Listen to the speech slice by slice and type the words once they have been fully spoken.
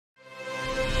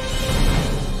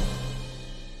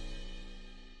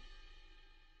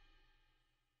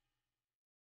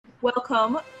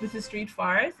Welcome, Mrs. Street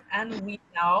Forest, and we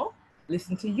now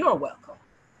listen to your welcome.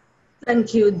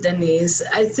 Thank you, Dennise.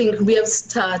 I think we have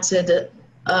started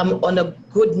on a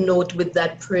good note with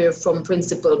that prayer from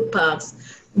Principal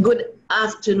Parks. Good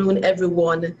afternoon,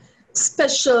 everyone.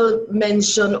 Special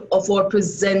mention of our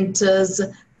presenters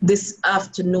this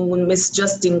afternoon, Miss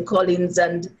Justine Collins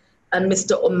and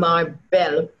Mr. Omar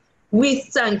Bell. We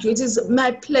thank you. It is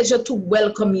my pleasure to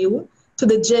welcome you to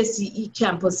the JSE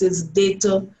campus's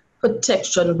Data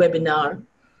Protection webinar.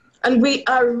 And we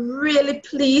are really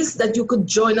pleased that you could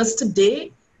join us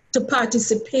today to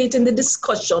participate in the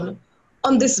discussion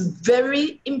on this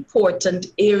very important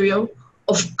area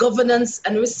of governance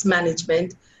and risk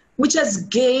management, which has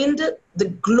gained the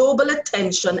global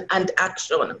attention and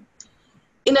action.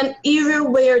 In an era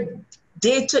where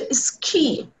data is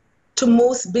key to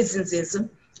most businesses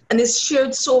and is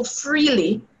shared so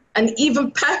freely and even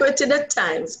pirated at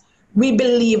times, we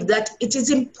believe that it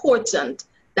is important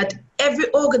that every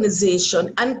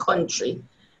organization and country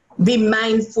be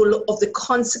mindful of the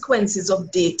consequences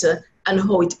of data and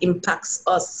how it impacts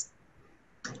us.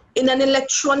 In an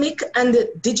electronic and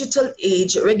digital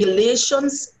age,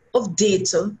 regulations of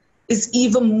data is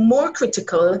even more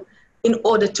critical in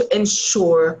order to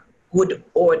ensure good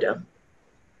order.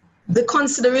 The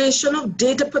consideration of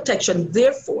data protection,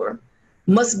 therefore,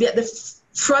 must be at the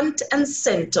front and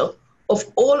center of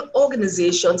all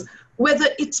organizations, whether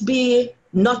it be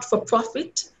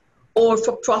not-for-profit or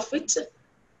for-profit,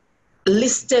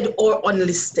 listed or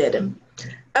unlisted.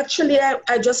 Actually,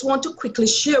 I just want to quickly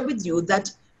share with you that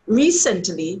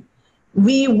recently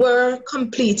we were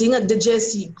completing at the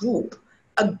JSE group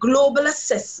a global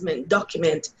assessment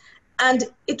document, and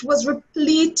it was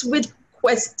replete with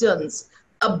questions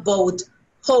about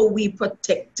how we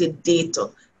protected data,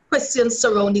 questions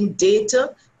surrounding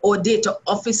data or data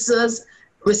officers,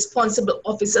 responsible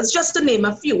officers, just to name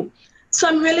a few. So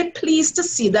I'm really pleased to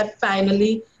see that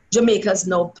finally Jamaica has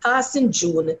now passed in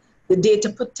June the Data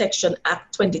Protection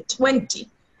Act 2020,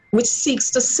 which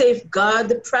seeks to safeguard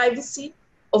the privacy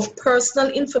of personal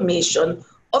information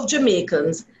of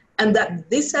Jamaicans, and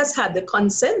that this has had the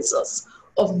consensus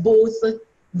of both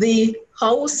the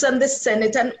House and the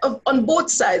Senate and on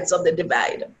both sides of the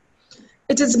divide.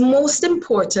 It is most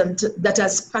important that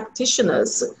as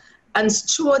practitioners and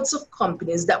stewards of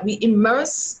companies that we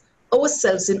immerse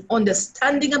ourselves in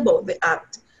understanding about the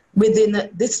Act within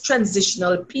this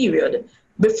transitional period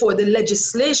before the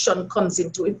legislation comes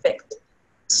into effect,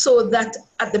 so that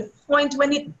at the point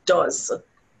when it does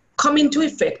come into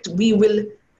effect, we will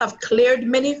have cleared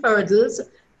many hurdles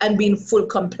and be in full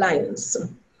compliance.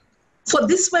 For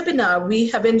this webinar, we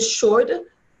have ensured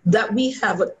that we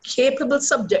have capable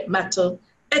subject matter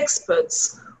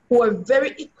experts who are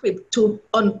very equipped to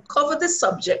uncover the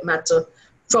subject matter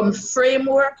from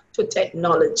framework to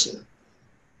technology.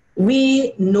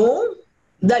 We know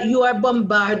that you are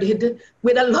bombarded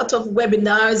with a lot of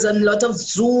webinars and a lot of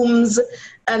Zooms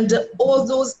and all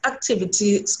those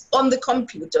activities on the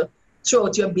computer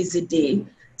throughout your busy day.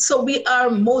 So we are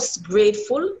most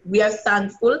grateful, we are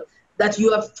thankful that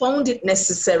you have found it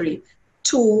necessary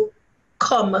to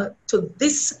come to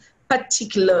this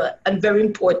particular and very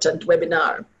important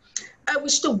webinar. I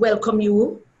wish to welcome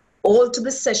you all to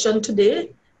the session today,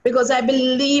 because I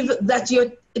believe that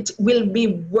it will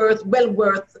be well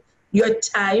worth your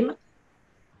time,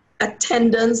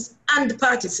 attendance, and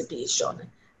participation.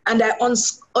 And I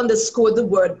underscore the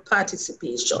word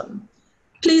participation.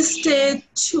 Please stay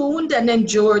tuned and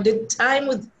enjoy the time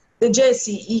with the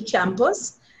JSE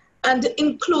campus. And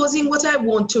in closing, what I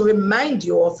want to remind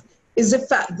you of is the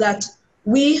fact that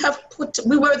we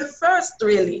were the first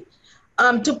really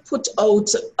to put out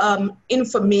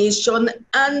information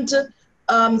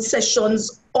and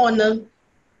sessions on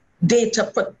data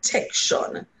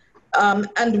protection.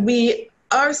 And we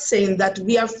are saying that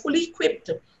we are fully equipped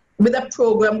with a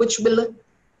program which will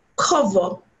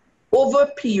cover over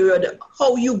a period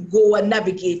how you go and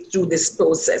navigate through this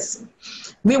process.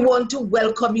 We want to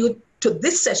welcome you to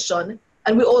this session,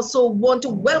 and we also want to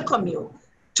welcome you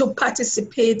to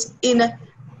participate in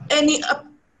any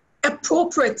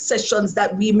appropriate sessions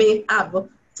that we may have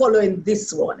following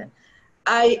this one.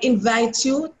 I invite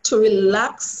you to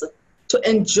relax, to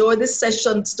enjoy the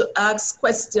sessions, to ask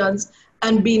questions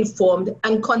and be informed,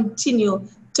 and continue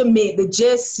to make the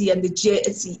JSE and the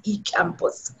JSE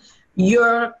campus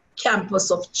your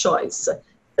campus of choice.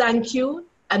 Thank you,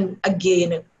 and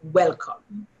again,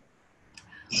 welcome.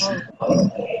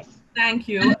 Okay. Thank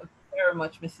you very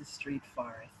much, Mrs. Street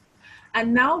Forest.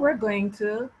 And now we're going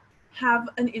to have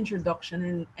an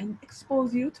introduction and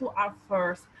expose you to our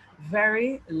first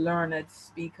very learned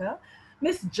speaker,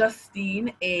 Miss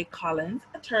Justine A. Collins,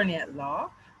 attorney at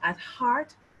law at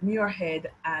Hart, Muirhead,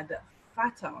 and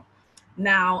Fatta.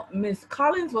 Now, Miss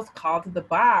Collins was called to the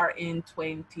bar in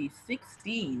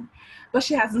 2016, but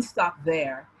she hasn't stopped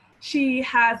there. She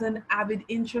has an avid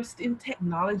interest in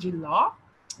technology law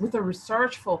with a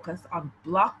research focus on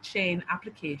blockchain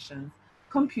applications,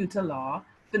 computer law,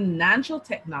 financial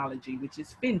technology, which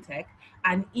is fintech,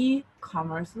 and e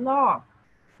commerce law.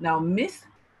 Now, Miss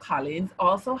Collins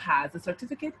also has a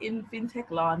certificate in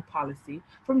fintech law and policy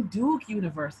from Duke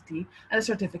University and a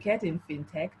certificate in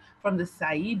fintech from the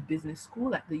Said Business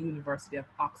School at the University of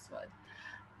Oxford.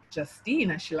 Justine,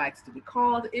 as she likes to be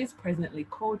called, is presently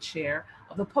co-chair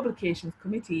of the Publications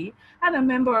Committee and a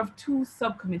member of two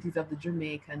subcommittees of the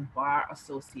Jamaican Bar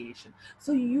Association.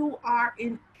 So you are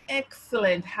in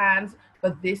excellent hands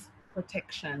for this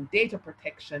protection, data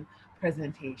protection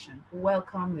presentation.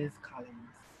 Welcome, Ms. Collins.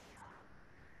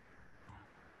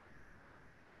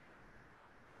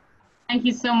 Thank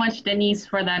you so much, Dennise,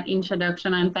 for that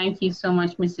introduction. And thank you so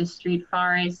much, Mrs. Street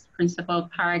Forest, Principal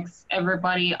Parks,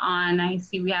 everybody on. I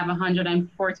see we have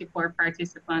 144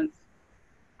 participants.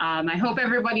 I hope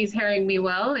everybody's hearing me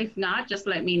well. If not, just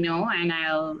let me know and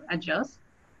I'll adjust.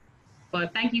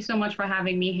 But thank you so much for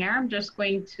having me here. I'm just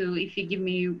going to, if you give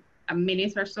me a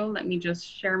minute or so, let me just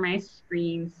share my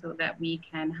screen so that we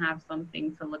can have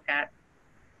something to look at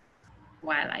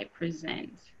while I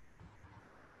present.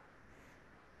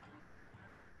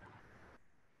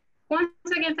 Once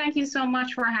again, thank you so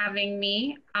much for having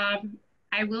me.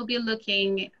 I will be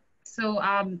looking, so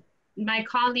my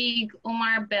colleague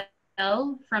Omar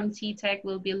from tTech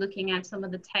will be looking at some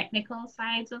of the technical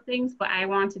sides of things, but I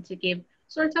wanted to give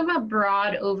sort of a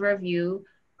broad overview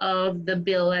of the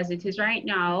bill as it is right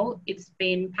now. It's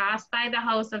been passed by the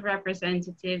House of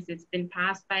Representatives, it's been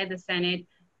passed by the Senate,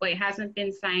 but it hasn't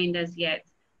been signed as yet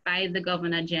by the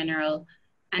Governor General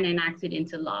and enacted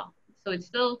into law. So it's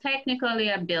still technically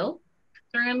a bill.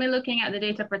 So we're going to be looking at the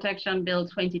Data Protection Bill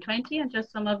 2020 and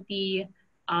just some of the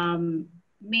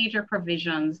major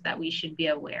provisions that we should be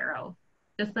aware of.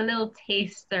 Just a little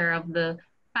taster of the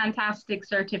fantastic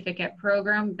certificate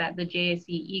program that the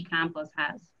JSE eCampus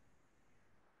has.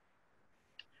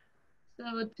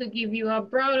 So to give you a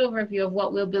broad overview of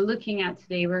what we'll be looking at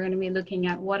today, we're going to be looking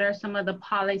at what are some of the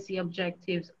policy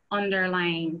objectives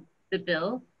underlying the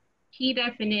bill, key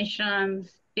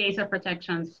definitions, data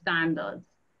protection standards,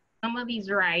 some of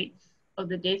these rights of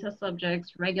the data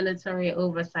subjects, regulatory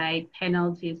oversight,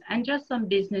 penalties, and just some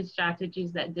business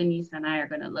strategies that Dennise and I are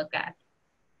going to look at.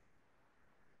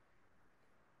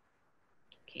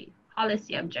 Okay,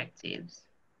 policy objectives.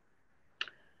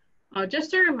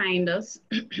 Just to remind us,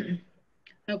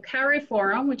 so CARI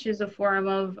Forum, which is a forum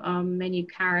of many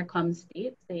CARICOM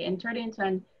states, they entered into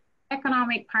an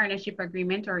Economic Partnership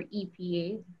Agreement, or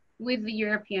EPA, with the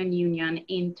European Union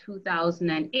in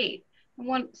 2008.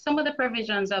 Some of the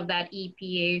provisions of that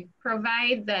EPA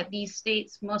provide that these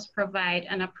states must provide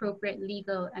an appropriate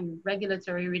legal and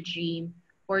regulatory regime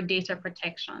for data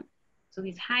protection. So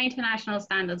these high international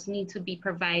standards need to be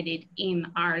provided in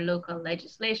our local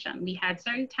legislation. We had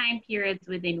certain time periods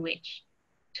within which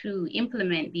to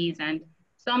implement these, and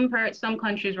some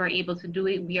countries were able to do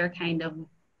it. We are kind of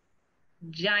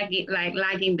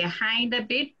lagging behind a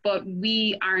bit, but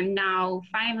we are now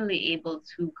finally able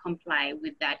to comply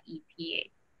with that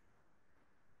EPA.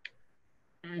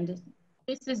 And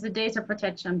this is the data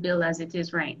protection bill as it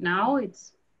is right now.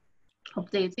 It's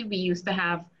updated. We used to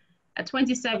have a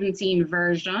 2017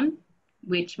 version,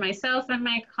 which myself and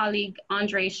my colleague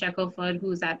Andre Shackelford,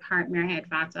 who's at Hart Muirhead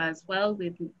Fatta as well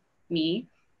with me,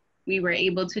 we were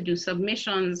able to do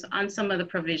submissions on some of the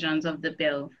provisions of the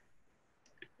bill.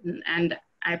 And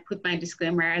I put my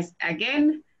disclaimer as,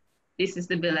 again, this is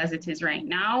the bill as it is right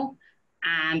now.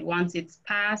 And once it's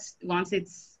passed, once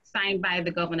it's signed by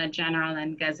the Governor General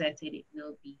and gazetted, it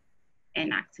will be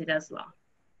enacted as law.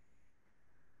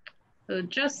 So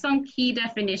just some key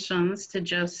definitions to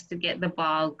get the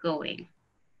ball going.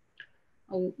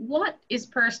 What is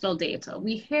personal data?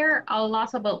 We hear a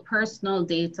lot about personal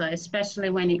data,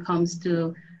 especially when it comes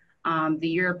to the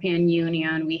European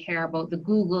Union. We hear about the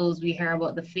Googles, we hear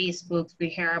about the Facebooks, we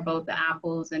hear about the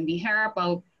Apples, and we hear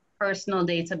about personal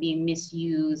data being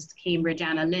misused, Cambridge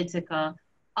Analytica,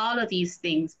 all of these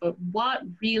things. But what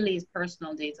really is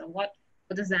personal data? What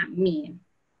does that mean?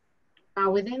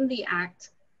 Within the Act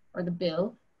or the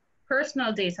bill,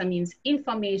 personal data means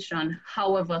information,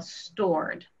 however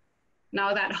stored.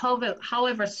 Now that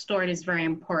however stored is very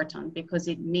important because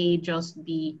it may just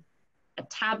be a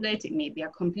tablet, it may be a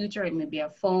computer, it may be a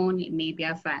phone, it may be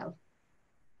a file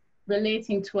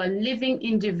relating to a living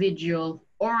individual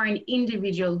or an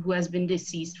individual who has been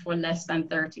deceased for less than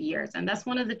 30 years. And that's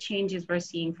one of the changes we're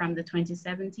seeing from the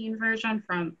 2017 version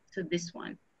to this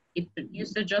one. It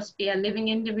used to just be a living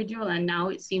individual, and now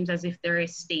it seems as if their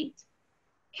estate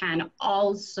can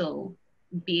also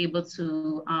be able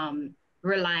to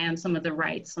rely on some of the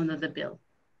rights under the bill.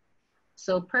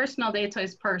 So personal data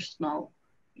is personal.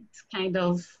 It kind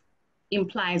of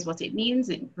implies what it means.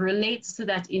 It relates to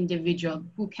that individual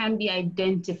who can be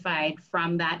identified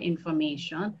from that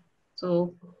information.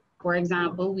 So for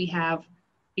example,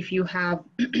 if you have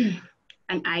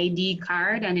an ID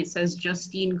card and it says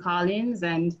Justine Collins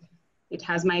and it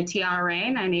has my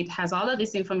TRN and it has all of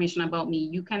this information about me,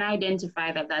 you can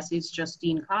identify that that is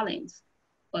Justine Collins.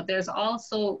 But there's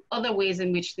also other ways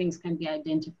in which things can be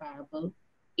identifiable.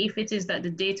 If it is that the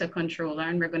data controller,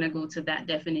 and we're going to go to that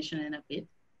definition in a bit,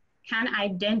 can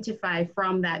identify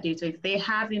from that data, if they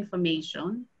have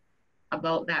information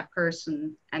about that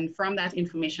person, and from that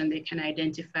information they can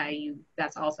identify you,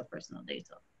 that's also personal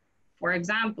data. For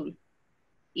example,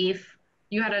 if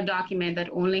you had a document that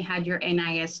only had your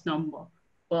NIS number,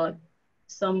 but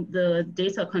the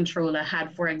data controller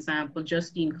had, for example,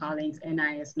 Justine Collins'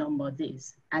 NIS number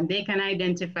this, and they can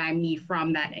identify me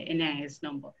from that NIS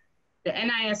number. The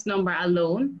NIS number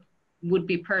alone would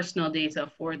be personal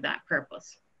data for that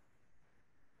purpose.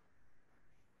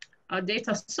 A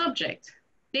data subject.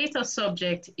 Data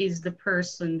subject is the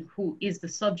person who is the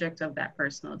subject of that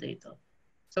personal data.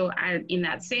 So in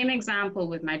that same example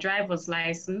with my driver's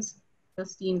license,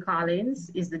 Justine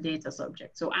Collins is the data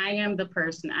subject. So I am the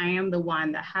person, I am the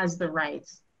one that has the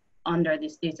rights under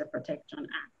this Data Protection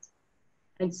Act.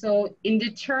 And so in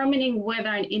determining whether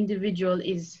an individual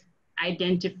is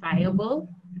identifiable,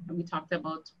 and we talked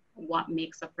about what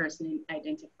makes a person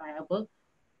identifiable,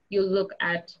 you look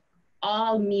at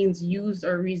all means used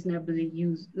or reasonably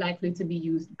used, likely to be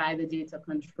used by the data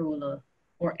controller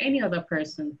or any other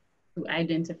person to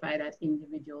identify that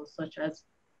individual, such as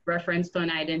reference to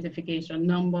an identification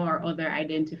number or other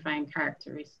identifying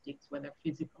characteristics, whether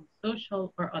physical,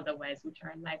 social, or otherwise, which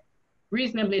are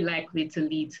reasonably likely to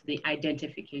lead to the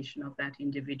identification of that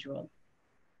individual.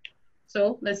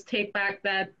 So let's take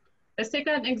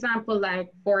an example like,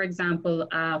 for example,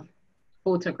 a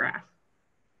photograph.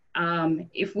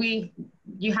 If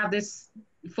you have this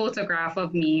photograph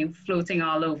of me floating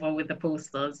all over with the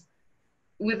posters,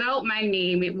 without my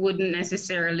name, it wouldn't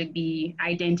necessarily be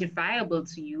identifiable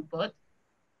to you. But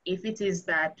if it is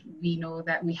that we know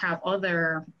that we have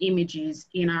other images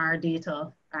in our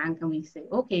data bank and we say,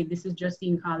 okay, this is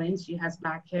Justine Collins, she has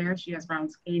black hair, she has brown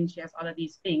skin, she has all of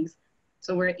these things.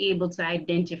 So we're able to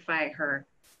identify her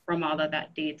from all of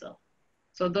that data.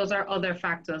 So those are other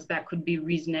factors that could be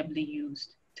reasonably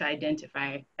used to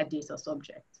identify a data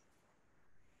subject.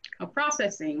 Now,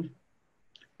 processing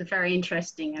is very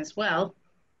interesting as well.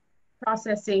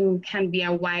 Processing can be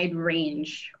a wide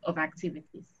range of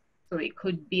activities. So it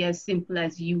could be as simple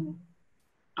as you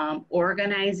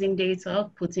organizing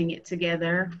data, putting it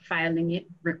together, filing it,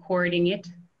 recording it.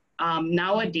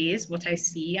 Nowadays, what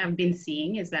I've been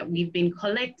seeing is that we've been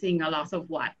collecting a lot of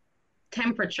what?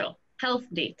 Temperature, health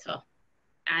data.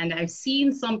 And I've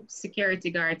seen some security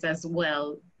guards as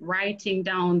well writing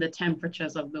down the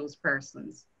temperatures of those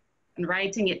persons and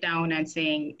writing it down and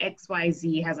saying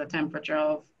XYZ has a temperature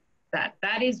of that.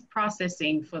 That is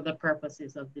processing for the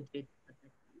purposes of the Data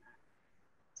Protection Act.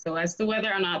 So as to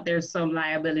whether or not there's some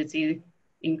liability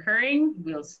incurring,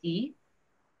 we'll see.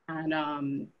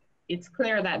 And it's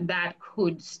clear that that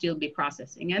could still be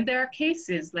processing. And there are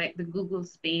cases like the Google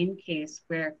Spain case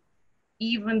where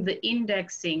even the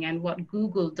indexing and what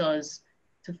Google does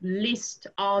to list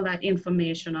all that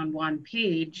information on one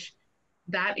page,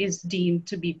 that is deemed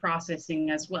to be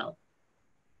processing as well.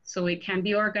 So it can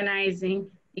be organizing,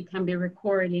 it can be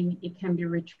recording, it can be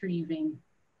retrieving,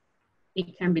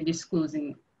 it can be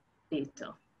disclosing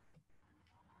data.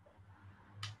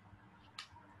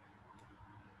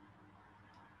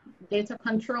 Data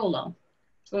controller.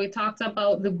 So we talked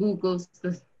about the Googles,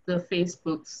 the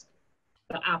Facebooks,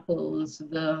 the Apples,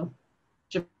 the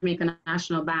Jamaica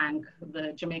National Bank,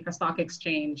 the Jamaica Stock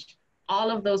Exchange,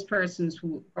 all of those persons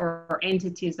who are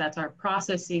entities that are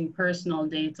processing personal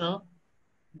data,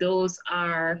 those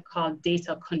are called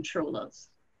data controllers.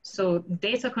 So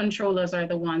data controllers are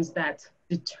the ones that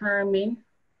determine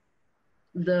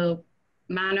the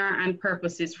manner and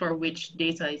purposes for which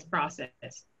data is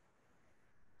processed.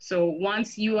 So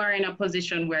once you are in a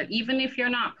position where even if you're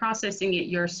not processing it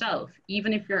yourself,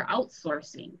 even if you're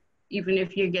outsourcing, even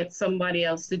if you get somebody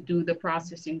else to do the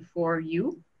processing for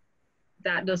you,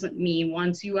 that doesn't mean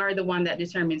once you are the one that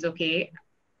determines, okay,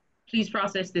 please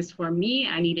process this for me,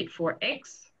 I need it for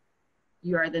X,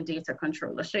 you are the data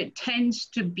controller. So it tends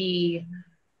to be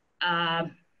a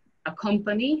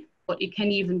company, but it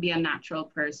can even be a natural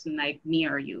person like me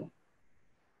or you.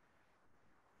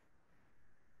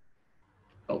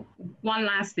 Oh, one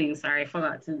last thing, sorry, I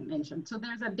forgot to mention. So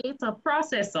there's a data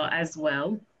processor as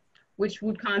well, which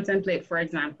would contemplate, for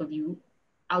example, you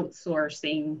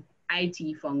outsourcing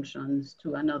IT functions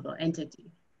to another entity.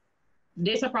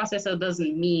 Data processor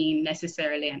doesn't mean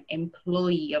necessarily an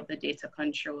employee of the data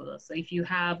controller. So if you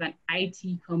have an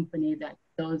IT company that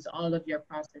does all of your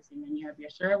processing and you have your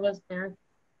servers there,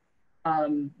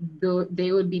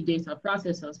 they would be data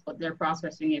processors, but they're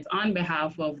processing it on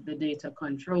behalf of the data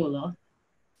controller.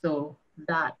 So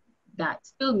that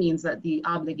still means that the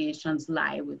obligations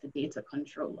lie with the data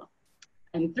controller.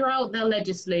 And throughout the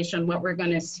legislation, what we're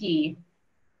going to see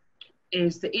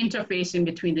is the interfacing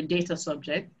between the data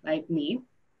subject, like me,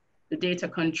 the data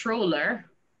controller,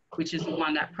 which is the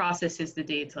one that processes the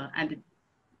data, and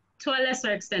to a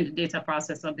lesser extent, the data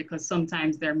processor, because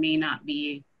sometimes there may not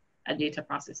be a data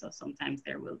processor, sometimes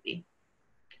there will be.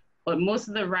 But most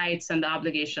of the rights and the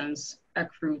obligations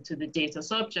accrue to the data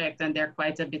subject, and there are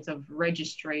quite a bit of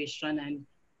registration and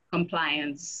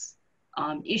compliance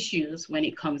issues when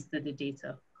it comes to the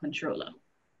data controller.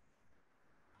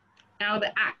 Now,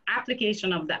 the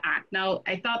application of the act. Now,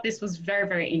 I thought this was very,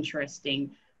 very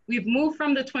interesting. We've moved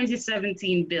from the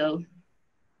 2017 bill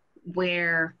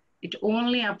where it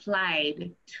only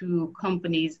applied to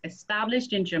companies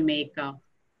established in Jamaica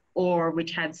or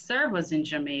which had servers in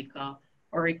Jamaica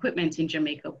or equipment in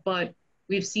Jamaica. But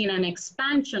we've seen an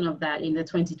expansion of that in the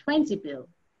 2020 bill,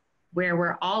 where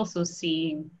we're also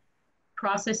seeing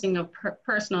processing of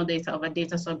personal data of a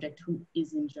data subject who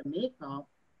is in Jamaica.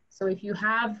 So if you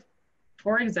have,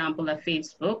 for example, a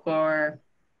Facebook or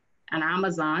an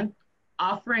Amazon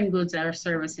offering goods or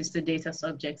services to data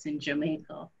subjects in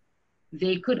Jamaica,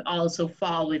 they could also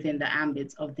fall within the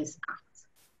ambit of this act.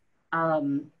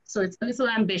 So it's a little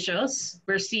ambitious.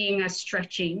 We're seeing a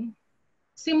stretching,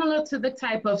 similar to the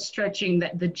type of stretching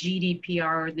that the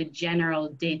GDPR, or the General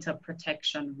Data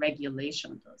Protection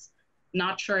Regulation, does.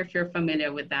 Not sure if you're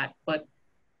familiar with that, but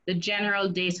the General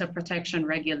Data Protection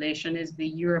Regulation is the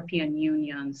European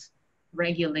Union's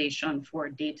regulation for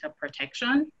data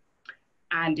protection,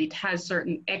 and it has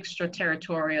certain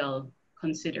extraterritorial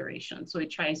considerations. So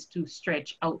it tries to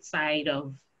stretch outside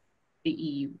of the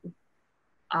EU.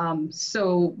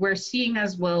 So we're seeing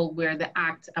as well where the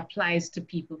act applies to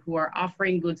people who are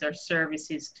offering goods or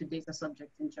services to data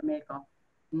subjects in Jamaica,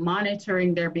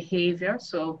 monitoring their behavior,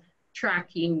 so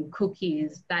tracking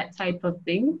cookies, that type of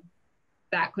thing,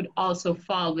 that could also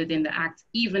fall within the act,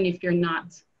 even if you're not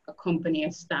a company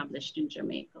established in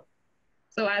Jamaica.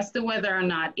 So as to whether or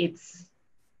not it's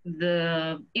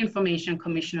the Information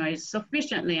Commissioner is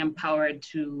sufficiently empowered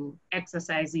to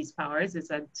exercise these powers,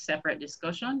 it's a separate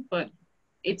discussion, but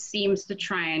it seems to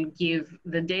try and give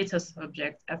the data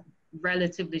subject a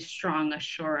relatively strong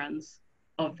assurance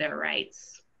of their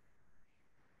rights.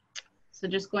 So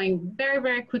just going very,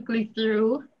 very quickly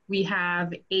through, we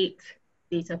have 8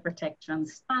 data protection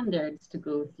standards to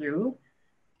go through.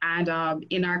 And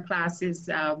in our classes,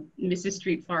 Mrs.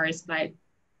 Street Forest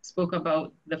spoke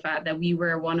about the fact that we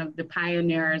were one of the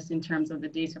pioneers in terms of the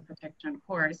data protection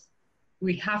course.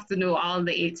 We have to know all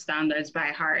the 8 standards by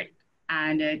heart.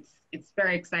 And it's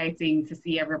very exciting to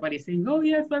see everybody saying, oh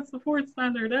yes, that's the 4th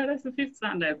standard, that's the 5th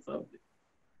standard. So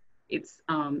it's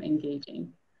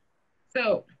engaging.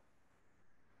 So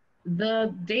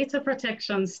the data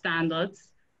protection standards,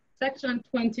 Section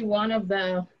 21 of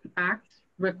the Act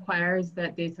requires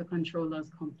that data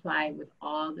controllers comply with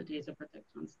all the data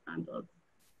protection standards.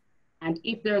 And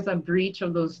if there's a breach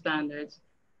of those standards,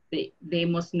 they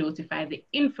must notify the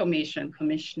Information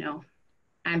Commissioner.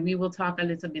 And we will talk a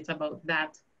little bit about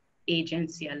that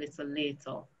agency a little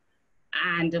later.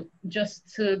 And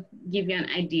just to give you an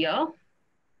idea,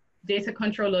 data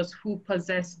controllers who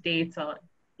possess data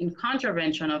in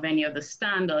contravention of any of the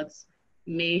standards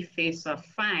may face a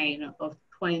fine of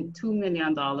 $2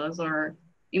 million or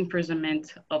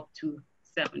imprisonment up to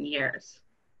 7 years.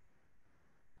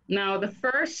 Now, the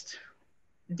first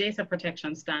data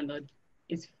protection standard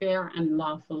is fair and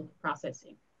lawful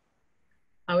processing.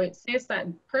 Now, it says that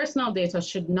personal data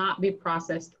should not be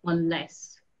processed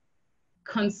unless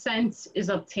consent is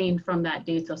obtained from that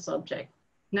data subject.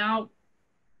 Now,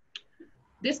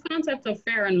 this concept of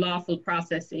fair and lawful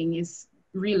processing is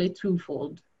really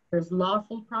twofold. There's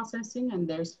lawful processing and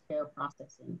there's fair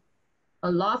processing.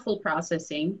 A lawful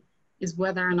processing is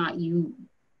whether or not you,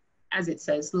 as it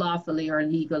says, lawfully or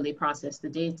legally process the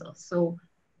data. So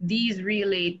these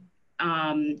really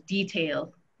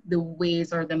detail the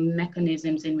ways or the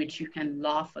mechanisms in which you can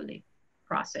lawfully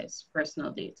process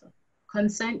personal data.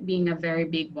 Consent being a very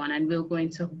big one, and we'll go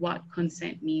into what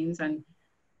consent means and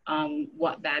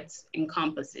what that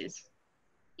encompasses.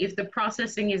 If the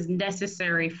processing is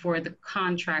necessary for the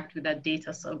contract with a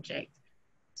data subject.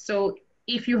 So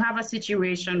if you have a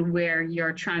situation where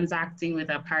you're transacting with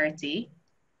a party,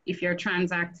 if you're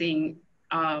transacting,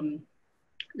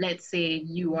 let's say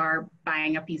you are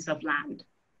buying a piece of land,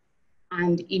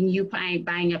 and in you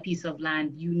buying a piece of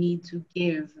land, you need to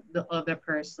give the other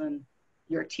person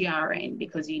your TRN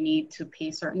because you need to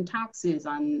pay certain taxes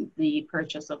on the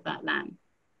purchase of that land.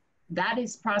 That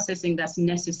is processing that's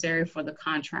necessary for the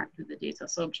contract with the data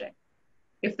subject.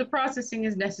 If the processing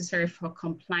is necessary for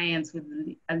compliance with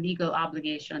a legal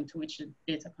obligation to which the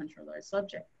data controller is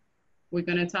subject, we're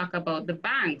going to talk about the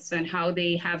banks and how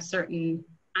they have certain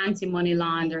anti-money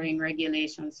laundering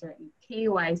regulations, certain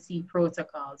KYC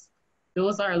protocols.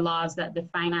 Those are laws that the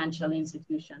financial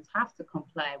institutions have to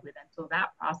comply with, and so that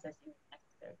processing is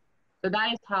necessary. So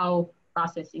that is how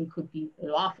processing could be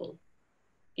lawful.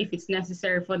 If it's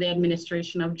necessary for the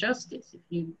administration of justice, if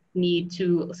you need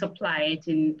to supply it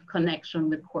in connection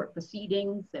with court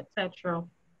proceedings, etc.,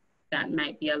 that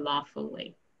might be a lawful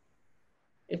way.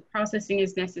 If processing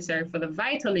is necessary for the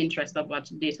vital interest of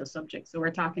what data subject, so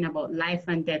we're talking about life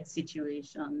and death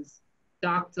situations,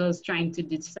 doctors trying to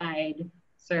decide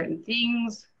certain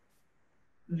things,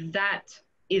 that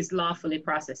is lawfully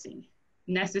processing.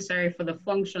 Necessary for the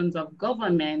functions of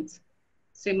government,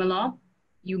 similar,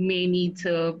 you may need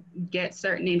to get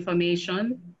certain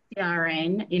information,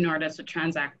 TRN, in order to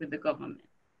transact with the government.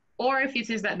 Or if it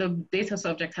is that the data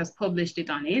subject has published it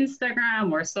on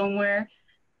Instagram or somewhere,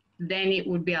 then it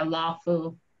would be a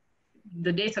lawful,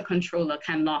 the data controller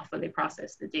can lawfully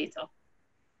process the data.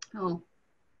 Oh,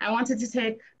 I wanted to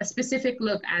take a specific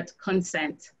look at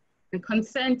consent. And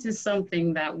consent is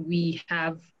something that we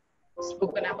have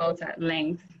spoken about at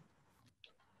length.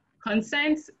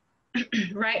 Consent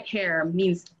right here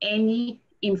means any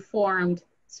informed,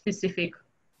 specific,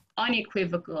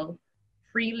 unequivocal,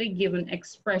 freely given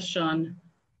expression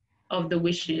of the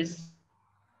wishes,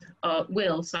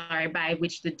 by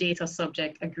which the data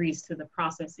subject agrees to the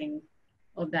processing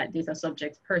of that data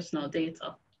subject's personal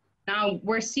data. Now,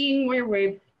 we're seeing where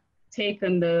we've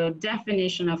taken the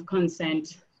definition of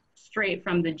consent straight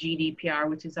from the GDPR,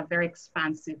 which is a very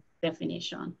expansive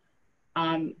definition.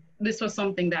 This was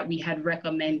something that we had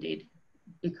recommended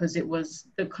because it was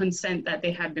the consent that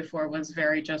they had before was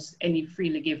very just any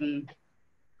freely given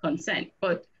consent.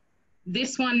 But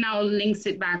this one now links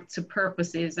it back to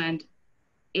purposes, and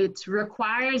it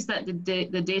requires that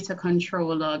the data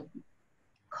controller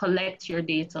collect your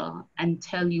data and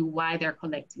tell you why they're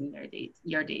collecting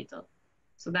your data.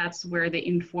 So that's where the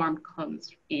informed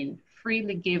comes in.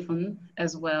 Freely given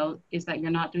as well is that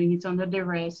you're not doing it under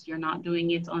duress, you're not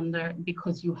doing it under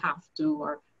because you have to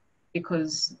or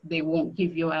because they won't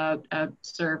give you a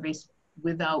service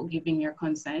without giving your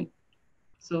consent.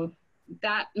 So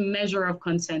that measure of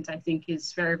consent, I think,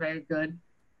 is very, very good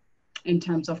in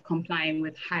terms of complying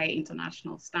with high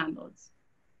international standards.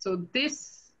 So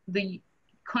the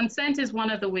consent is one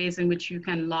of the ways in which you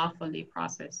can lawfully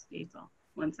process data,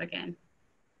 once again.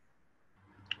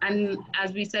 And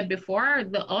as we said before,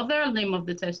 the other limb of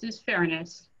the test is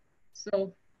fairness.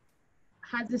 So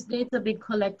has this data been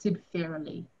collected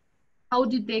fairly? How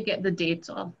did they get the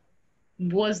data?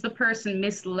 Was the person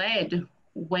misled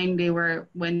when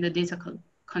the data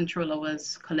controller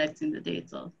was collecting the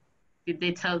data? Did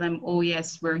they tell them, oh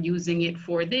yes, we're using it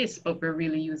for this, but we're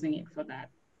really using it for that?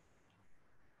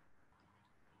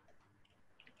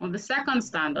 Well, the second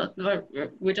standard,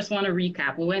 we just want to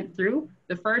recap. We went through.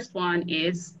 The first one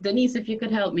is, Dennise, if you could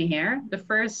help me here. The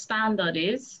first standard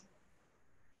is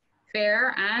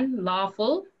fair and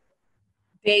lawful.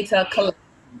 Data collection.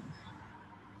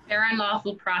 Fair and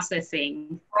lawful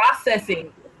processing.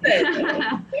 Processing.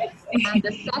 And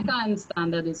the second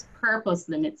standard is purpose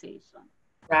limitation.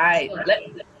 Right. So,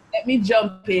 let me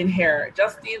jump in here.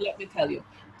 Justine, let me tell you,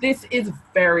 this is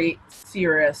very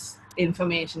serious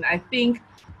information. I think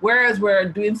whereas we're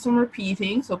doing some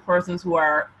repeating, so persons who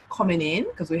are coming in,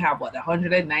 because we have what,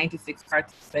 196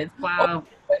 participants, wow,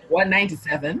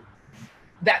 197,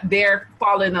 that they're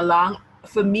following along.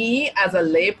 For me as a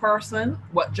layperson,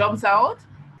 what jumps out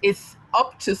is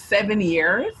up to 7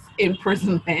 years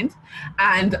imprisonment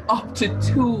and up to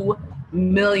 $2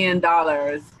 million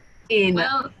in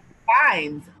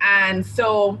fines. And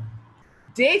so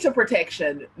data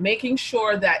protection, making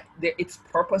sure that it's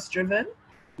purpose driven,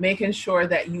 making sure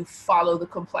that you follow the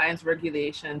compliance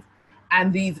regulations,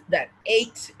 and that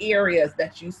 8 areas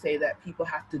that you say that people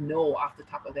have to know off the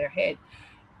top of their head.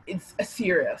 it's a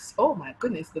serious. Oh my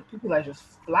goodness, the people are just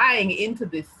flying into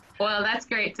this. Well, that's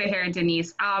great to hear,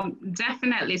 Dennise.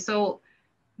 Definitely. So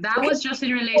that was just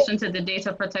in relation to the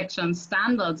data protection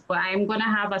standards, but I'm going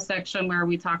to have a section where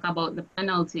we talk about the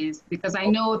penalties, because I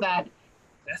know that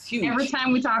That's huge. every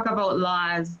time we talk about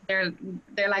laws, they're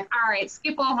like, all right,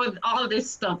 skip over all this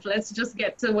stuff. Let's just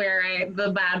get to where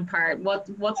the bad part.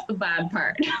 What's the bad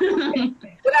part?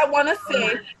 But I want to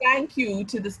say thank you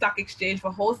to the Stock Exchange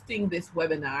for hosting this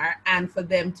webinar and for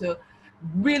them to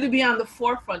really be on the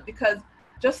forefront, because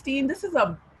Justine, this is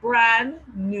a brand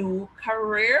new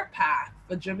career path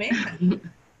for Jamaica.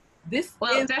 This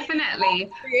is definitely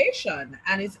creation,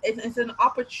 and it's an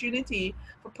opportunity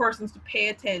for persons to pay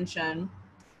attention,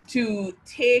 to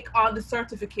take on the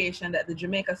certification that the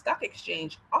Jamaica Stock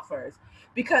Exchange offers,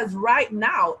 because right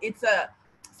now it's a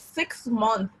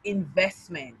 6-month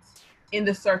investment in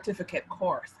the certificate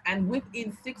course, and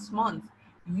within 6 months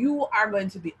you are going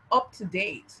to be up to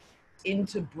date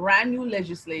into brand new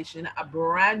legislation, a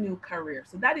brand new career.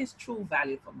 So that is true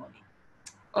value for money.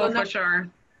 So for sure.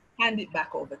 Hand it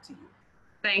back over to you.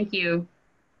 Thank you.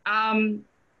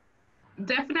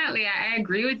 Definitely, I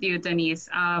agree with you, Dennise.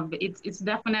 It's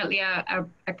definitely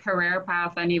a career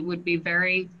path, and it would be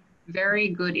very, very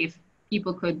good if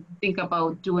people could think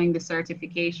about doing the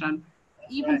certification.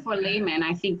 Even for laymen,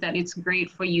 I think that it's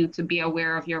great for you to be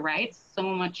aware of your rights. So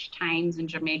much times in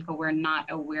Jamaica, we're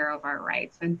not aware of our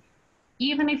rights. And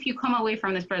even if you come away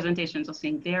from this presentation just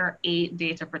saying there are 8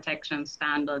 data protection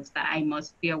standards that I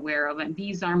must be aware of, and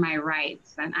these are my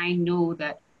rights, and I know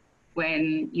that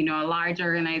when a large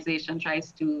organization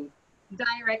tries to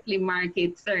directly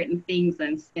market certain things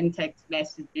and send text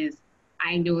messages,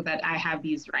 I know that I have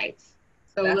these rights.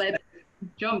 So let's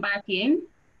jump back in.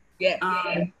 Yes.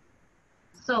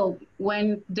 So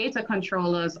when data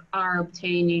controllers are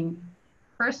obtaining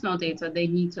personal data, they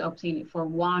need to obtain it for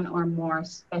one or more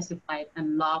specified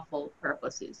and lawful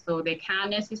purposes. So they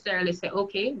can't necessarily say,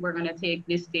 okay, we're going to take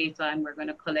this data and we're going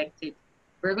to collect it.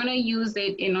 We're going to use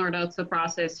it in order to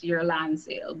process your land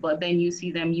sale, but then you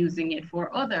see them using it for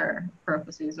other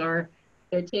purposes, or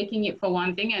they're taking it for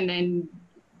one thing and then,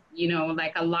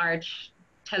 like a large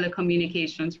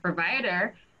telecommunications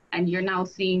provider, and you're now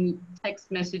seeing text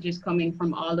messages coming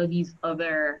from all of these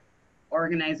other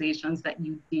organizations that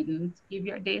you didn't give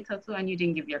your data to and you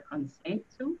didn't give your consent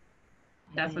to.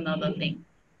 That's another thing.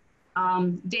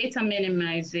 Data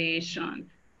minimization.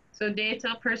 So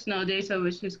personal data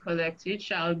which is collected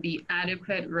shall be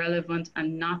adequate, relevant,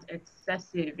 and not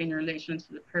excessive in relation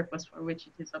to the purpose for which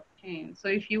it is obtained. So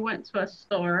if you went to a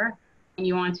store and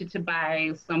you wanted to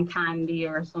buy some candy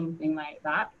or something like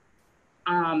that,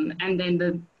 and then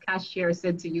the cashier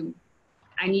said to you,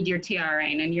 I need your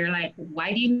TRN, and you're like,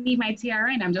 why do you need my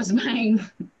TRN? I'm just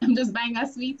buying a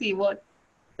sweetie. What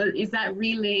is that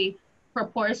really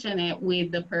proportionate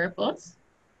with the purpose?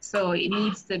 So it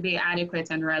needs to be adequate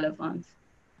and relevant.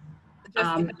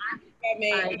 Just if I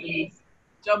may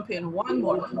jump in one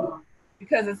more,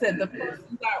 because I said the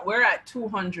persons we're at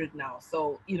 200 now.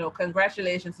 So,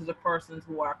 congratulations to the persons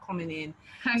who are coming in.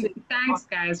 Thanks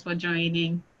guys for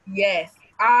joining. Yes.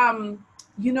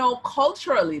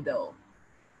 Culturally though,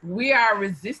 we are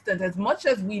resistant. As much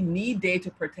as we need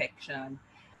data protection,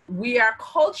 we are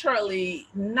culturally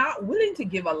not willing to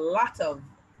give a lot of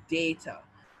data.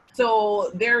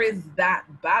 So there is that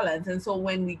balance. And so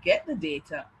when we get the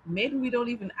data, maybe we don't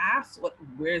even ask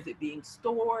where is it being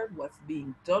stored, what's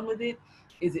being done with it,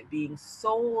 is it being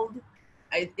sold?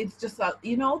 It's just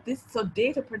so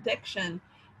data protection,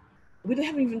 we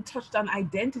haven't even touched on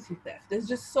identity theft. There's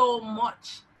just so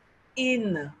much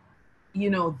in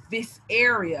this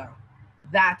area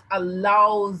that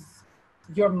allows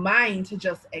your mind to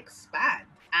just expand.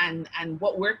 And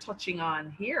what we're touching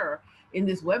on here in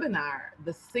this webinar,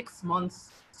 the 6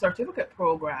 months certificate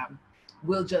program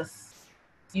will just,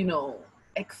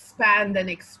 expand and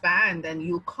expand, and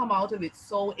you'll come out of it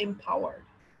so empowered.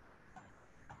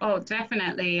 Oh,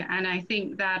 definitely. And I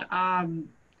think that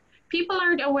people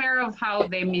aren't aware of how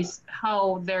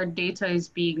their data is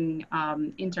being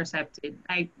intercepted.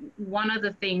 Like one of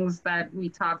the things that we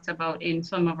talked about in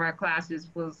some of our classes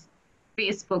was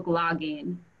Facebook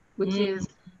login, which is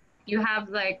you have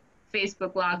like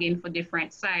Facebook login for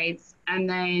different sites, and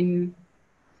then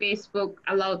Facebook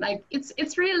allowed, like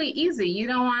it's really easy. You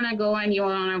don't want to go and you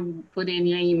want to put in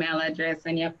your email address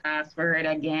and your password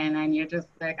again, and you're just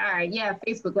like, all right, yeah,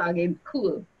 Facebook login,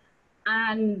 cool.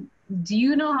 And do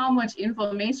you know how much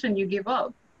information you give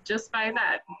up just by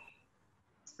that?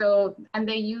 So, and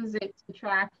they use it to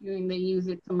track you and they use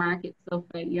it to market stuff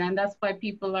at you. And that's why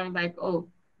people are like, oh,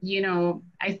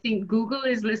 I think Google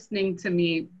is listening to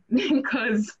me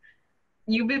because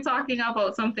you'll be talking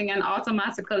about something and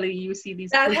automatically you see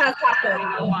these That push has coming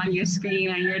happened. up on your screen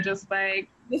and you're just like,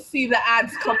 You see the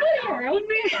ads coming.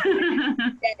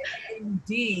 yes,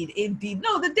 Indeed, indeed.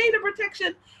 No, the data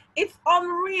protection, it's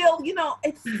unreal. You know,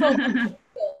 it's so unreal.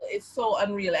 It's so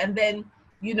unreal. And then,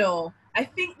 you know, I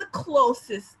think the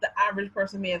closest the average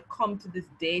person may have come to this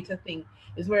data thing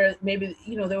is where maybe,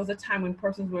 you know, there was a time when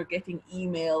persons were getting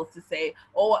emails to say,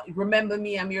 oh, remember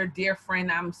me, I'm your dear friend,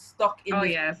 I'm stuck in oh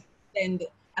this, yes, send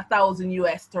 1,000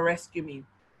 US to rescue me,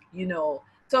 you know.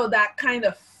 So that kind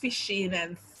of phishing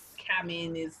and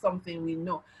scamming is something we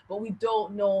know, but we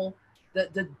don't know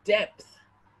the depth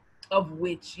of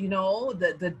which, you know,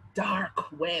 the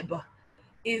dark web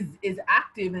is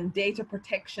active in data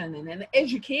protection, and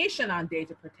education on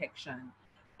data protection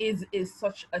is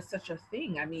such a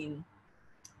thing. I mean,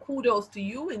 kudos to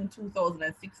you in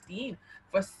 2016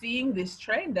 for seeing this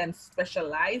trend and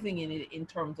specializing in it in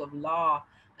terms of law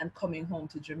and coming home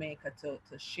to Jamaica to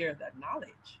share that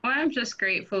knowledge. well, I'm just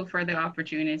grateful for the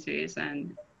opportunities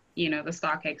and, you know, the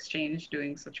stock exchange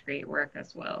doing such great work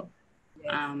as well.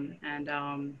 Yes.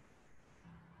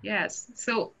 Yes,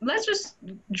 so let's just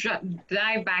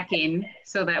dive back in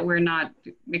so that we're not,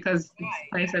 because it's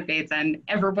quite a bit and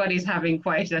everybody's having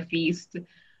quite a feast.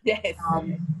 Yes.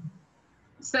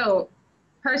 So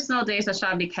personal data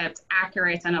shall be kept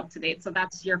accurate and up to date. So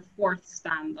that's your fourth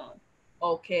standard.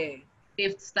 Okay.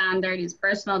 Fifth standard is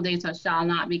personal data shall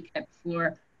not be kept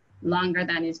for longer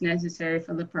than is necessary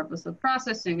for the purpose of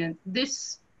processing. And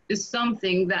this is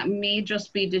something that may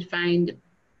just be defined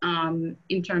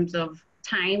in terms of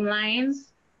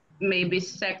timelines, maybe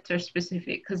sector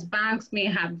specific, because banks may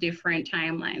have different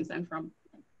timelines, and from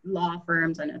law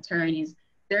firms and attorneys,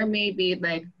 there may be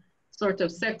like sort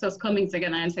of sectors coming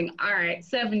together and saying, all right,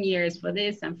 7 years for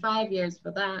this and 5 years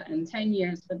for that and 10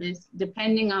 years for this,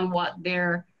 depending on what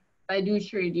their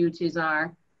fiduciary duties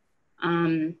are.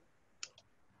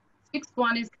 Sixth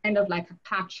one is kind of like a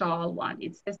catch-all one.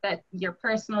 It says that your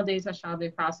personal data shall be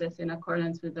processed in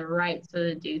accordance with the rights of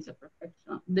the data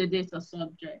protection, the data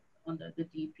subject under the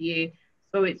DPA.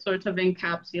 So it sort of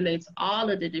encapsulates all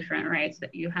of the different rights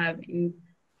that you have in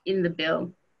the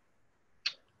bill.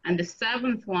 And the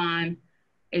seventh one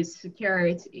is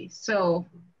security. So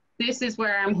this is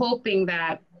where I'm hoping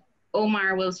that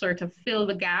Omar will sort of fill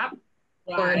the gap.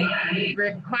 Right. Or it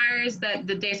requires that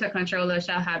the data controller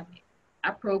shall have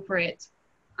appropriate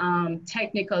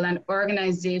technical and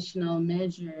organizational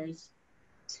measures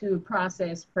to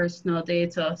process personal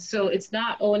data. So it's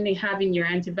not only having your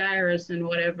antivirus and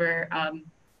whatever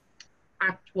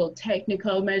actual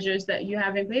technical measures that you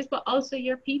have in place, but also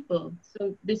your people.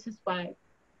 So this is why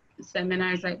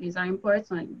seminars like these are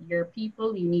important. Your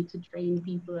people, you need to train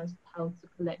people as to how to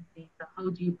collect data.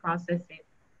 How do you process it?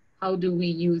 How do we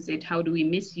use it? How do we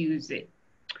misuse it?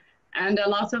 And a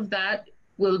lot of that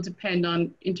will depend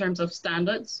on, in terms of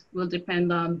standards, will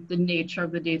depend on the nature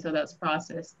of the data that's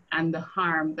processed and the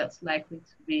harm that's likely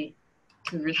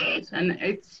to result. And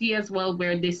I see as well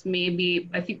where this may be,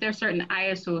 I think there are certain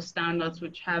ISO standards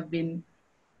which have been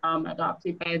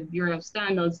adopted by the Bureau of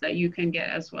Standards that you can get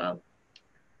as well.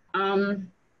 And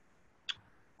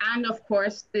of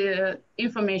course, the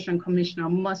Information Commissioner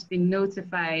must be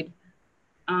notified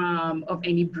of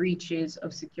any breaches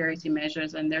of security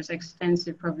measures, and there's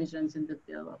extensive provisions in the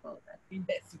bill about that.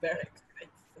 It's very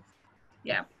expensive.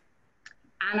 Yeah.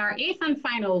 And our eighth and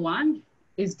final one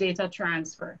is data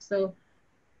transfer. So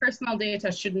personal data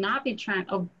should not be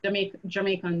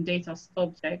Jamaican data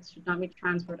subjects should not be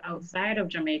transferred outside of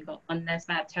Jamaica unless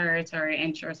that territory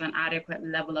ensures an adequate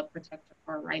level of protection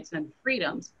for rights and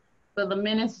freedoms. So the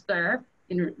minister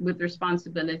with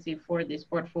responsibility for this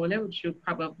portfolio, which should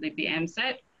probably be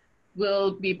MSET,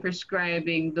 will be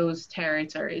prescribing those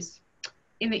territories.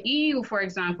 In the EU, for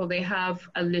example, they have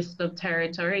a list of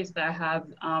territories that have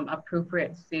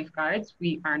appropriate safeguards.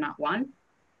 We are not one,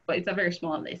 but it's a very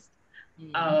small list.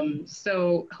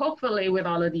 So hopefully with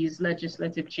all of these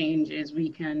legislative changes, we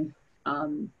can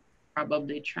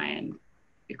probably try and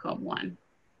become one.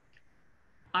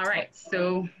 All right,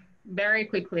 so very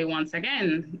quickly, once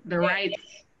again, the rights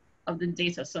of the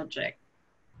data subject.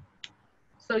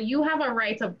 So you have a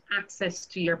right of access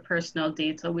to your personal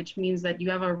data, which means that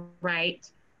you have a right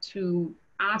to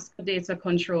ask the data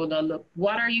controller, look,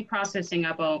 what are you processing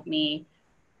about me?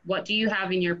 What do you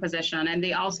have in your possession? And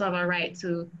they also have a right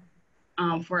to,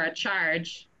 for a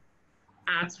charge,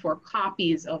 ask for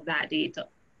copies of that data.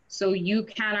 So you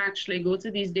can actually go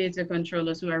to these data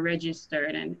controllers who are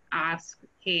registered and ask,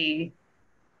 hey,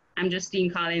 I'm Justine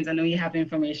Collins, I know you have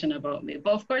information about me.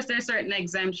 But of course, there's certain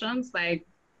exemptions, like,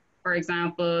 for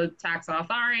example, tax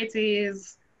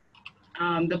authorities,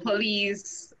 the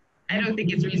police, I don't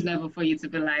think it's reasonable for you to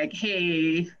be like,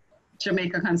 hey,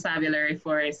 Jamaica Constabulary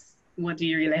Force, what do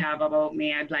you really have about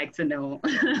me? I'd like to know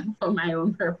for my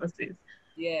own purposes.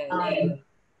 Yeah.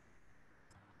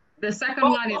 The second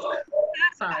one is,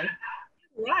 sorry.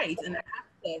 Right, and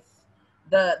access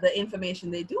the information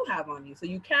they do have on you. So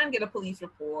you can get a police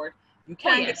report, you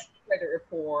can get a credit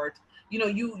report. You know,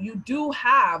 you do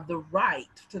have the right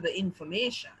to the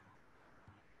information.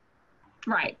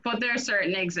 Right, but there are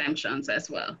certain exemptions as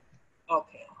well.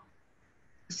 Okay.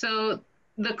 So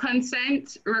the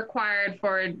consent required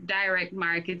for direct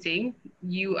marketing,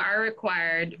 you are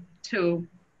required to,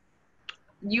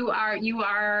 you are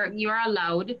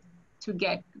allowed to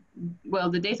get, well,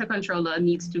 the data controller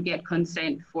needs to get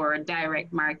consent for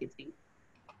direct marketing.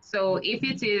 So if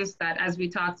it is that, as we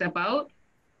talked about,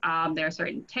 there are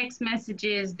certain text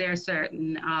messages, there are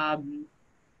certain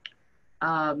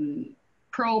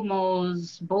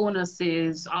promos,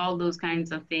 bonuses, all those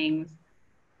kinds of things,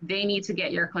 they need to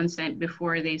get your consent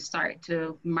before they start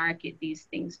to market these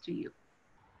things to you.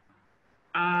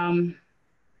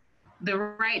 The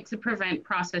right to prevent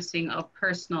processing of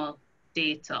personal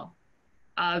data.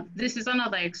 This is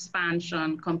another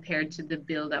expansion compared to the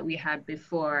bill that we had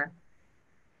before,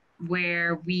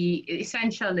 where we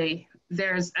essentially,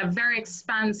 there's a very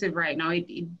expansive right now.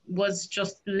 It was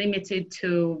just limited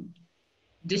to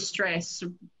distress,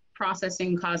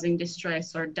 processing causing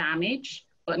distress or damage,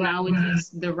 but now it is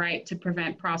the right to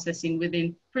prevent processing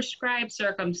within prescribed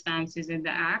circumstances in the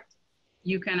Act.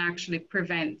 You can actually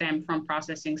prevent them from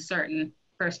processing certain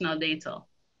personal data.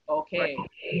 Okay.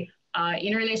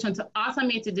 In relation to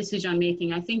automated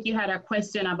decision-making, I think you had a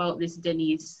question about this,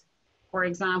 Dennise. For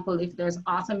example, if there's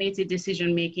automated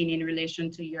decision-making in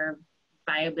relation to your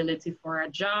viability for a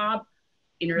job,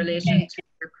 in relation to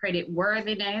your credit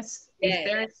worthiness, if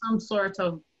there is some sort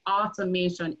of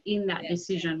automation in that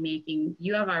decision-making,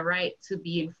 you have a right to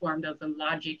be informed of the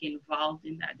logic involved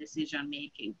in that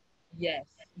decision-making. Yes.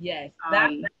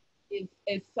 That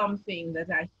is something that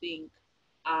I think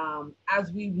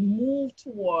as we move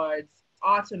towards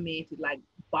automated, like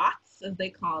bots, as they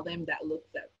call them, that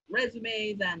looks at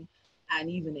resumes and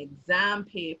even exam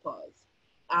papers,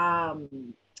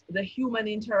 the human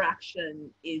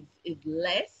interaction is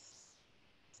less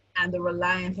and the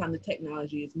reliance on the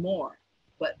technology is more,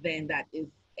 but then that is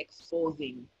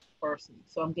exposing persons.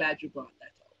 So I'm glad you brought that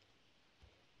up.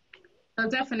 Oh,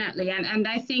 definitely, and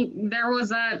I think there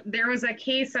was a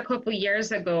case a couple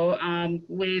years ago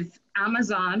with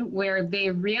Amazon where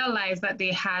they realized that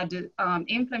they had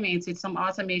implemented some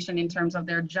automation in terms of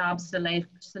their job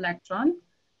selection,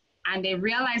 and they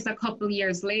realized a couple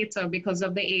years later, because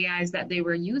of the AIs that they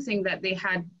were using, that they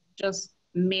had just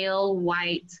male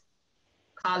white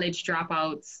college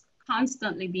dropouts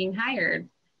constantly being hired,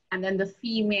 and then the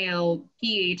female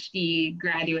PhD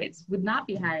graduates would not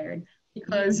be hired,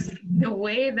 because the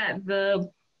way that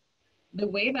the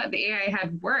AI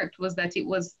had worked was that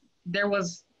there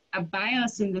was a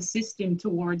bias in the system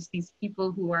towards these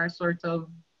people who are sort of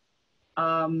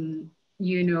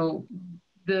you know,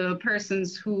 the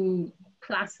persons who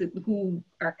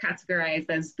are categorized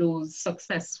as those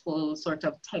successful sort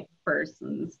of tech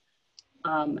persons,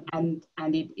 and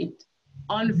it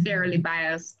unfairly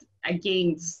biased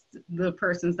against the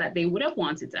persons that they would have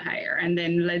wanted to hire, and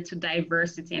then led to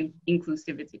diversity and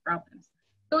inclusivity problems.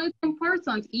 So it's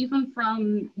important, even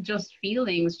from just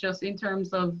feelings, just in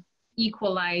terms of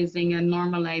equalizing and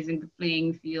normalizing the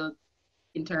playing field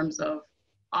in terms of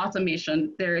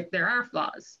automation, there are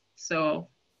flaws. So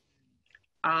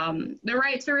the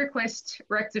right to request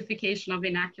rectification of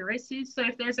inaccuracies. So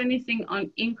if there's anything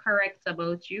incorrect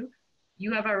about you,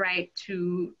 you have a right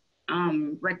to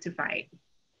rectify it.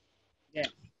 Yeah.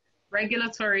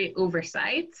 Regulatory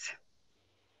oversight.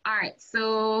 All right,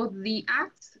 so the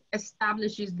Act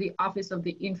establishes the Office of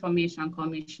the Information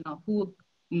Commissioner, who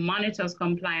monitors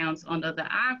compliance under the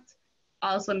Act,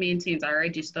 also maintains a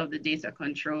register of the data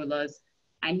controllers,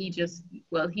 and he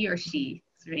or she,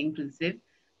 it's very inclusive,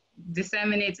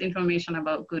 disseminates information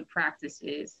about good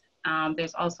practices.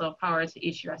 There's also a power to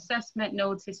issue assessment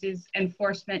notices,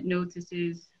 enforcement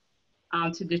notices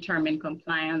to determine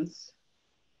compliance.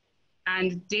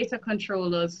 And data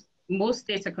controllers, most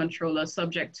data controllers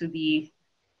subject to the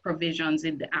provisions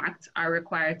in the Act are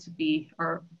required to be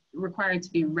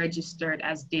registered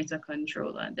as data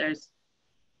controller. There's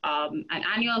an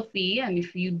annual fee, and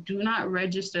if you do not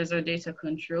register as a data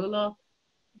controller,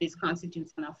 this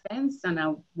constitutes an offense and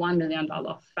a $1 million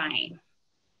fine.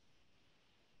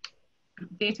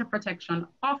 Data protection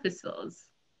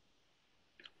officers.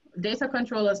 Data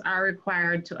controllers are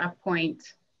required to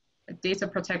appoint data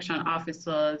protection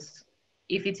officers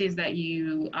if it is that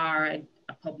you are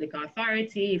a public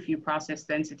authority, if you process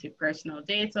sensitive personal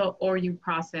data, or you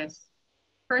process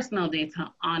personal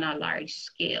data on a large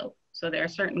scale. So there are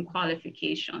certain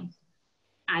qualifications.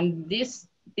 And this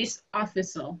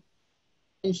officer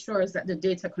ensures that the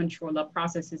data controller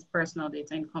processes personal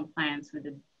data in compliance with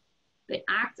the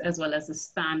Act as well as the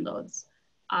standards.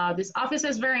 This officer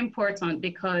is very important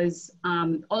because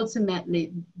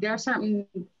ultimately there are certain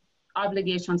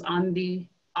obligations on the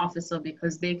officer,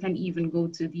 because they can even go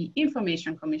to the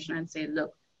Information Commissioner and say,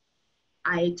 look,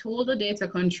 I told the data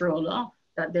controller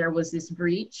that there was this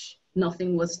breach,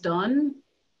 nothing was done,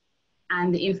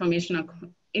 and the Information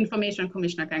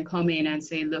Commissioner can come in and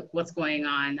say, look, what's going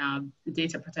on? The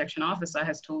data protection officer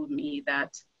has told me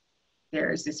that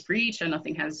there's this breach and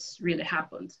nothing has really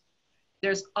happened.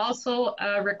 There's also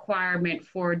a requirement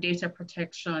for data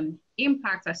protection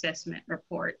impact assessment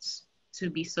reports to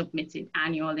be submitted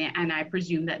annually, and I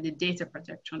presume that the data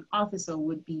protection officer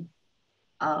would be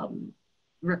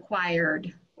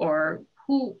required, or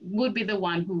who would be the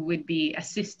one who would be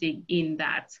assisting in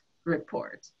that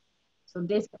report. So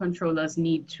data controllers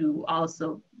need to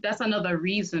also, that's another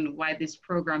reason why this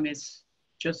program is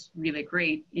just really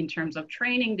great in terms of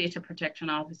training data protection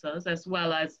officers, as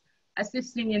well as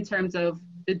assisting in terms of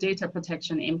the data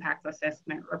protection impact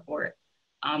assessment report.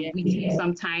 We take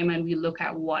some time and we look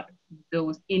at what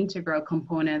those integral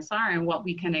components are and what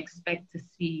we can expect to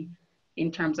see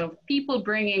in terms of people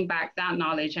bringing back that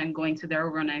knowledge and going to their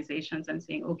organizations and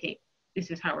saying, okay,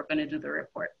 this is how we're going to do the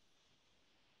report.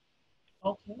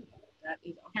 Okay, that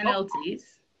is penalties.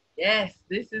 Yes,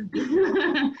 this is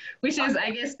which is,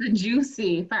 I guess, the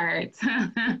juicy part.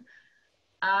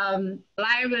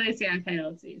 Liability and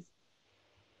penalties.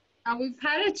 We've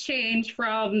had a change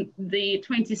from the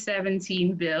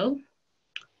 2017 bill.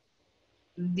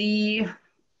 The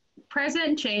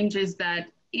present change is that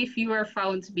if you are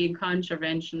found to be in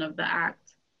contravention of the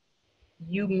Act,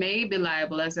 you may be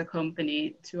liable as a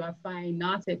company to a fine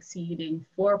not exceeding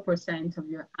 4% of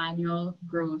your annual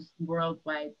gross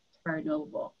worldwide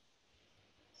turnover.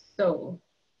 So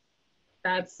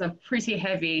that's a pretty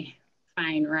heavy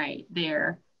fine right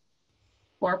there.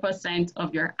 4%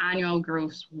 of your annual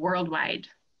gross worldwide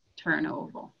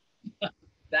turnover.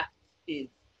 That is,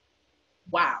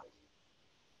 wow.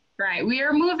 Right, we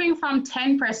are moving from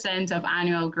 10% of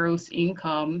annual gross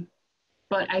income,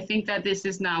 but I think that this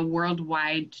is now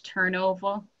worldwide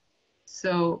turnover.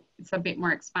 So it's a bit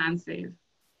more expansive.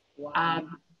 Wow.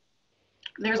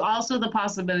 There's also the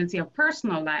possibility of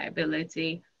personal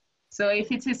liability. So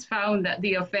if it is found that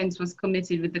the offense was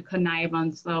committed with the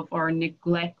connivance of or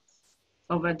neglect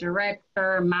of a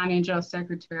director, manager,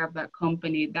 secretary of that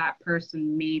company, that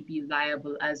person may be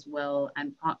liable as well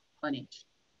and punished.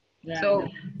 Yeah. So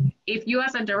if you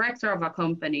as a director of a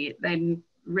company then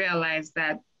realize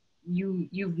that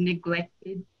you've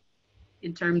neglected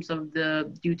in terms of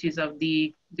the duties of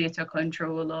the data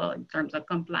controller, in terms of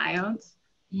compliance,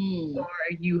 or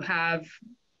you have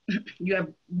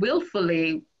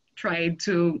willfully tried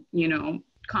to,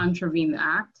 contravene the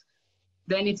Act,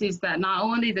 then it is that not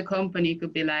only the company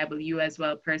could be liable, you as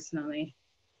well personally.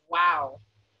 Wow.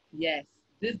 Yes.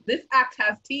 This Act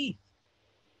has teeth.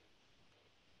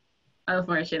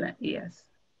 Unfortunately, yes.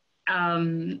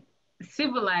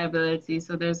 Civil liability.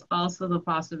 So there's also the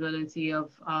possibility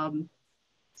of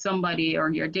somebody or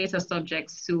your data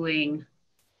subject suing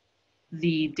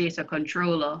the data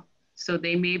controller. So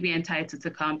they may be entitled to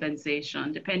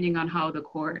compensation depending on how the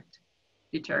court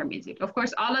determines it. Of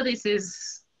course, all of this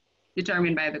is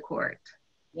determined by the court.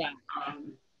 Yeah.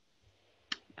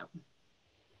 Yeah.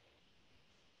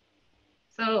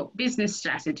 So business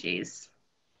strategies.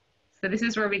 So this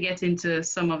is where we get into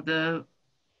some of the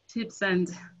tips and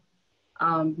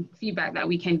feedback that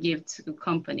we can give to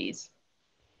companies.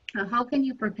 Now, how can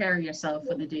you prepare yourself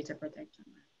for the data protection?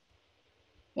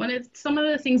 Some of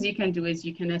the things you can do is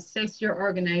you can assess your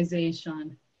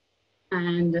organization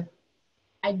and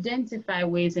identify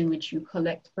ways in which you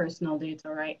collect personal data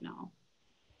right now.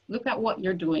 Look at what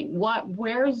you're doing.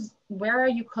 Where are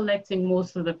you collecting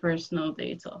most of the personal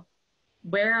data?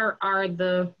 Where are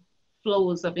the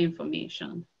flows of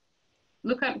information?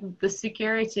 Look at the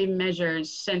security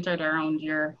measures centered around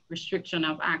your restriction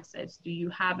of access. Do you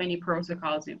have any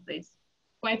protocols in place?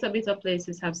 Quite a bit of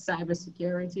places have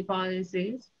cybersecurity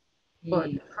policies,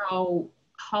 but how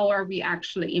are we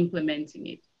actually implementing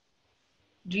it?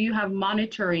 Do you have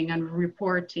monitoring and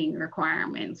reporting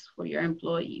requirements for your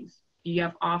employees? Do you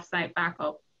have offsite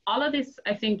backup? All of this,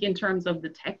 I think, in terms of the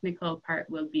technical part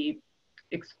will be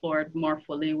explored more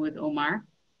fully with Omar.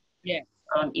 Yes.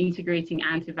 Integrating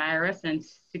antivirus and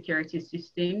security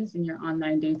systems in your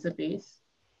online database.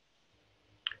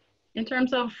 In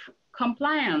terms of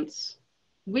Compliance.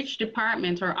 Which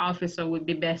department or officer would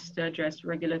be best to address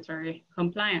regulatory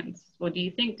compliance? What do you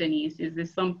think, Dennise? Is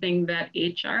this something that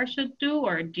HR should do,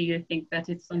 or do you think that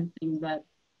it's something that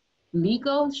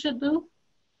legal should do?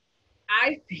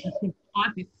 I think,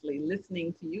 honestly,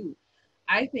 listening to you,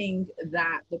 I think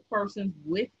that the person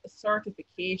with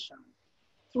certification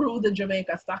through the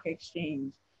Jamaica Stock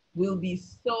Exchange will be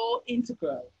so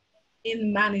integral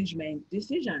in management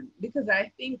decision, because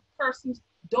I think persons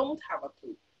don't have a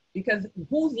clue. Because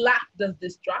whose lap does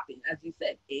this drop in? As you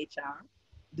said, HR.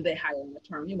 Do they hire an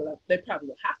attorney? Well, they probably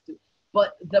will have to.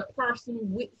 But the person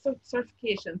with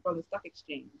certification from the stock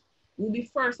exchange will be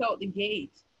first out the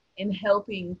gate in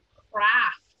helping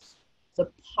craft the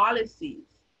policies,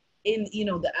 in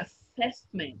the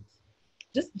assessment.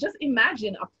 Just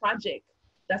imagine a project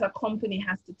that a company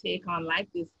has to take on like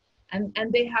this, and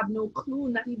they have no clue,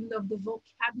 not even of the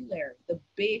vocabulary, the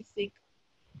basic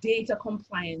data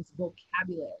compliance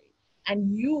vocabulary.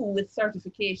 And you with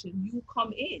certification, you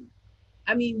come in.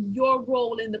 I mean, your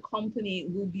role in the company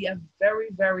will be a very,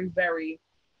 very, very,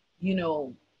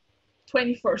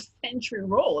 21st century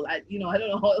role. I don't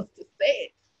know how else to say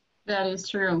it. That is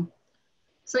true.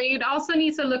 So you'd also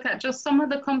need to look at just some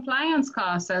of the compliance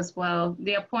costs as well.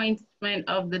 The appointment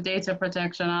of the data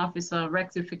protection officer,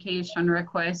 rectification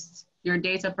requests, your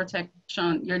data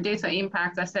protection, your data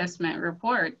impact assessment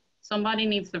report. Somebody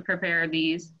needs to prepare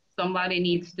these. Somebody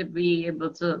needs to be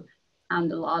able to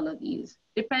handle all of these,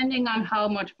 depending on how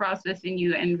much processing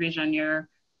you envision your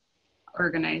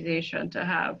organization to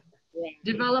have. Yeah.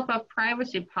 Develop a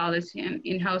privacy policy and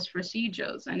in-house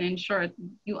procedures. And in short,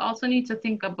 you also need to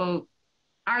think about,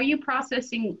 are you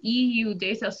processing EU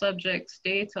data subjects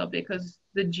data? Because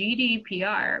the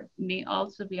GDPR may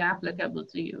also be applicable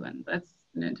to you, and that's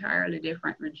an entirely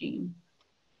different regime.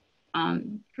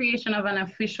 Creation of an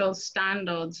official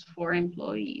standards for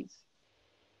employees.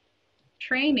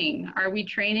 Training. Are we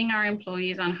training our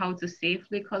employees on how to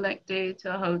safely collect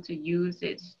data, how to use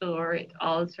it, store it,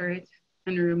 alter it,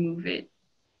 and remove it?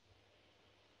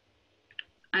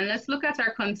 And let's look at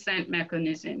our consent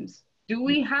mechanisms. Do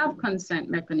we have consent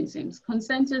mechanisms?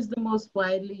 Consent is the most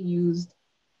widely used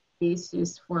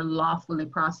basis for lawfully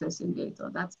processing data.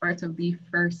 That's part of the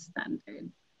first standard.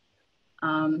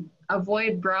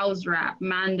 Avoid browse wrap,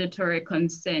 mandatory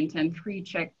consent, and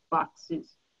pre-checked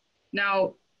boxes.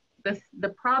 Now, the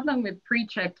problem with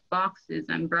pre-checked boxes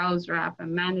and browse wrap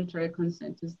and mandatory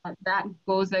consent is that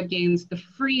goes against the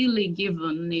freely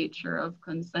given nature of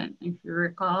consent. If you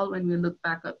recall, when we look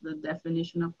back at the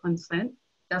definition of consent,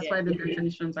 that's why the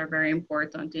definitions are very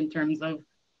important in terms of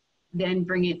then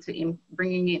bringing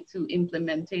it to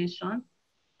implementation.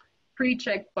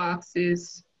 Pre-checked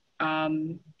boxes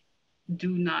do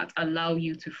not allow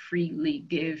you to freely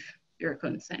give your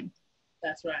consent.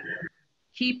 That's right.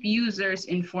 Keep users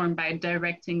informed by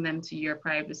directing them to your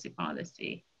privacy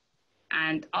policy,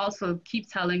 and also keep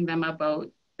telling them about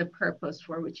the purpose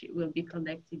for which it will be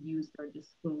collected, used, or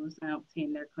disclosed, and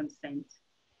obtain their consent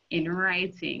in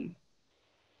writing.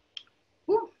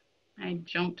 Whew. I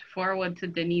jumped forward to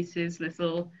Dennise's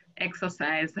little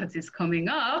exercise that is coming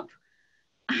up.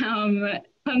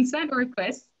 Consent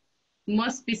requests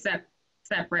must be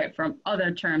separate from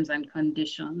other terms and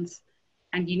conditions,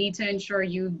 and you need to ensure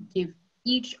you give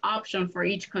each option for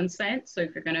each consent. So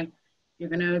if you're gonna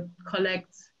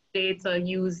collect data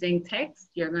using text,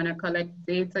 you're gonna collect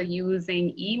data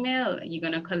using email, you're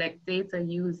gonna collect data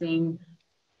using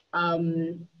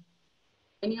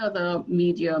any other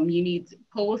medium, you need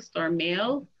post or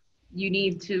mail, you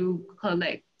need to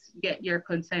get your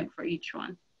consent for each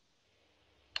one.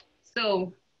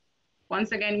 So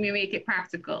once again, we make it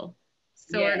practical.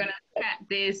 So we're gonna look at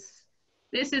this.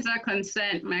 This is a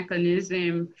consent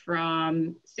mechanism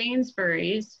from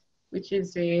Sainsbury's, which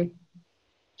is a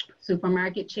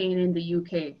supermarket chain in the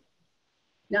UK.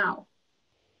 Now,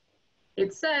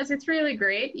 it says it's really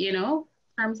great,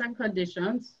 terms and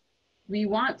conditions. We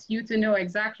want you to know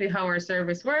exactly how our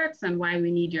service works and why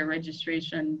we need your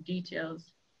registration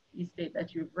details. You state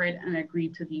that you've read and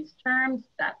agreed to these terms,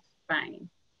 that's fine.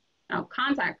 Now,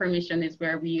 contact permission is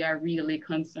where we are really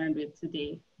concerned with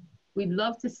today. We'd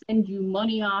love to send you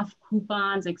money off,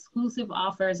 coupons, exclusive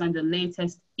offers, and the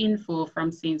latest info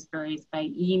from Sainsbury's by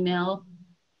email,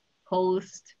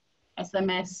 post,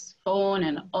 SMS, phone,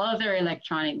 and other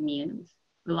electronic means.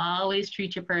 We'll always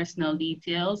treat your personal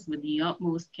details with the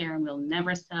utmost care, and we'll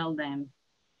never sell them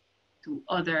to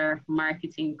other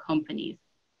marketing companies.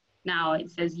 Now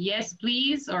it says yes,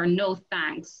 please, or no,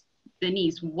 thanks.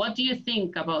 Dennise, what do you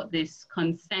think about this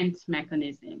consent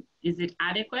mechanism? Is it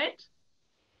adequate?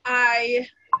 I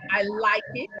like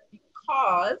it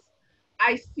because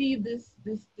I see this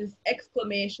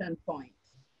exclamation point,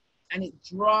 and it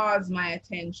draws my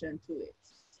attention to it,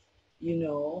 you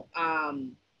know,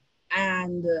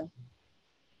 and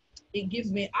it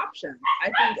gives me options.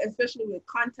 I think, especially with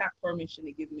contact permission,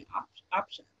 it gives me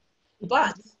options.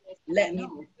 But let me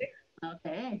know.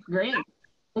 Okay, great.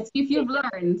 Let's see if you've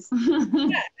learned.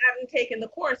 Yeah, I haven't taken the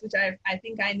course, which I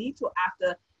think I need to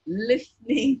after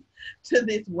listening to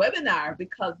this webinar,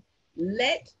 because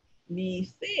let me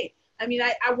say, I mean,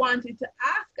 I wanted to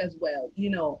ask as well, you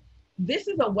know, this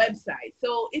is a website,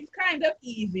 so it's kind of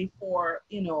easy for,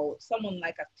 you know, someone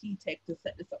like a tTech to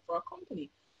set this up for a company.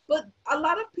 But a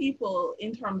lot of people,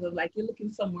 in terms of like, you're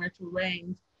looking somewhere to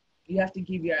rent, you have to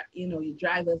give your, you know, your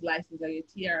driver's license or your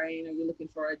TRN, or you're looking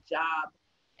for a job,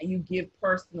 and you give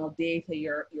personal data,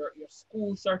 your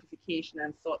school certification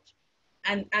and such.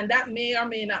 And that may or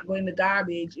may not go in the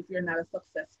garbage if you're not a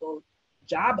successful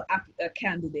job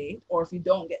candidate, or if you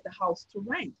don't get the house to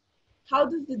rent. How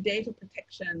does the Data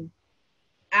Protection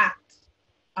Act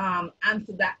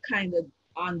answer that kind of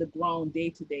on the ground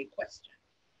day-to-day question?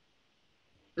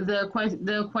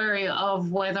 The query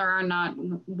of whether or not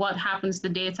what happens to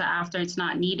data after it's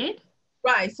not needed?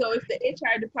 Right, so if the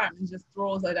HR department just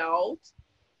throws it out,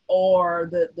 or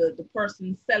the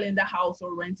person selling the house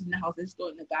or renting the house is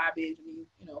throwing the garbage, I mean,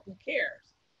 you know, who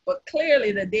cares? But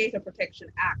clearly the Data Protection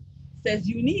Act says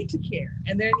you need to care,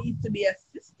 and there needs to be a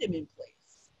system in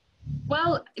place.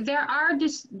 Well, there are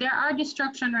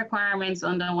destruction requirements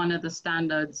under one of the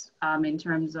standards in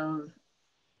terms of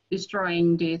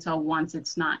destroying data once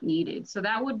it's not needed. So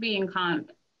that would be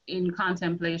in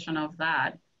contemplation of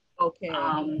that. Okay.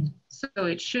 So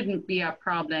it shouldn't be a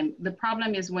problem. The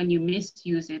problem is when you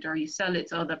misuse it, or you sell it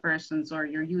to other persons, or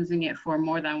you're using it for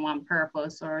more than one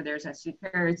purpose, or there's a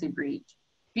security breach.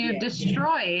 If you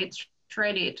destroy it,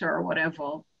 shred it, or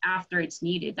whatever after it's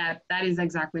needed, that is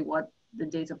exactly what the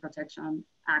Data Protection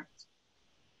Act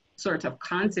sort of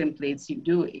contemplates you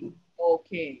doing.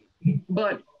 Okay.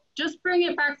 But just bring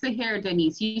it back to here,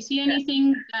 Dennise. You see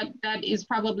anything that is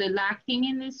probably lacking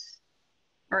in this?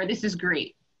 Or this is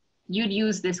great? You'd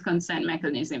use this consent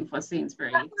mechanism for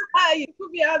Sainsbury. You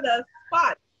put me on the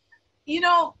spot. You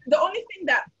know, the only thing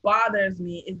that bothers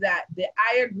me is that the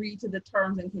I agree to the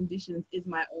terms and conditions is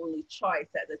my only choice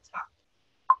at the top.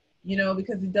 You know,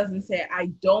 because it doesn't say I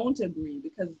don't agree.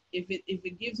 Because if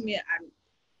it gives me, I'm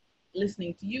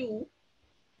listening to you,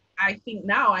 I think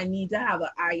now I need to have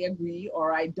a I agree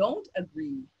or I don't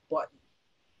agree button.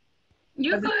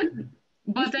 You could,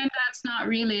 but then that's not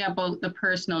really about the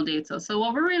personal data. So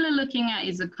what we're really looking at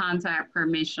is a contact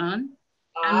permission.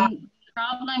 And the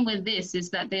problem with this is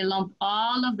that they lump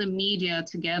all of the media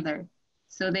together.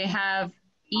 So they have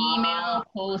email,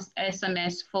 post,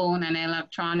 SMS, phone, and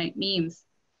electronic means.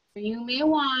 So you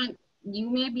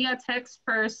may be a text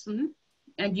person,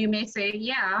 and you may say,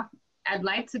 yeah, I'd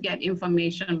like to get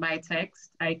information by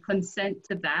text. I consent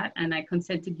to that, and I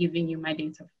consent to giving you my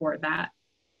data for that.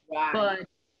 Right. But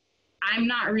I'm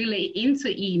not really into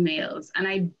emails, and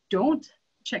I don't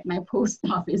check my post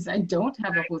office. I don't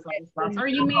have a post office box. Or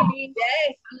you may be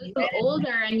a little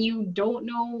older and you don't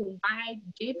know why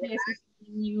JPS is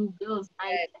sending you bills by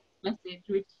text message,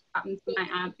 which happened to my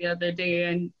aunt the other day,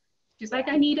 and she's like,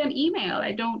 I need an email.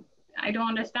 I don't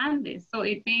understand this. So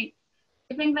it may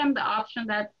giving them the option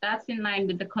that's in line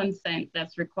with the consent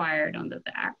that's required under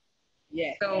the Act.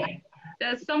 Yeah. So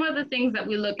there's some of the things that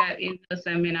we look at in the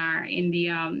seminar, in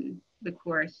the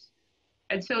course.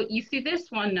 And so you see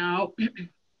this one now,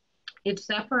 it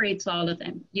separates all of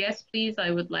them. Yes, please,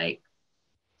 I would like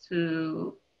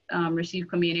to receive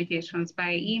communications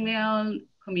by email,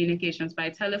 communications by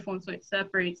telephone, so it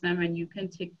separates them and you can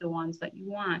tick the ones that you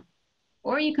want.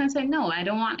 Or you can say, no, I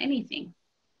don't want anything.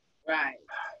 Right.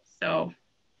 So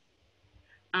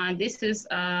this is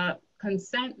a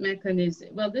consent mechanism.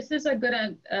 Well, this is a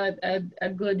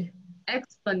good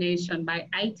explanation by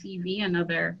ITV,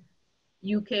 another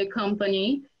UK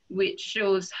company, which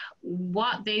shows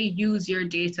what they use your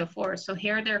data for. So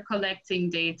here they're collecting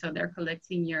data. They're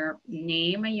collecting your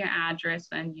name and your address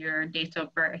and your date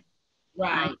of birth.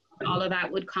 Right. All of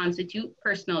that would constitute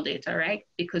personal data, right?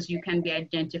 Because you can be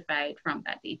identified from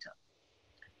that data.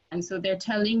 And so they're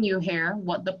telling you here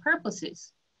what the purpose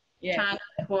is. Yeah. Channel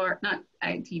 4, not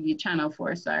ITV, Channel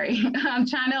 4, sorry.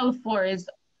 Channel 4 is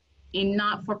a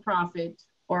not-for-profit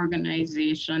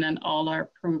organization, and all our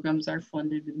programs are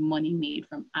funded with money made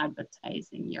from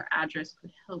advertising. Your address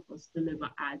could help us deliver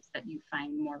ads that you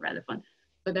find more relevant.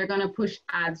 So they're going to push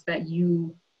ads that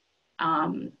you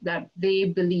that they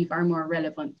believe are more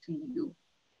relevant to you.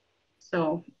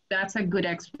 So that's a good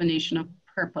explanation of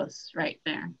purpose right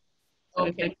there. So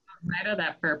if it's outside of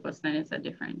that purpose, then it's a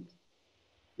different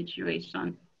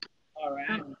situation. All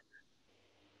right.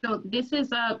 So this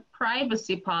is a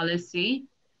privacy policy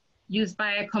used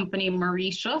by a company,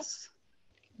 Mauritius,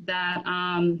 that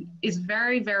is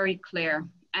very, very clear.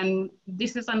 And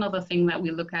this is another thing that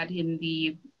we look at in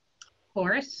the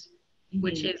course,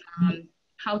 which is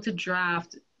how to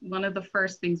draft. One of the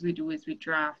first things we do is we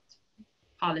draft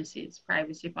policies,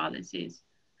 privacy policies.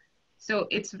 So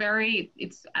it's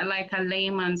like a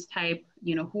layman's type,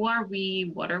 you know, who are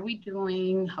we? What are we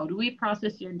doing? How do we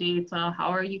process your data? How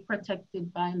are you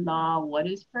protected by law? What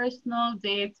is personal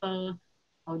data?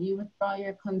 How do you withdraw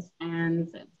your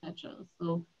consents, etc.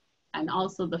 So, and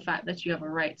also the fact that you have a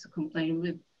right to complain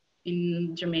with,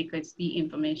 in Jamaica, it's the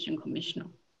Information Commissioner.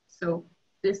 So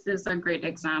this is a great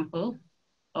example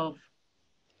of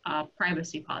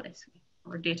privacy policy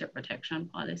or data protection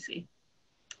policy.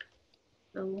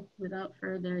 So without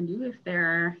further ado, if there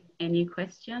are any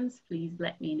questions, please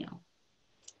let me know.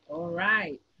 All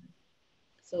right.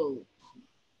 So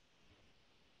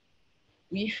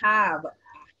we have a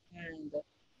hand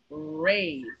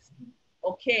raised.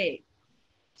 Okay.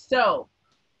 So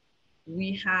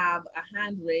we have a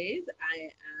hand raised. I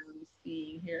am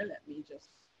seeing here. Let me just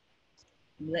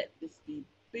let this be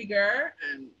bigger.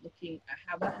 I'm looking. I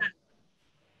have a hand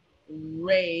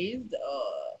raised.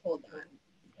 Hold on.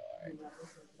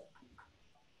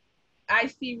 I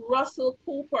see Russell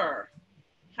Cooper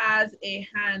has a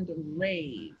hand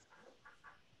raised.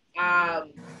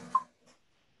 Can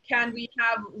we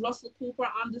have Russell Cooper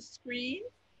on the screen?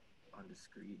 On the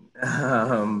screen.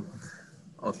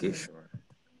 Okay, sure.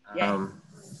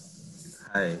 Yes.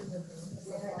 Hi.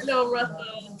 Hello,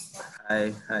 Russell.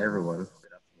 Hi, everyone.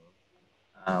 Good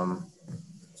afternoon.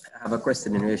 I have a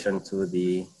question in relation to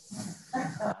the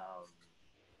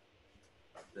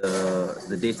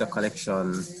data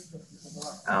collection.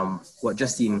 What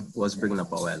Justine was bringing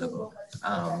up a while ago.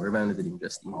 Remember the name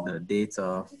Justine, the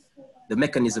data, the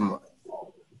mechanism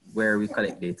where we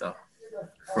collect data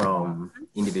from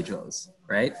individuals,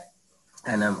 right?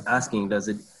 And I'm asking, does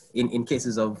it, in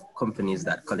cases of companies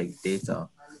that collect data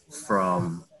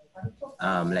from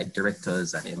like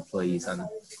directors and employees and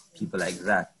people like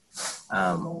that,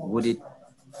 would it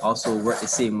also work the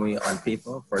same way on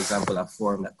paper? For example, a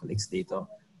form that collects data,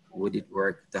 would it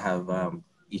work to have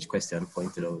each question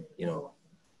pointed out, you know,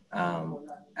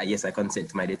 yes, I consent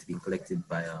to my data being collected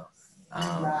by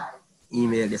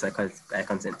email, yes, I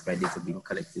consent to my data being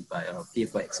collected by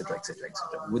paper, etc., etc.,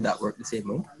 etc. Would that work the same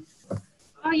way?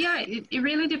 Oh yeah, it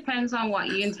really depends on what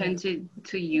you intend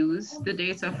to use the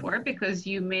data for, because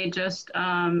you may just,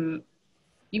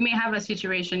 you may have a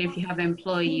situation if you have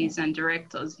employees and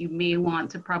directors, you may want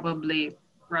to probably,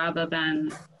 rather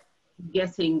than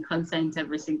getting consent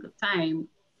every single time,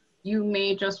 you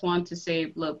may just want to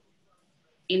say, look,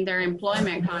 in their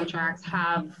employment contracts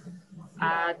have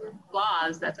a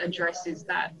clause that addresses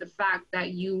that, the fact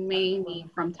that you may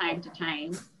need from time to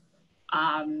time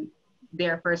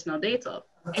their personal data.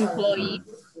 Employee,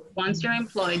 once you're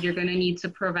employed, you're going to need to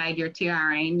provide your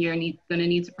TRN, you're going to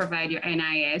need to provide your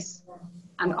NIS,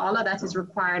 and all of that is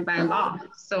required by law.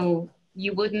 So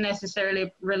you wouldn't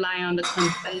necessarily rely on the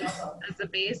consent as a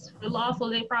base for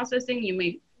lawful data processing. You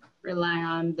may rely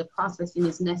on the processing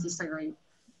is necessary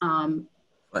for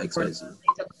data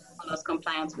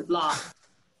compliance with law.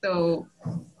 So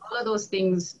all of those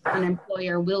things an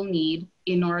employer will need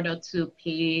in order to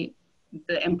pay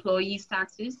the employees'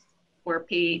 taxes or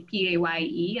pay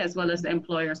PAYE as well as the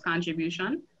employer's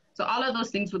contribution. So all of those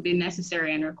things would be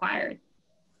necessary and required.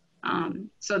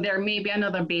 So there may be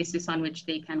another basis on which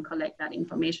they can collect that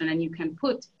information, and you can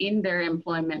put in their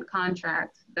employment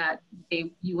contract that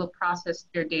you will process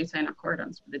their data in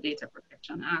accordance with the Data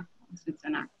Protection Act once it's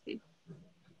enacted.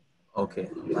 Okay,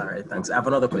 all right, thanks. I have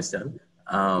another question,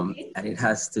 and it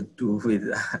has to do with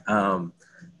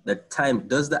the time.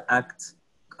 Does the Act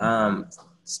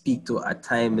speak to a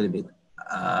time limit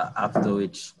after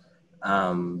which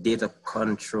data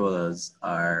controllers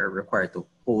are required to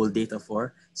hold data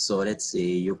for? So let's say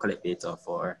you collect data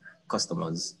for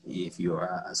customers, if you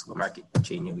are a supermarket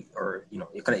chain, or you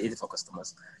collect data for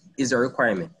customers. Is there a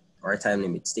requirement or a time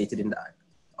limit stated in the Act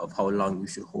of how long you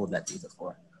should hold that data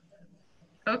for?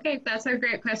 Okay, that's a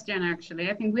great question, actually.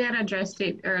 I think we had addressed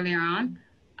it earlier on.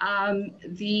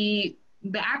 The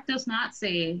Act does not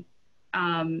say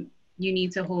you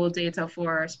need to hold data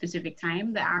for a specific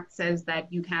time. The Act says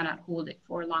that you cannot hold it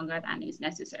for longer than is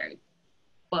necessary.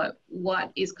 But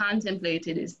what is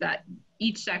contemplated is that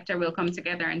each sector will come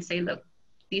together and say, look,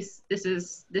 this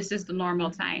is the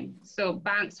normal time. So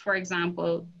banks, for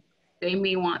example, they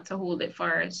may want to hold it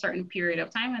for a certain period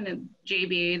of time, and the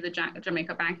JBA, the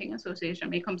Jamaica Banking Association,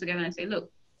 may come together and say, look,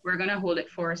 we're going to hold it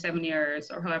for 7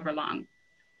 years or however long,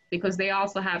 because they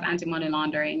also have anti-money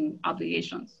laundering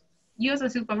obligations. You as a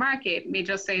supermarket may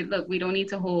just say, look, we don't need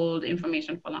to hold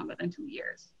information for longer than 2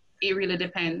 years. It really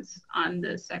depends on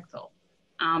the sector.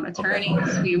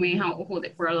 Attorneys, we may hold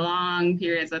it for long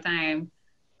periods of time.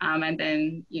 And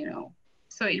then, you know,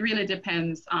 so it really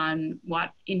depends on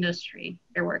what industry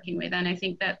they're working with. And I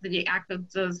think that the Act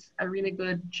does a really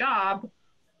good job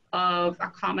of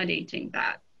accommodating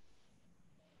that.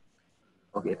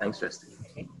 Okay, thanks,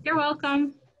 Justine. You're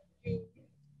welcome.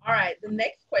 All right, the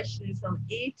next question is from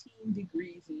 18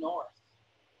 Degrees North.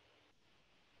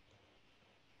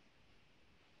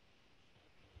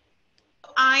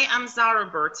 I am Zara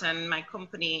Burton. My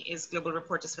company is Global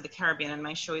Reporters for the Caribbean, and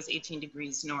my show is 18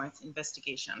 Degrees North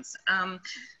Investigations.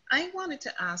 I wanted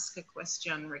to ask a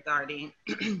question regarding,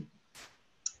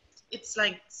 it's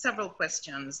like several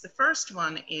questions. The first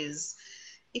one is,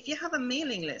 if you have a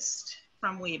mailing list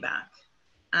from way back,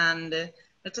 and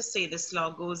let us say this law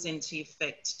goes into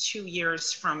effect 2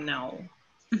 years from now,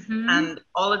 and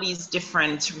all of these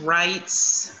different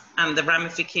rights and the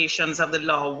ramifications of the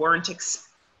law weren't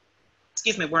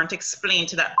explained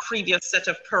to that previous set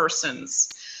of persons,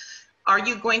 are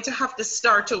you going to have to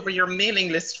start over your mailing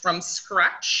list from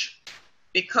scratch?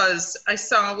 Because I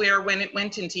saw where when it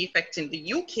went into effect in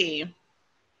the UK,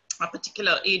 a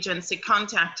particular agency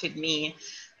contacted me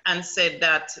and said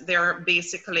that they're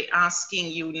basically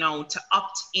asking you now to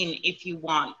opt in if you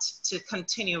want to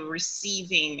continue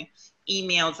receiving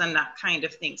emails and that kind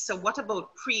of thing. So what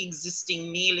about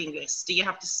pre-existing mailing lists? Do you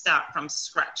have to start from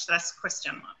scratch? That's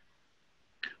question one.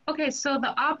 Okay, so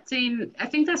the opt-in, I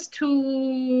think there's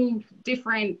two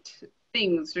different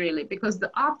things really, because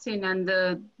the opt-in and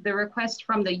the request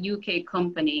from the UK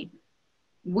company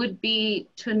would be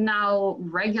to now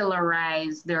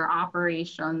regularize their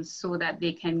operations so that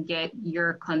they can get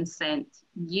your consent,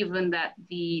 given that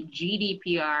the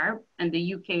GDPR and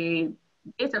the UK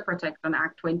Data Protection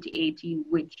Act 2018,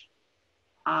 which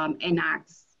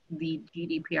enacts the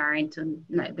GDPR into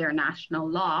their national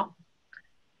law,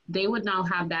 they would now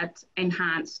have that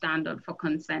enhanced standard for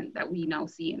consent that we now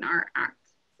see in our act.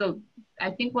 So I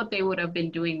think what they would have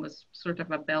been doing was sort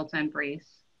of a belt and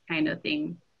brace kind of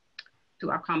thing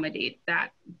to accommodate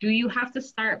that. Do you have to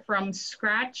start from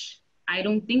scratch? I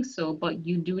don't think so, but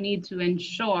you do need to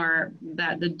ensure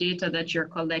that the data that you're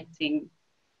collecting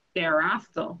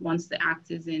thereafter, once the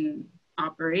act is in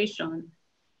operation,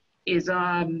 is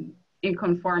in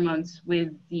conformance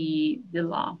with the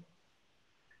law.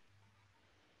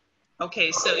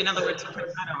 Okay, so in other words, you can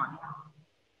add on.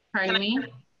 Pardon me?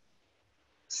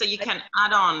 So you can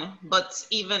add on, but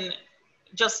even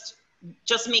just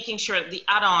making sure the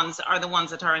add-ons are the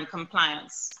ones that are in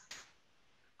compliance.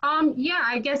 Yeah,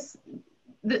 I guess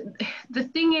the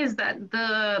thing is that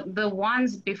the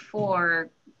ones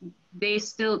before, they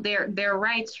still, their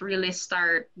rights really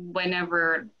start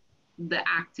whenever the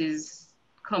act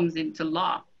comes into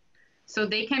law. So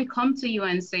they can come to you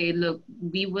and say, look,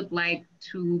 we would like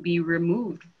to be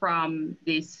removed from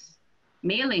this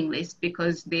mailing list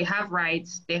because they have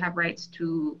rights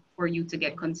for you to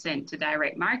get consent to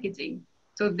direct marketing.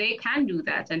 So they can do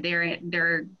that, and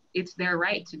it's their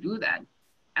right to do that.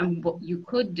 And you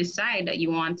could decide that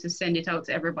you want to send it out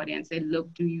to everybody and say,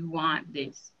 look, do you want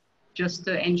this? Just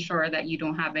to ensure that you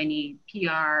don't have any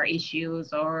PR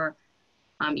issues or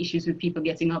issues with people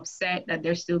getting upset that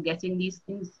they're still getting these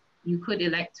things. You could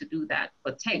elect to do that,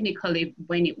 but technically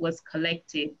when it was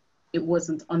collected, it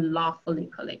wasn't unlawfully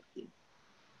collected.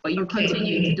 But you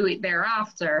continue to do it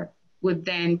thereafter would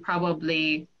then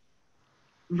probably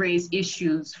raise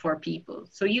issues for people.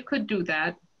 So you could do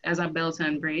that as a belt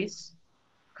and brace,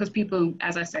 because people,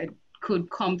 as I said, could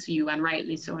come to you, and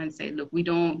rightly so, and say, look, we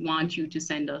don't want you to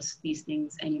send us these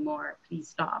things anymore, please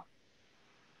stop.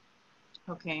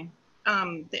 Okay.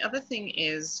 The other thing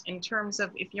is, in terms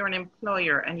of if you're an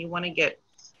employer and you want to get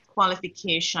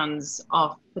qualifications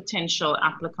of potential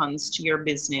applicants to your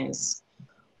business,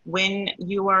 when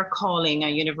you are calling a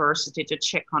university to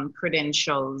check on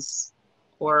credentials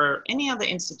or any other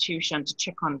institution to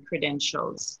check on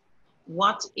credentials,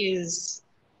 what is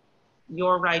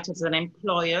your right as an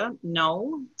employer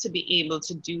now to be able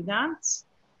to do that?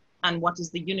 And what is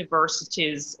the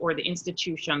university's or the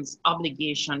institution's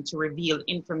obligation to reveal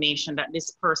information that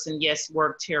this person, yes,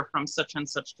 worked here from such and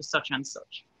such to such and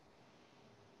such?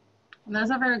 That's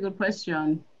a very good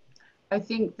question. I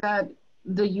think that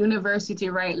the university,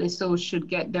 rightly so, should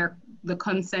get the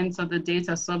consent of the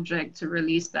data subject to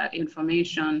release that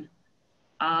information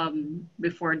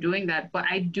before doing that. But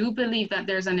I do believe that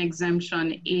there's an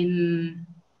exemption in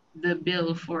the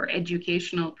bill for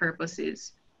educational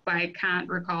purposes. but I can't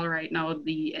recall right now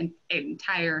the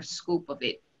entire scope of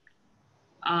it.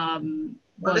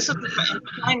 Well, this is for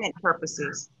employment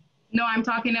purposes. No, I'm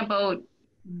talking about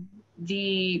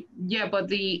but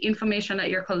the information that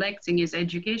you're collecting is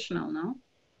educational, no?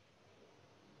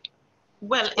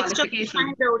 Well, it's just to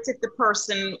find out if the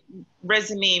person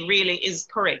resume really is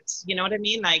correct. You know what I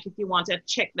mean? Like if you want to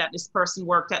check that this person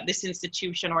worked at this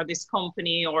institution or this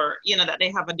company, or, you know, that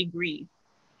they have a degree.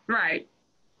 Right.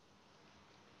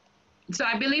 So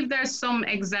I believe there's some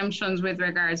exemptions with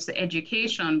regards to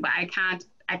education, but I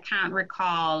can't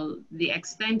recall the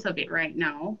extent of it right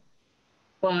now.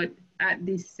 But at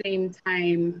the same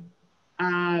time,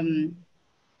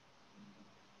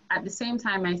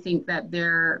 I think that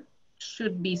there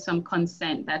should be some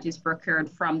consent that is procured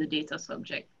from the data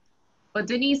subject. But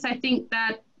Dennise, I think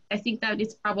that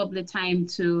it's probably time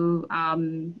to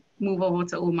move over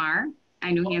to Omar.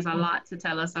 I know he has a lot to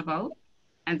tell us about.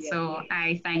 And so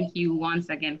I thank you once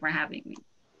again for having me.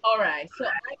 All right, so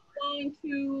I'm going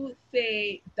to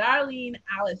say Darlene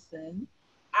Allison,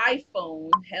 iPhone,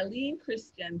 Helene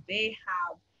Christian, they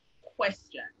have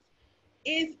questions.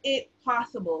 Is it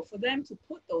possible for them to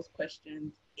put those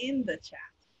questions in the chat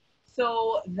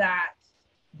so that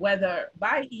whether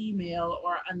by email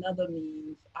or another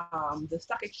means, the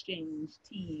stock exchange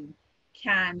team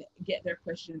can get their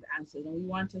questions answered? And we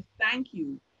want to thank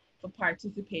you for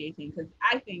participating, because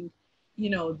I think, you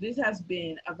know, this has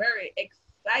been a very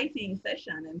exciting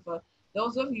session. And for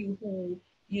those of you who,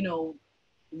 you know,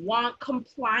 want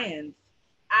compliance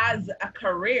as a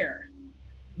career,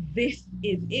 this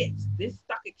is it. This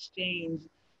stock exchange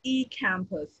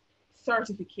e-campus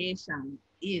certification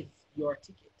is your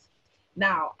ticket.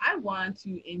 Now, I want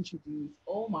to introduce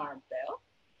Omar Bell.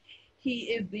 He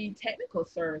is the Technical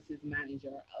Services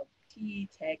Manager of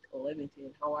tTech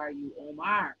Limited. How are you,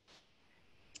 Omar?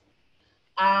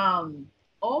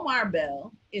 Omar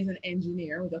Bell is an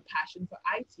engineer with a passion for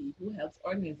IT who helps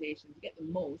organizations get the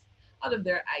most out of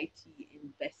their IT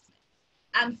investment.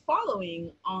 And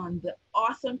following on the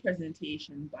awesome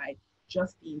presentation by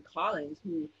Justine Collins,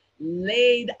 who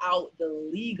laid out the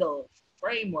legal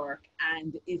framework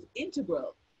and is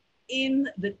integral in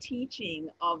the teaching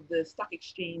of the stock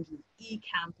exchange's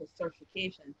e-campus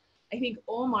certification, I think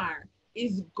Omar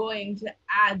is going to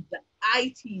add the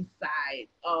IT side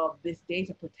of this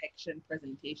data protection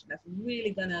presentation that's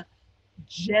really gonna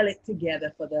gel it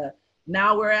together for the,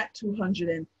 now we're at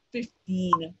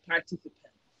 215 participants.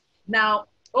 Now,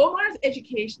 Omar's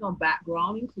educational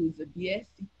background includes a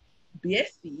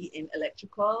BSc in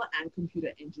Electrical and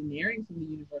Computer Engineering from the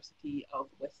University of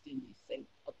West Indies, St.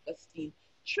 Augustine,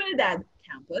 Trinidad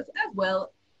campus, as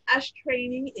well as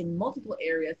training in multiple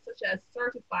areas such as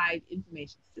Certified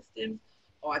Information Systems,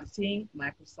 Auditing,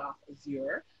 Microsoft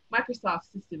Azure,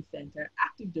 Microsoft System Center,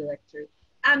 Active Directory,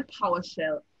 and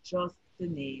PowerShell, just to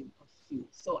name a few.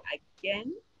 So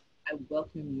again, I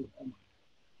welcome you, Omar.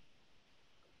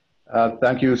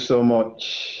 Thank you so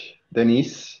much,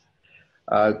 Dennise.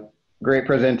 Great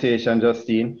presentation,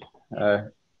 Justine.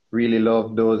 Really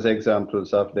love those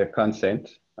examples of the consent.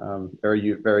 Very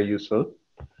useful.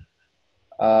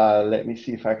 Let me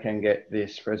see if I can get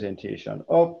this presentation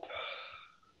up.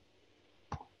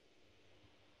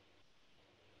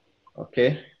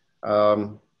 Okay.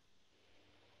 Hope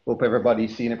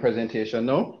everybody's seen the presentation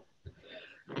now.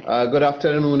 Good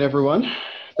afternoon, everyone.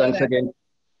 Thanks again.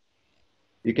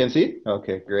 You can see?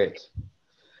 Okay, great.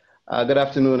 Good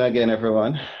afternoon again,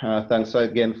 everyone. Thanks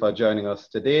again for joining us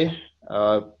today.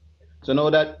 So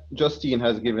now that Justine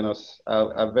has given us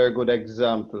a very good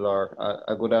example or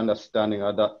a good understanding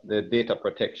of the data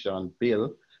protection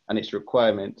bill and its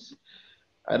requirements,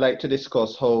 I'd like to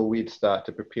discuss how we'd start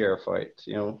to prepare for it.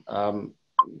 You know,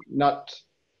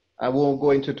 I won't go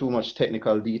into too much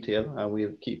technical detail, and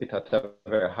we'll keep it at a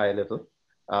very high level.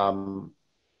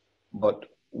 But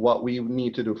what we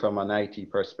need to do from an IT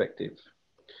perspective.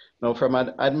 Now, from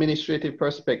an administrative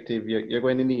perspective, you're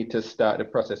going to need to start the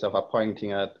process of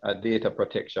appointing a data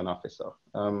protection officer.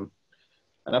 And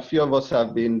a few of us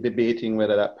have been debating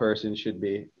whether that person should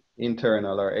be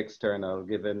internal or external,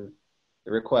 given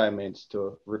the requirements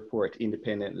to report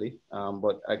independently.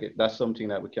 But that's something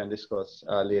that we can discuss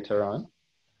later on.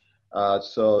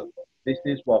 So this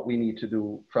is what we need to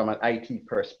do from an IT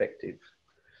perspective.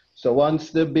 So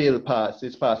once the bill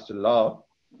is passed to law,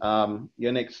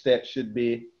 your next step should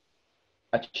be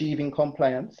achieving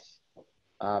compliance,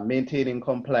 maintaining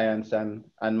compliance, and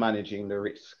managing the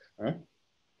risk. Right?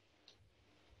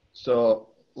 So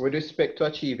with respect to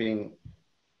achieving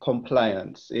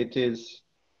compliance, it is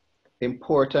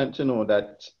important to know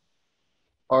that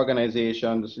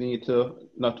organizations need to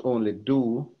not only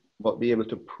do, but be able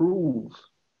to prove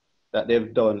that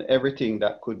they've done everything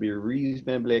that could be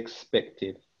reasonably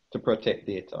expected to protect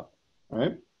data,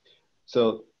 right?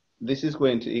 So this is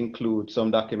going to include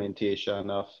some documentation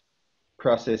of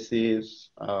processes,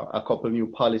 a couple new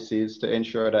policies to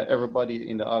ensure that everybody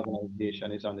in the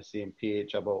organization is on the same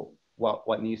page about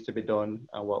what needs to be done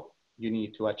and what you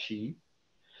need to achieve.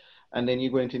 And then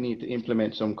you're going to need to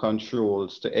implement some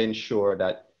controls to ensure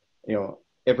that, you know,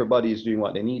 everybody is doing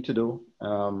what they need to do,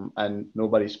 and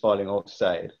nobody's falling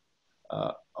outside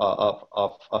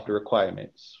of the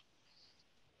requirements.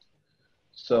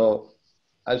 So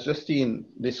as Justine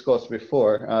discussed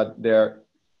before, there are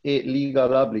 8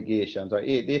 legal obligations or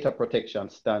 8 data protection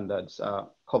standards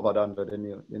covered under the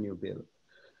new bill.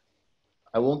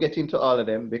 I won't get into all of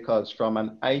them because from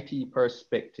an IT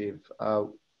perspective,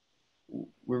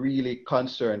 we're really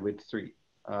concerned with 3.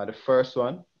 The first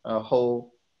one, how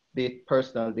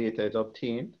personal data is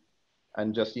obtained.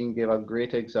 And Justine gave a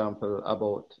great example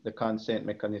about the consent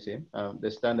mechanism.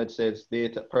 The standard says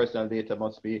personal data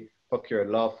must be procured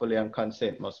lawfully and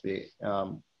consent must be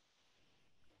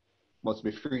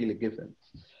freely given.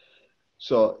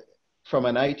 So from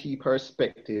an IT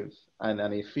perspective and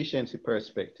an efficiency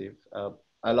perspective,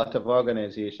 a lot of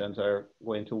organizations are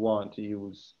going to want to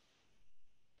use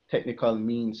technical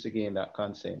means to gain that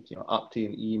consent, you know,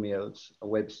 opt-in emails,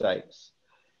 websites.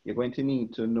 You're going to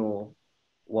need to know,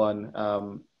 one,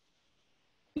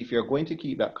 if you're going to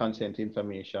keep that consent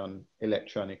information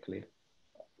electronically,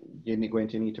 you're going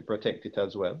to need to protect it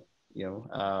as well, you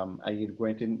know, and you're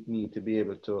going to need to be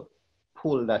able to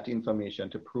pull that information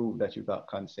to prove that you got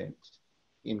consent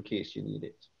in case you need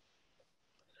it.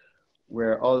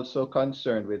 We're also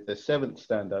concerned with the 7th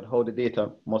standard, how the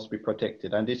data must be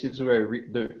protected. And this is where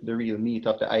the real meat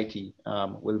of the IT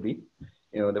will be.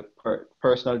 You know, the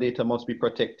personal data must be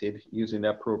protected using the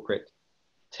appropriate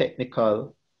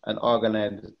technical and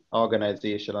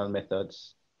organizational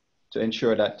methods to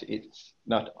ensure that it's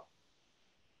not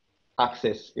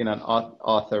accessed in an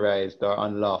unauthorized or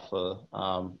unlawful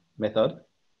method.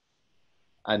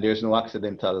 And there's no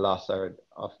accidental loss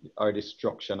or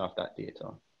destruction of that data.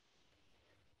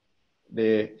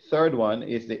 The 3rd one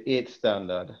is the 8th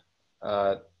standard,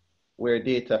 where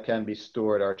data can be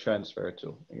stored or transferred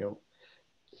to. You know,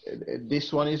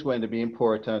 this one is going to be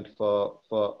important for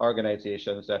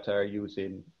organizations that are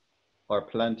using or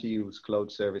plan to use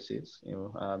cloud services.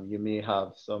 You know, you may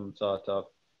have some sort of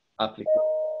application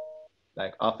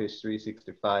like Office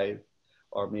 365,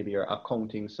 or maybe your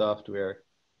accounting software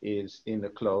is in the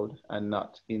cloud and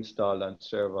not installed on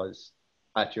servers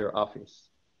at your office.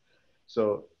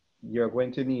 So you're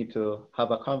going to need to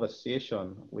have a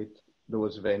conversation with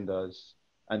those vendors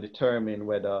and determine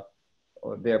whether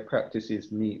their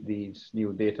practices meet these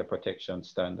new data protection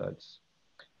standards.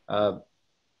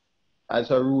 As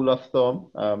a rule of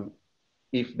thumb,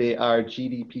 if they are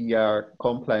GDPR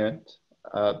compliant,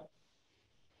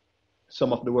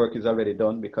 some of the work is already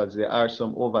done because there are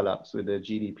some overlaps with the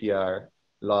GDPR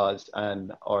laws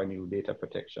and our new data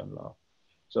protection law.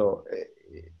 So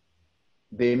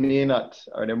they may not,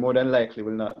 or they more than likely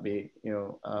will not be,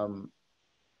 you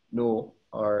know,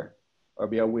 or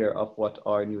be aware of what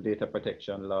our new data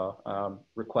protection law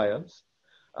requires.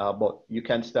 But you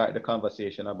can start the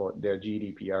conversation about their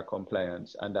GDPR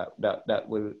compliance, and that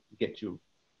will get you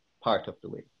part of the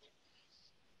way.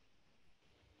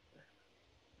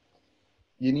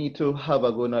 You need to have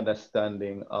a good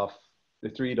understanding of the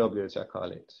 3 W's, I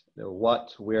call it, the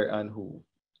what, where, and who,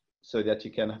 so that you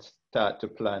can start to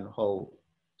plan how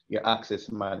your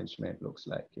access management looks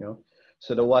like, you know.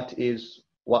 So the what is,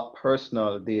 what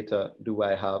personal data do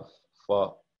I have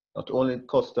for not only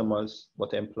customers,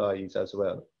 but employees as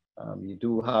well. You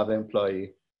do have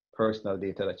employee personal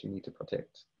data that you need to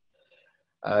protect.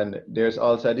 And there's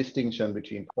also a distinction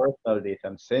between personal data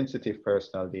and sensitive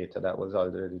personal data that was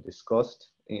already discussed,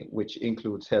 which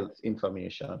includes health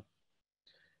information.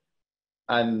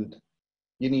 And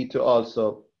you need to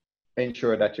also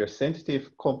ensure that your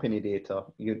sensitive company data,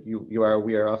 you are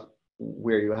aware of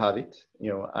where you have it,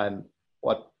 you know, and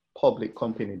what public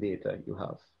company data you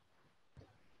have.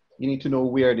 You need to know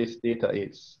where this data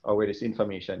is or where this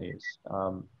information is.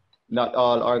 Not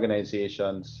all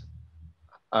organizations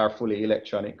are fully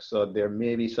electronic, so there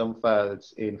may be some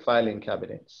files in filing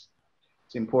cabinets.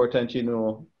 It's important you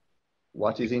know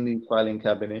what is in the filing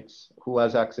cabinets, who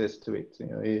has access to it. You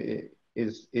know,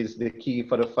 is the key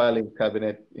for the filing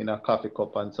cabinet in a coffee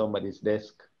cup on somebody's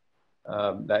desk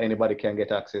that anybody can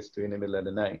get access to in the middle of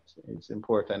the night. It's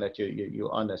important that you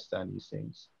understand these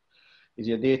things. Is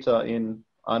your data in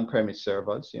on-premise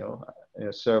servers, you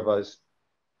know, servers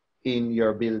in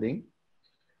your building?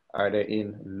 Are they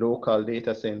in local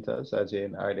data centers, as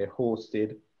in, are they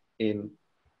hosted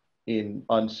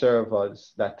on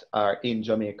servers that are in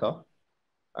Jamaica?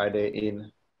 Are they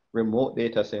in remote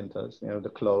data centers, you know, the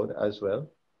cloud as well?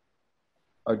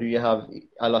 Or do you have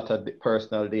a lot of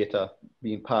personal data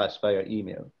being passed via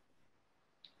email?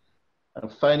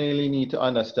 And finally, you need to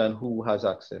understand who has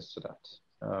access to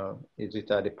that. Is it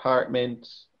a department,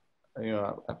 you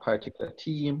know, a particular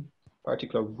team,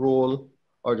 particular role,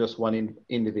 or just one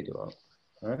individual?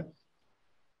 Right?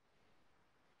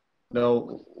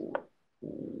 Now,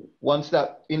 once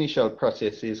that initial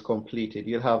process is completed,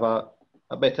 you'll have a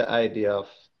better idea of,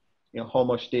 you know, how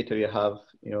much data you have,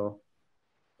 you know,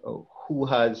 who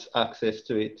has access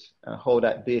to it, and how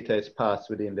that data is passed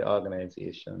within the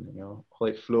organization, you know, how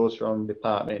it flows from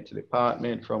department to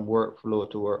department, from workflow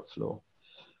to workflow.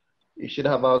 You should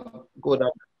have a good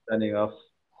understanding of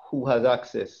who has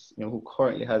access, you know, who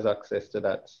currently has access to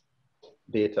that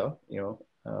data, you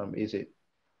know, is it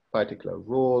particular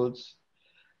roles?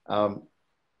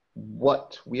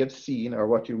 What we have seen, or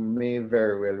what you may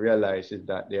very well realize, is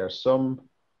that there are some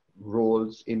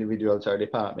roles, individuals, or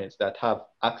departments that have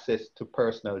access to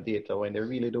personal data when they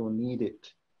really don't need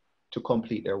it to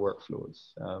complete their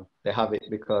workflows. They have it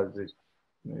because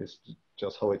it's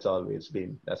just how it's always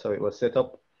been. That's how it was set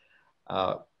up,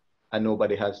 and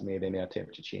nobody has made any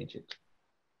attempt to change it.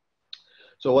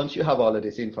 So once you have all of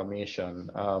this information,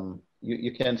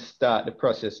 you can start the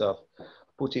process of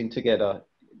putting together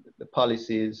the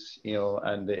policies, you know,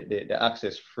 and the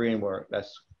access framework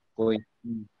that's going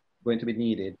to be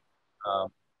needed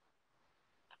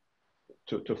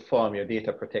to form your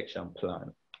data protection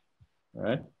plan,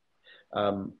 right?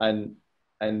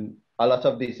 And a lot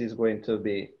of this is going to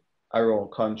be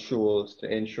around controls to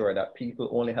ensure that people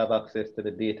only have access to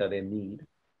the data they need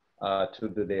to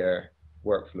do their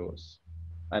workflows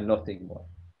and nothing more.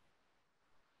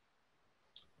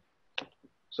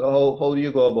 So how do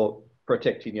you go about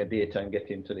protecting your data and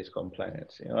getting to this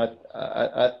compliance? You know,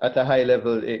 at a high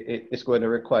level, it's going to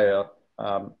require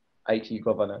IT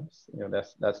governance. You know,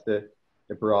 that's the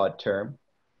broad term,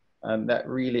 and that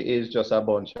really is just a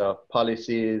bunch of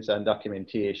policies and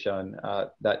documentation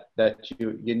that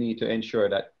you need to ensure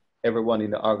that everyone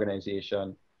in the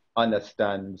organization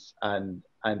understands and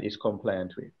is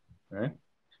compliant with, right?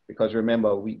 Because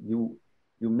remember,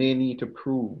 you may need to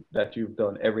prove that you've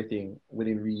done everything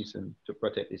within reason to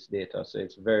protect this data. So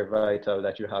it's very vital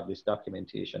that you have this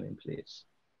documentation in place.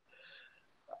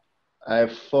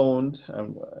 I've found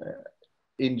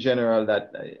in general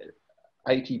that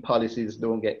IT policies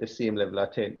don't get the same level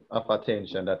of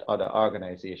attention that other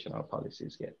organizational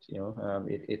policies get. You know,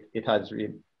 it has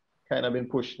really kind of been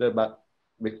pushed back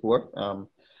before,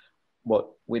 but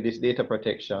with this data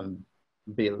protection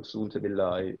bill, soon to be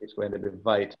law, it's going to be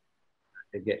vital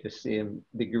to get the same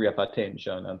degree of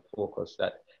attention and focus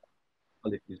that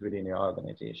policies within your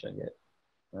organization get.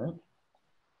 Right?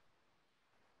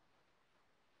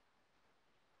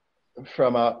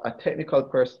 From a technical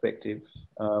perspective,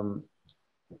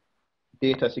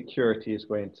 data security is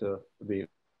going to be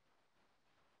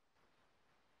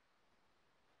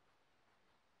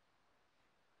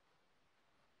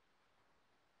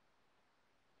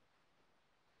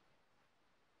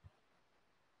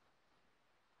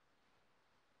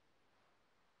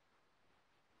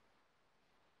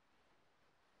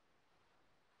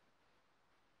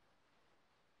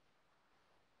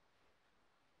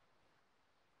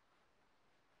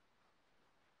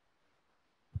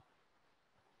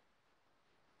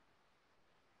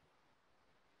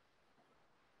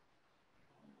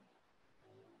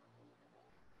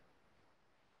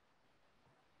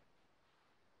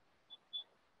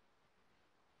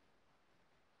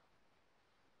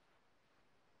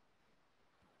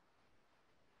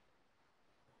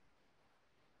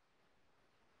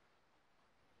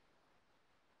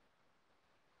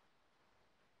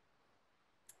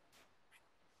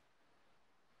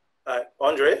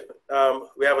Andre,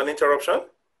 we have an interruption.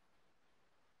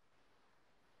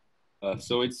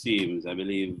 So it seems, I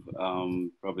believe,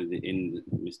 probably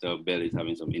Mr. Bell is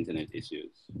having some internet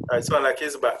issues. It sounds like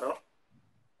he's back now.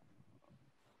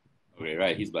 Okay,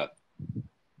 right, he's back.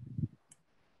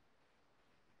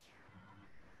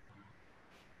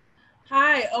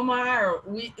 Hi, Omar.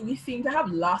 We seem to have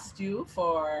lost you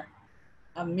for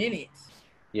a minute.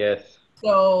 Yes.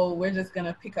 So we're just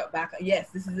gonna pick up back. Yes,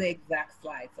 this is the exact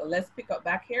slide. So let's pick up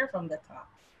back here from the top.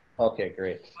 Okay,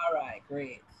 great. All right,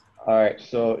 great. All right,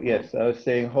 so yes, I was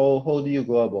saying, how do you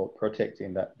go about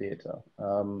protecting that data?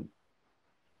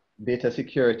 Data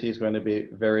security is going to be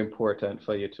very important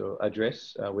for you to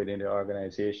address within the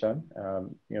organization.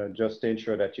 You know, just to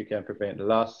ensure that you can prevent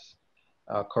loss,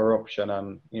 corruption,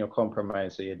 and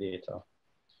compromise of your data.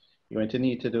 You're going to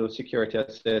need to do security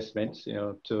assessments, you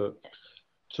know,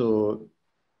 to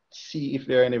see if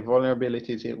there are any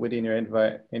vulnerabilities within your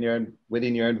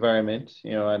environment,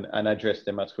 you know, and address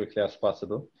them as quickly as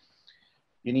possible.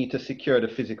 You need to secure the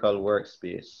physical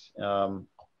workspace.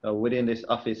 Within this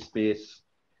office space,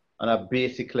 on a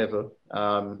basic level,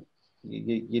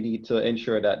 you need to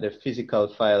ensure that the physical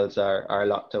files are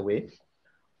locked away,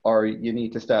 or you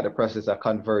need to start the process of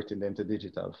converting them to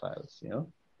digital files, you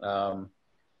know.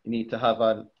 You need to have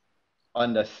an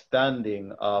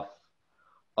understanding of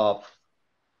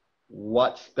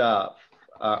what staff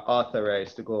are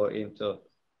authorized to go into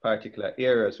particular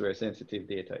areas where sensitive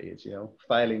data is, you know,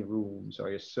 filing rooms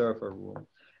or your server room.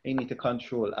 You need to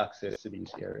control access to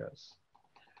these areas.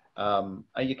 And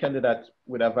you can do that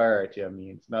with a variety of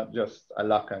means, not just a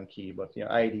lock and key, but, you know,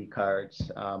 ID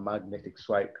cards, magnetic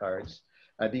swipe cards.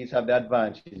 These have the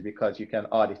advantage because you can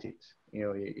audit it. You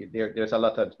know, there's a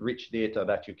lot of rich data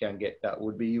that you can get that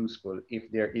would be useful if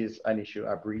there is an issue,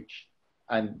 a breach,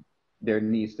 and there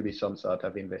needs to be some sort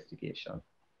of investigation.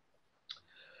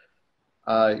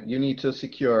 You need to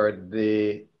secure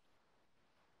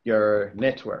your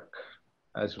network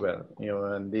as well, you know,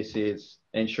 and this is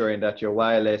ensuring that your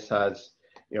wireless has,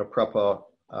 you know, proper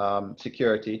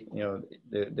security. You know,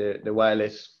 the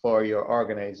wireless for your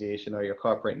organization or your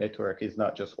corporate network is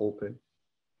not just open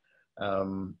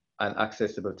and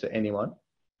accessible to anyone.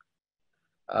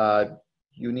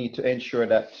 You need to ensure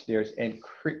that there's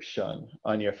encryption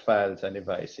on your files and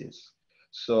devices.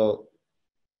 So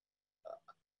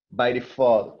by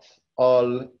default,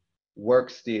 all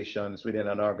workstations within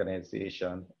an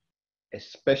organization,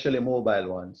 especially mobile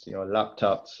ones, you know,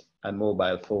 laptops and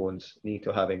mobile phones, need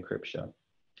to have encryption.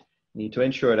 You need to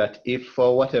ensure that if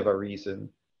for whatever reason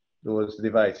those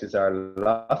devices are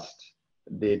lost,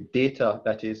 the data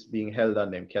that is being held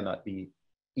on them cannot be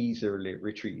easily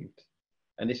retrieved.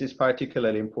 And this is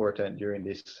particularly important during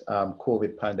this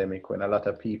COVID pandemic, when a lot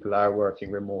of people are working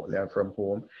remotely and from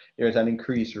home. There's an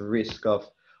increased risk of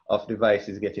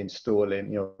devices getting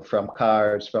stolen, you know, from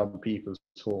cars, from people's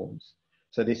homes.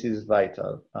 So this is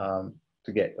vital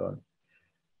to get done.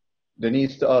 There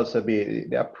needs to also be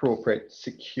the appropriate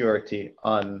security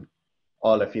on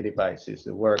all of your devices,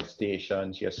 the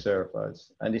workstations, your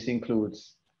servers, and this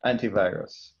includes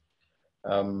antivirus.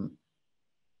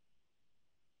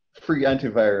 Free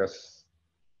antivirus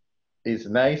is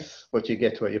nice, but you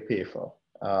get what you pay for.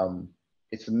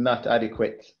 It's not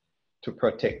adequate to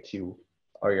protect you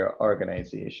or your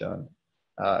organization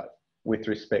with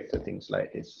respect to things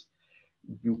like this.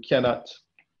 You cannot,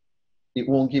 it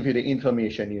won't give you the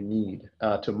information you need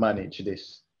to manage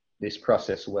this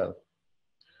process well.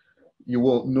 You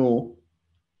won't know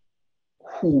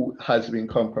who has been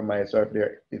compromised or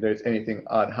if there's anything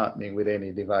odd happening with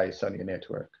any device on your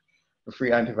network. The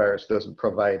free antivirus doesn't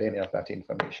provide any of that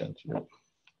information to you.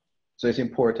 So it's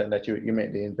important that you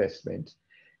make the investment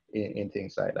in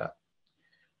things like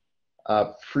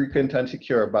that. Frequent and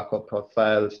secure backup of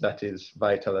files, that is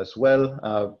vital as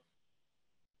well.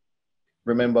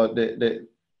 Remember,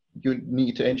 you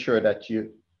need to ensure that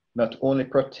you not only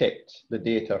protect the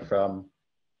data from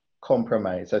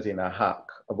compromise, as in a hack,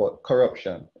 about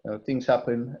corruption. You know, things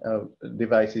happen,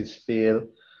 devices fail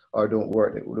or don't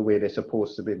work the way they're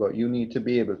supposed to be, but you need to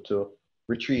be able to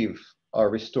retrieve or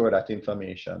restore that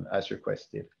information as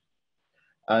requested.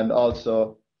 And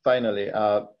also, finally,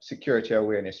 security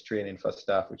awareness training for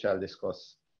staff, which I'll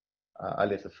discuss a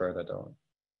little further down.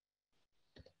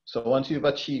 So once you've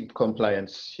achieved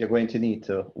compliance, you're going to need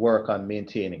to work on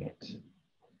maintaining it.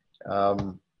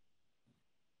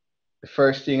 The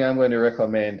first thing I'm going to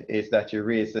recommend is that you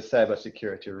raise the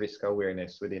cybersecurity risk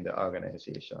awareness within the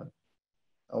organization.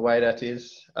 And why that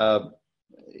is,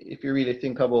 if you really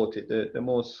think about it, the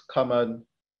most common,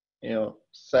 you know,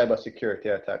 cybersecurity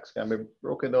attacks can be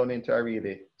broken down into a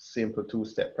really simple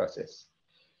two-step process.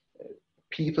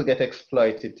 People get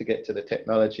exploited to get to the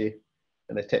technology,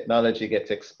 and the technology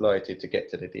gets exploited to get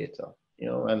to the data. You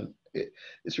know, and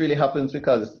this really happens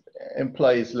because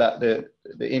employees lack the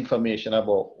information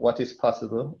about what is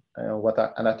possible and what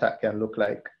an attack can look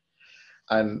like.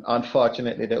 And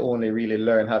unfortunately, they only really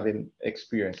learn having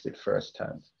experienced it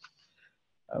firsthand.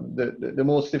 The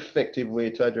most effective way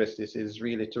to address this is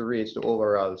really to raise the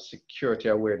overall security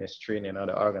awareness training of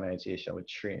the organization with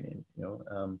training. You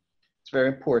know, it's very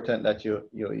important that you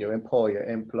empower your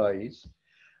employees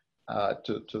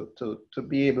to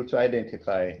be able to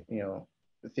identify, you know,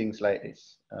 things like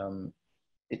this.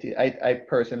 I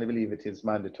personally believe it is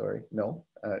mandatory,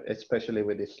 especially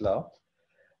with this law.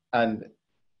 And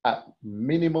at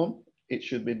minimum, it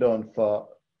should be done for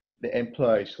the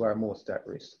employees who are most at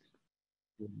risk.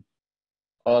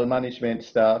 all management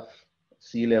staff,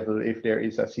 C-level, if there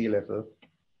is a C-level,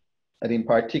 and in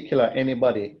particular,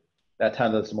 anybody that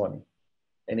handles money,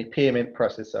 any payment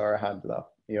processor or handler,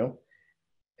 you know,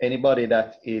 anybody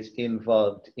that is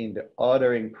involved in the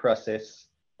ordering process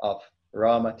of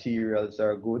raw materials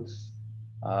or goods,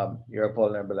 you're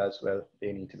vulnerable as well.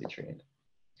 They need to be trained.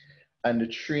 And the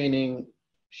training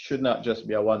should not just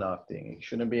be a one-off thing. It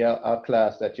shouldn't be a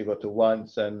class that you go to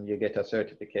once and you get a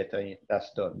certificate and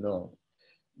that's done. No.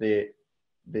 The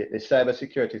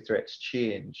cybersecurity threats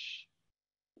change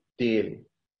daily,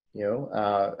 you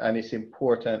know, and it's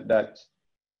important that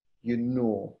you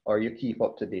know or you keep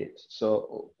up to date.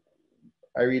 So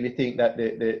I really think that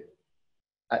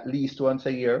at least once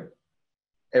a year,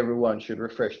 everyone should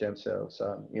refresh themselves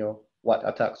on, you know, what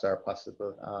attacks are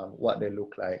possible, what they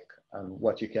look like, and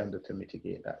what you can do to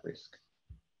mitigate that risk.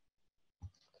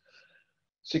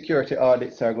 Security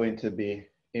audits are going to be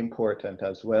important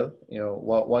as well. You know,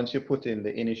 once you put in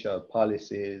the initial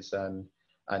policies and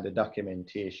the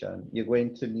documentation, you're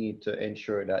going to need to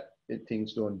ensure that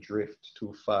things don't drift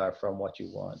too far from what you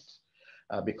want.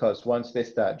 Because once they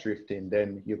start drifting,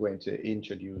 then you're going to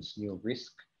introduce new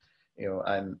risk, you know,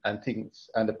 and things,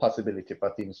 and the possibility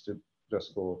for things to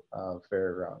just go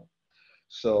very wrong.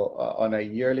 So on a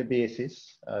yearly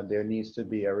basis, there needs to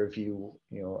be a review,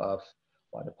 you know, of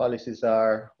what the policies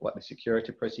are, what the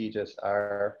security procedures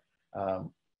are.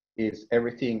 Is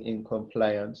everything in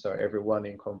compliance or everyone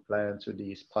in compliance with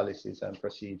these policies and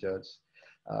procedures?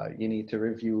 You need to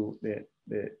review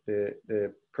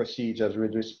the procedures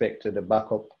with respect to the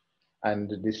backup and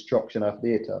the destruction of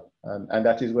data. And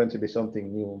that is going to be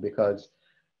something new because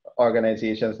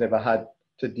organizations never had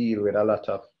to deal with a lot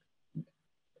of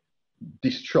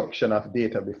destruction of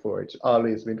data before. It's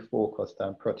always been focused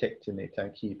on protecting it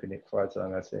and keeping it for as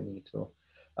long as they need to.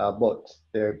 But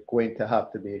there's going to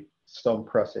have to be some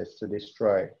process to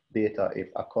destroy data if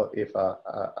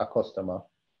a customer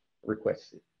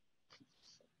requests it.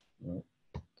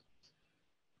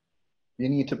 You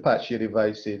need to patch your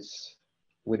devices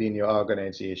within your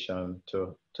organization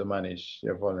to manage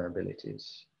your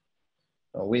vulnerabilities.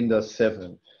 Windows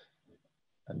 7.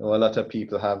 I know a lot of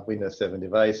people have Windows 7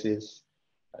 devices.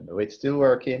 I know it's still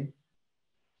working.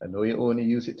 I know you only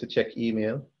use it to check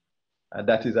email, and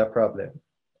that is a problem.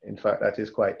 In fact, that is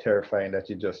quite terrifying that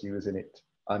you're just using it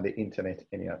on the internet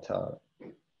any at all.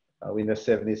 Windows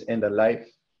 7 is end of life.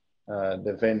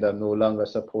 The vendor no longer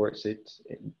supports it.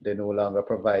 They no longer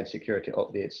provide security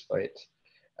updates for it.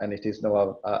 And it is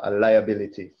now a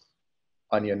liability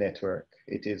on your network.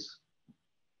 It is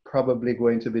probably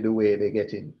going to be the way they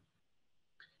get in.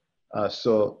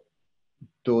 So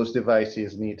those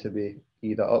devices need to be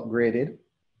either upgraded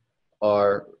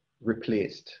or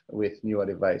replaced with newer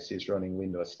devices running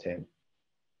Windows 10.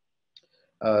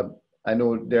 I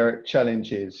know there are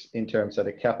challenges in terms of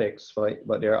the CapEx for it,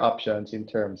 but there are options in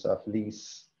terms of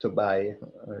lease to buy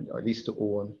or lease to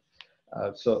own.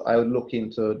 So I would look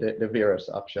into the various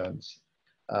options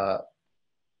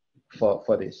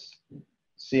for this.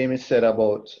 Same is said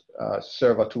about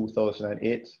Server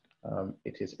 2008.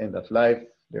 It is end of life.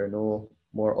 There are no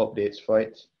more updates for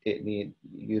it.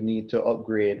 You need to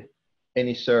upgrade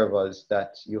any servers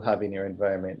that you have in your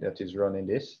environment that is running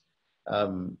this.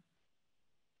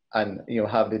 And you know,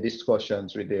 have the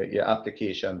discussions with your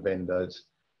application vendors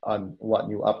on what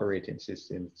new operating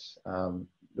systems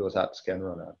those apps can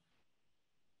run on.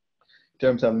 In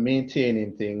terms of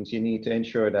maintaining things, you need to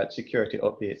ensure that security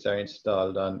updates are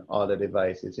installed on all the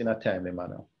devices in a timely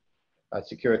manner.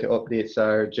 Security updates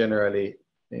are generally,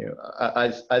 you know,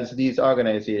 as these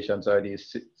organizations or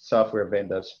these software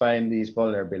vendors find these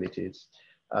vulnerabilities,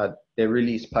 they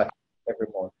release patches every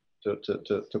month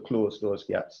to close those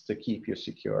gaps, to keep you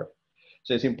secure.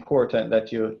 So it's important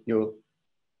that you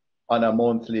on a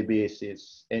monthly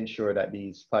basis, ensure that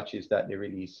these patches that they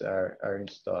release are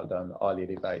installed on all your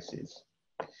devices.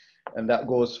 And that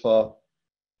goes for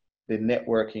the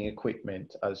networking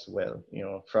equipment as well. You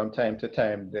know, from time to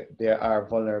time, there are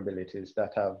vulnerabilities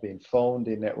that have been found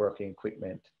in networking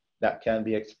equipment that can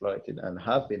be exploited and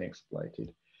have been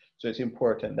exploited. So it's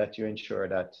important that you ensure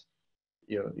that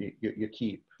you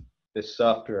keep the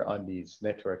software on these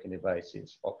networking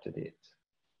devices up to date.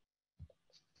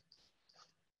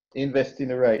 Invest in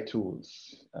the right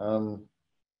tools.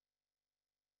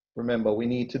 Remember, we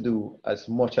need to do as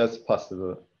much as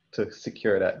possible to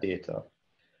secure that data.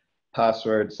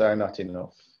 Passwords are not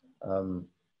enough.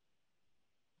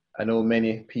 I know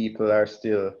many people are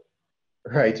still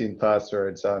writing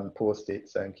passwords on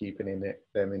Post-its and keeping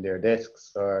them in their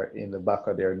desks or in the back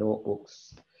of their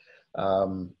notebooks.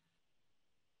 And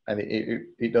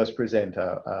it does present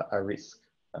a risk.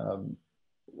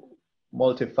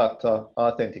 multi-factor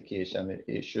authentication,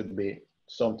 it should be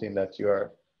something that you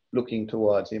are looking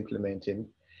towards implementing,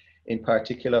 in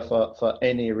particular for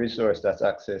any resource that's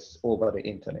accessed over the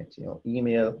internet. You know,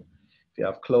 email, if you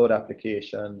have cloud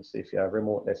applications, if you have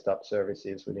remote desktop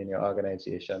services within your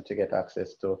organization to get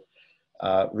access to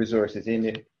resources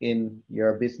in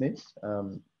your business,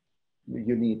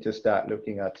 you need to start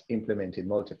looking at implementing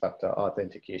multi-factor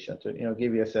authentication to, you know,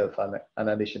 give yourself an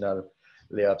additional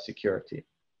layer of security.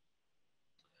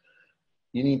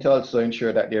 You need to also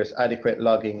ensure that there's adequate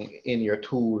logging in your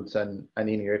tools and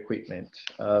in your equipment.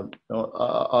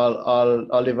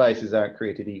 All devices aren't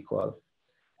created equal.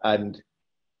 And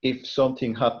if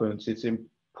something happens, it's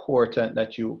important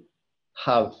that you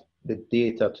have the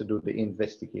data to do the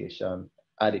investigation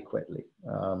adequately,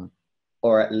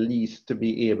 or at least to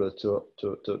be able to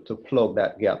plug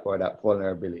that gap or that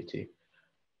vulnerability.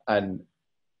 And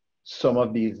some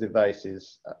of these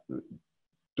devices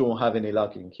don't have any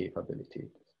logging capability,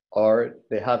 or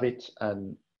they have it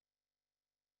and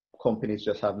companies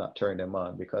just have not turned them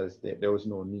on because there was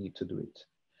no need to do it.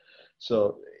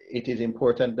 So it is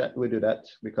important that we do that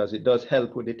because it does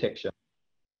help with detection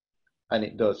and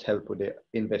it does help with the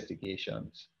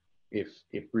investigations if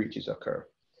breaches occur.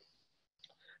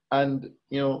 And,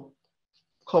 you know,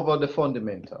 cover the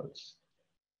fundamentals,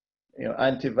 you know,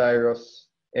 antivirus,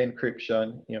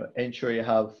 encryption, you know, ensure you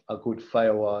have a good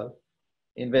firewall,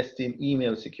 invest in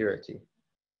email security.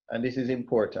 And this is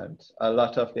important. A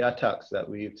lot of the attacks that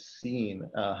we've seen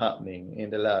happening in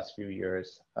the last few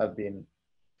years have been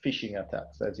phishing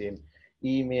attacks, as in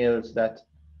emails that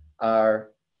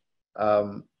are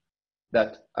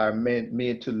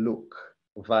made to look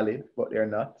valid, but they're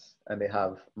not, and they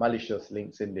have malicious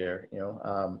links in there, you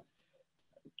know,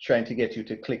 trying to get you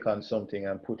to click on something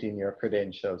and put in your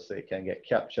credentials so it can get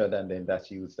captured, and then that's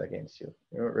used against you.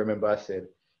 You know, remember I said,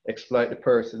 exploit the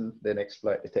person, then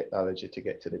exploit the technology to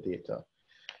get to the data.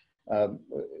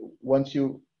 Once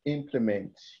you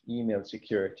implement email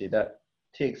security, that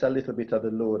takes a little bit of the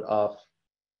load off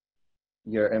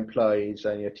your employees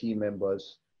and your team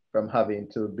members from having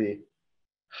to be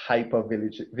hyper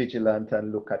vigilant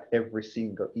and look at every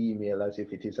single email as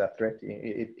if it is a threat.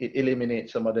 It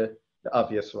eliminates some of the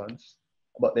obvious ones,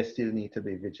 but they still need to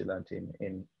be vigilant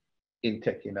in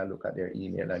taking a look at their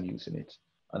email and using it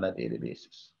on a daily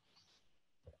basis.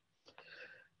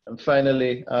 And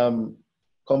finally,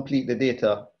 complete the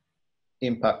data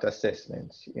impact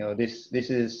assessments. You know, this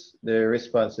is the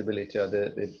responsibility of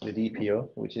the DPO,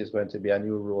 which is going to be a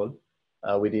new role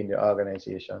within the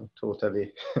organization,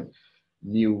 totally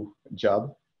new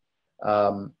job.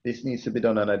 This needs to be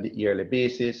done on a yearly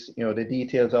basis. You know, the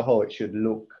details of how it should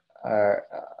look are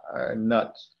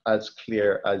not as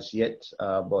clear as yet,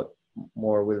 but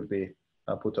more will be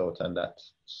put out on that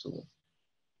soon.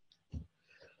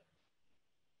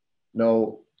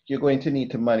 Now, you're going to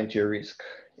need to manage your risk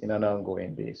in an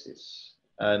ongoing basis.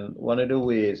 And one of the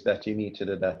ways that you need to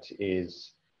do that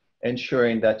is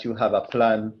ensuring that you have a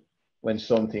plan when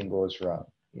something goes wrong.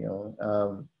 You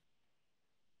know,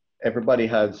 everybody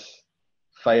has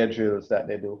fire drills that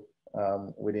they do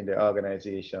within their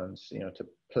organizations, you know, to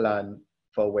plan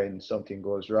for when something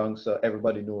goes wrong, so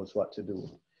everybody knows what to do.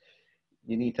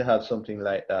 You need to have something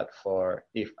like that for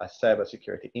if a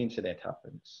cybersecurity incident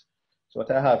happens. So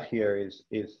what I have here is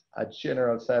a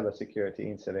general cybersecurity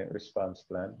incident response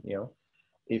plan. You know,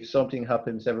 if something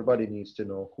happens, everybody needs to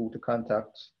know who to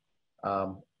contact,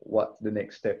 what the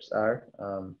next steps are.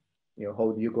 You know,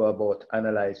 how do you go about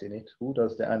analyzing it? Who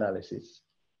does the analysis?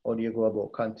 How do you go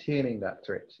about containing that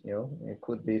threat? You know, it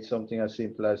could be something as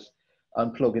simple as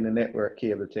unplugging the network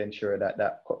cable to ensure that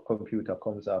that computer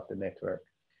comes off the network.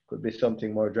 It could be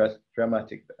something more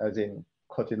dramatic, as in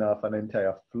cutting off an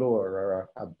entire floor or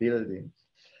a building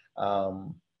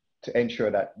to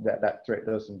ensure that that threat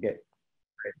doesn't get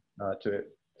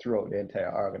throughout the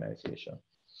entire organization.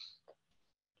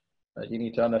 You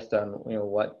need to understand, you know,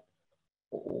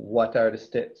 what are the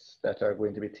steps that are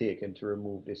going to be taken to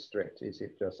remove this threat? Is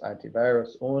it just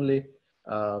antivirus only?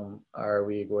 Are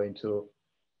we going to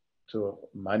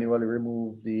manually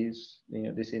remove these, you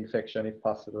know, this infection if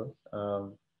possible?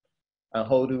 And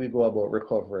how do we go about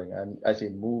recovering and as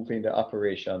in moving the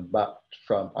operation back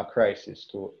from a crisis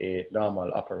to a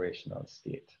normal operational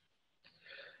state?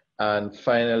 And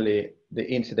finally, the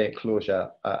incident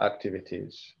closure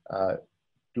activities.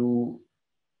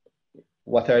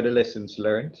 What are the lessons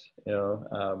learned? You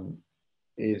know,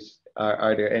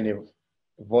 are there any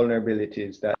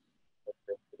vulnerabilities that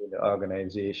in the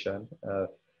organization?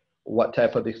 What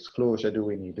type of disclosure do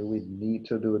we need? Do we need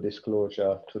to do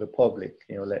disclosure to the public?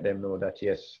 You know, let them know that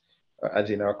yes, as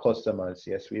in our customers,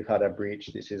 yes, we've had a breach.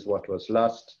 This is what was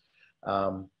lost.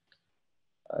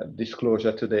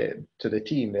 disclosure to the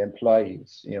team, the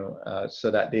employees,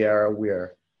 so that they are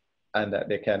aware and that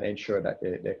they can ensure that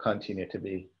they continue to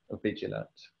be vigilant.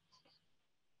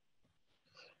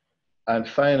 And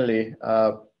finally,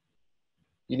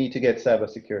 you need to get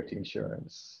cybersecurity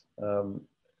insurance.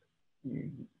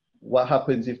 What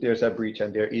happens if there's a breach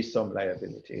and there is some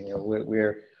liability?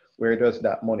 Where does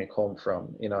that money come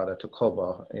from in order to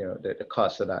cover the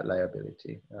cost of that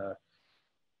liability?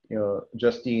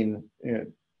 Justine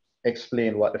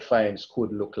explained what the fines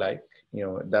could look like.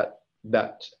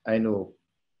 That I know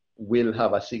will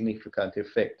have a significant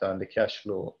effect on the cash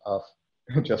flow of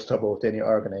just about any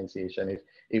organization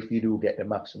if you do get the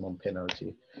maximum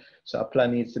penalty. So a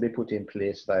plan needs to be put in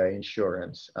place via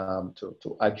insurance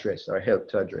to address or help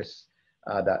to address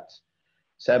that.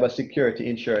 Cybersecurity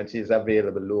insurance is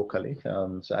available locally,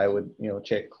 so I would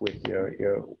check with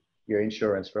your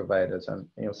insurance providers and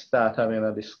start having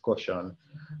a discussion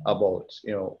about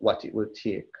what it will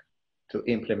take to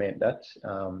implement that,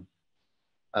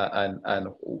 and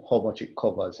how much it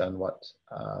covers and what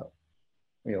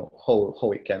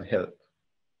how it can help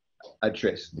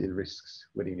address the risks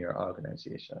within your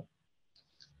organization.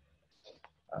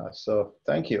 So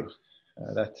thank you.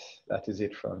 That is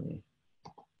it from me.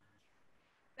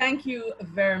 Thank you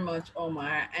very much,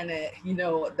 Omar. And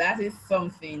that is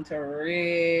something to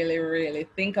really, really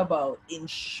think about.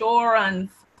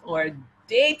 Insurance or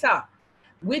data,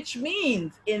 which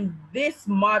means in this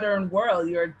modern world,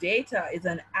 your data is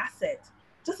an asset,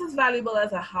 just as valuable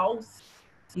as a house.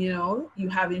 You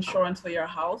have insurance for your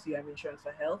house, you have insurance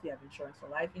for health, you have insurance for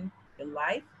life in your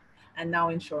life, and now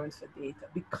insurance for data.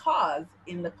 Because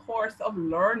in the course of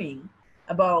learning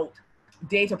about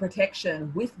data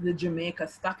protection with the Jamaica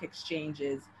Stock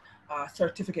Exchange's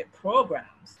certificate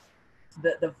programs,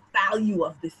 the value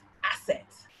of this asset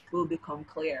will become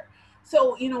clear.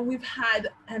 So, we've had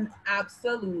an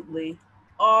absolutely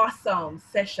awesome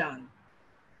session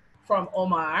from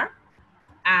Omar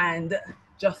and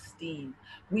Justine.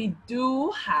 We do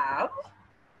have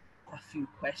a few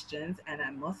questions, and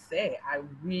I must say, I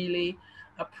really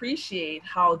appreciate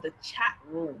how the chat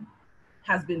room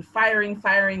has been firing.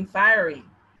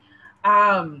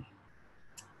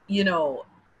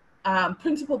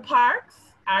 Principal Parks,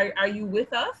 are you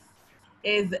with us?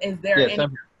 Is there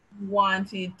anything you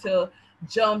wanted to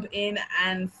jump in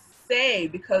and say,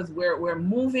 because we're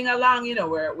moving along,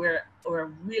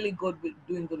 we're really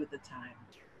doing good with the time.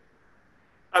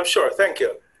 I'm sure, thank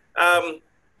you.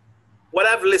 What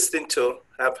I've listened to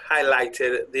have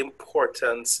highlighted the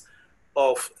importance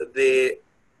of the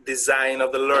design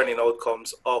of the learning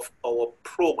outcomes of our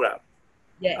program.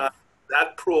 Yes.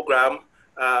 That program,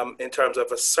 in terms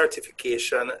of a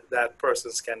certification that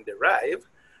persons can derive,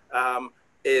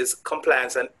 is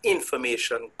compliance and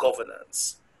information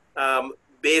governance.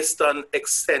 Based on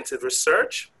extensive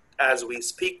research, as we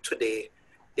speak today,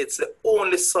 it's the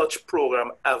only such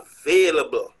program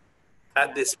available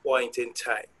at this point in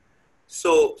time.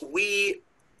 So we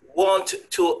want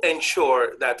to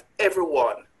ensure that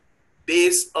everyone,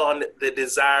 based on the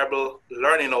desirable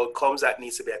learning outcomes that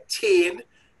needs to be attained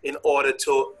in order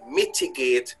to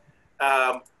mitigate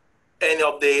any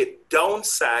of the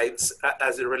downsides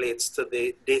as it relates to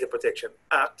the Data Protection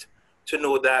Act, to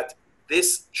know that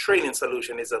this training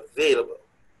solution is available.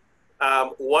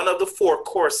 One of the 4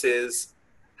 courses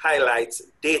highlights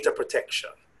data protection.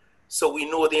 So we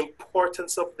know the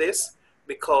importance of this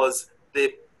because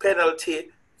the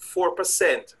penalty,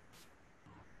 4%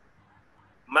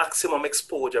 maximum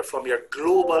exposure from your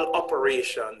global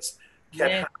operations can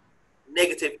have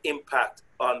negative impact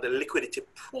on the liquidity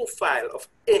profile of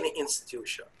any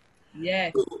institution.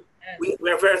 Yes. So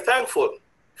we're very thankful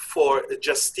for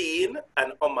Justine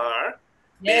and Omar,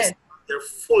 based on their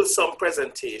fulsome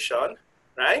presentation,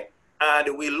 right?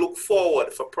 And we look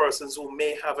forward for persons who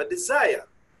may have a desire,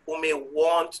 who may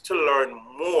want to learn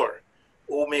more,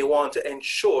 who may want to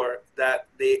ensure that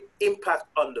the impact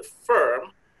on the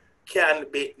firm can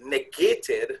be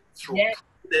negated through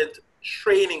prudent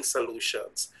training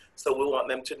solutions. So we want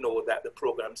them to know that the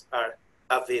programs are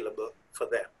available for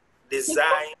them,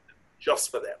 designed just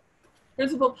for them.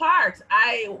 Principal Parks,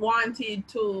 I wanted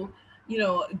to,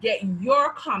 get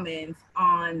your comments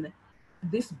on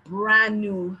this brand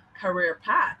new career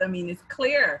path. I mean, it's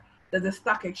clear that the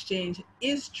stock exchange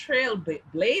is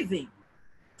trailblazing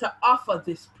to offer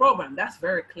this program. That's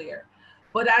very clear.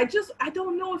 But I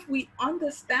don't know if we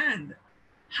understand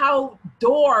how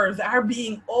doors are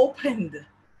being opened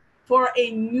for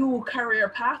a new career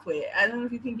pathway. I don't know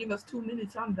if you can give us 2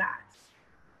 minutes on that.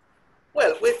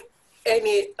 Well, with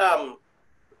any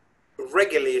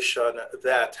regulation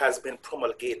that has been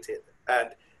promulgated and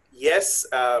yes,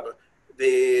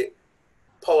 the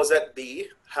powers that be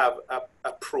have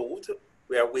approved.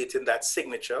 We are waiting that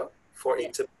signature for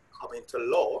it to come into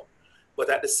law. But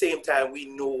at the same time, we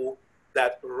know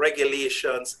that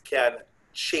regulations can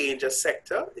change a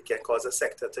sector. It can cause a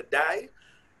sector to die.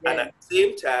 And at the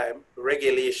same time,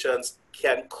 regulations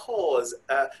can cause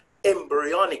an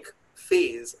embryonic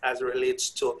phase as it relates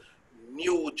to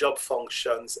new job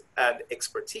functions and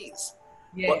expertise.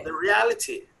 But the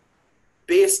reality,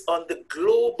 based on the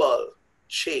global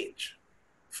change,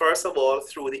 first of all,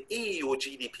 through the EU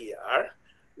GDPR,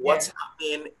 what's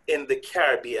happening in the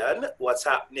Caribbean, what's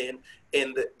happening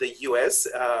in the US,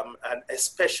 and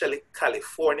especially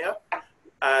California,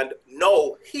 and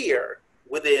now here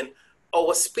within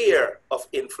our sphere of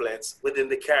influence within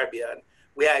the Caribbean,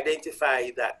 we identify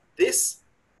that this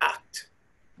act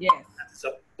is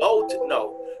about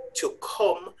now to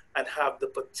come and have the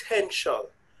potential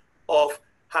of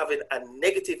having a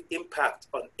negative impact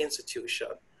on institution.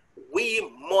 We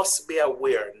must be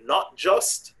aware not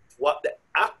just what the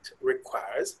act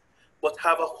requires, but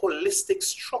have a holistic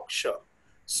structure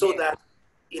so that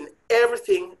in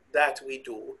everything that we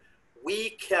do,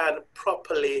 we can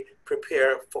properly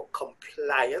prepare for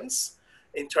compliance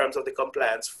in terms of the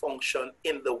compliance function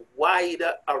in the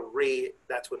wider array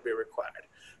that would be required.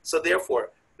 So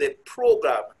therefore, the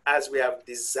program as we have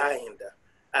designed,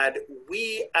 and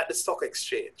we at the Stock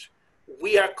Exchange,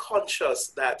 we are conscious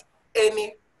that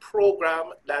any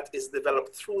program that is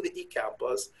developed through the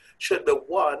eCampus should be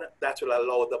one that will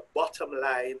allow the bottom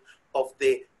line of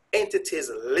the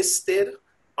entities listed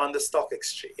on the Stock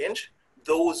Exchange,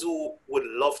 those who would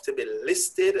love to be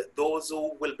listed, those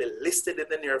who will be listed in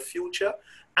the near future,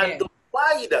 and the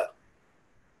wider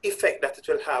effect that it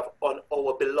will have on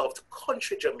our beloved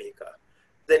country, Jamaica.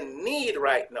 The need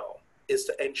right now is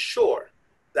to ensure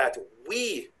that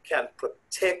we can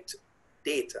protect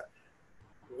data.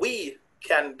 We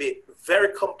can be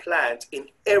very compliant in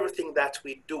everything that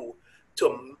we do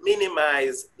to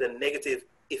minimize the negative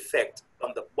effect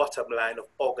on the bottom line of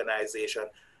organization.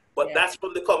 But that's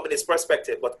from the company's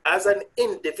perspective. But as an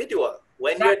individual,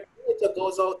 when your data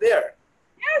goes out there,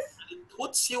 it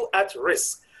puts you at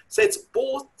risk. So it's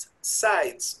both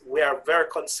sides we are very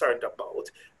concerned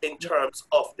about in terms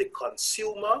of the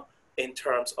consumer, in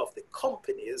terms of the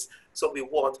companies. So we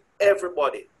want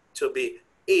everybody to be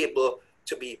able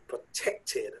to be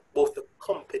protected, both the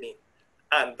company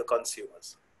and the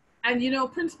consumers. And you know,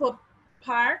 Principal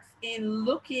Parks, in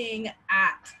looking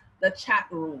at the chat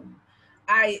room,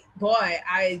 I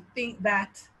think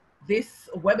that this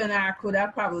webinar could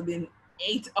have probably been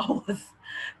 8 hours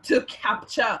to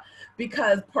capture,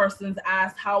 because persons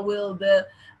asked how will the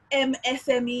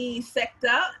MSME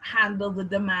sector handle the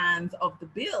demands of the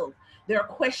bill. There are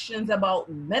questions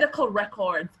about medical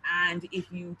records, and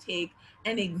if you take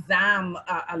an exam,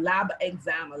 a lab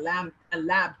exam, a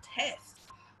lab test,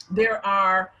 there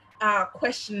are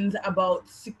questions about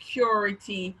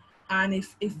security and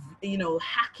if you know,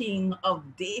 hacking of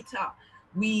data.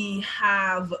 We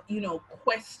have, you know,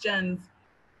 questions,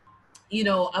 you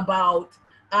know, about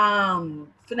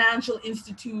financial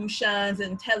institutions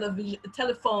and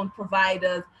telephone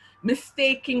providers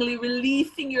mistakenly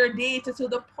releasing your data to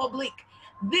the public.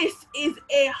 This is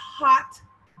a hot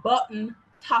button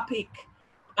topic,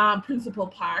 Principal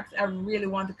Parks. I really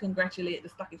want to congratulate the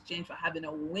Stock Exchange for having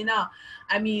a winner.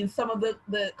 I mean, some of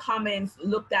the comments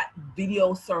looked at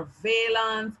video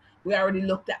surveillance. We already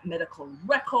looked at medical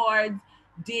records.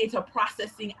 Data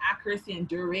processing accuracy and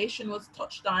duration was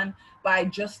touched on by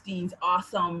Justine's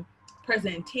awesome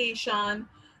presentation.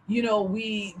 You know,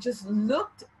 we just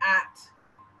looked at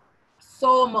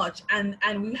so much, and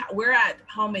we're at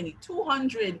how many?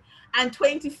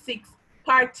 226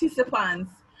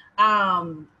 participants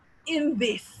in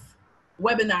this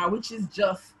webinar, which is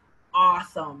just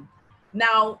awesome.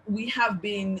 Now we have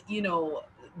been, you know,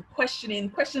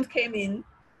 questions came in,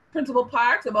 Principal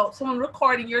Parks, about someone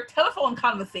recording your telephone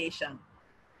conversation.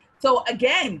 So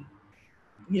again,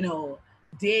 you know,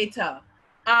 data.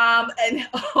 And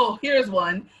oh, here's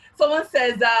one. Someone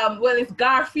says, well, it's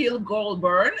Garfield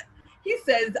Goldburn. He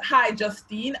says, hi,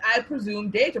 Justine. I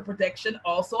presume data protection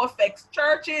also affects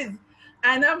churches.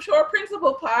 And I'm sure,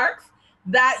 Principal Parks,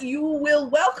 that you will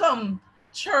welcome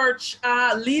church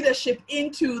leadership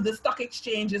into the Stock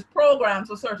Exchange's programs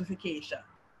for certification.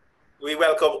 We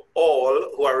welcome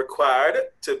all who are required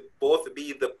to both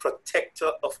be the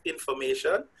protector of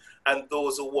information and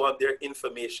those who want their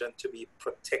information to be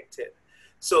protected.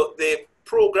 So the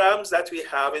programs that we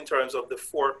have in terms of the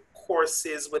 4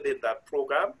 courses within that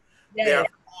program, they are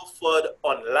offered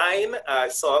online. I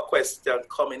saw a question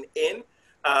coming in.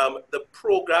 The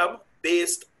program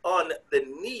based on the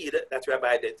need that we have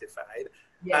identified,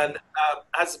 and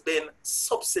has been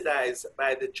subsidized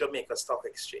by the Jamaica Stock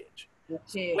Exchange.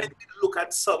 Okay. When we look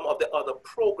at some of the other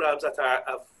programs that are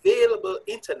available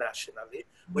internationally,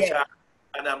 which are,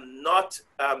 and I'm not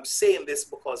saying this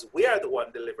because we are the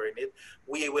one delivering it,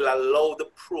 we will allow the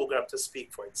program to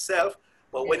speak for itself.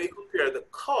 But when we compare the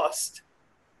cost,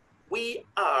 we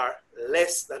are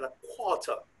less than a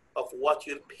quarter of what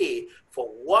you'll pay for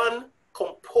one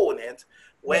component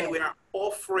when we are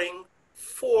offering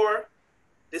 4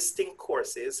 distinct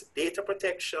courses: data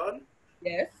protection,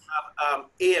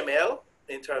 AML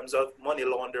in terms of money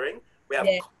laundering, we have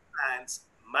compliance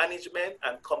management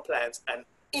and compliance and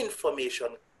information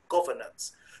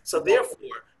governance. So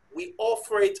therefore, we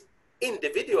offer it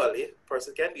individually.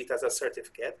 Person can do it as a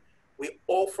certificate. We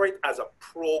offer it as a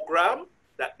program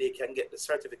that they can get the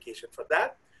certification for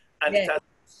that. And it has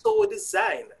so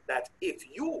designed that if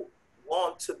you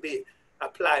want to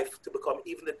apply to become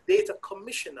even the data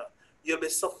commissioner, you'll be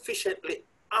sufficiently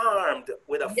armed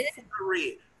with a full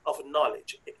array of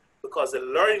knowledge, because the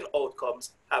learning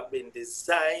outcomes have been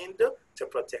designed to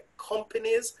protect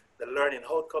companies. The learning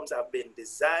outcomes have been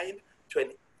designed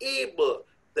to enable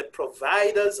the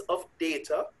providers of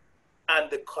data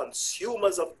and the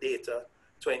consumers of data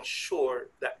to ensure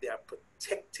that they are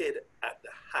protected at the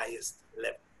highest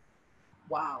level.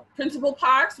 Wow. Principal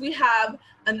Parks, we have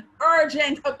an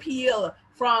urgent appeal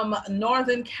from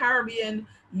Northern Caribbean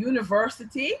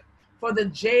University for the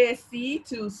JSE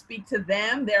to speak to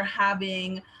them. They're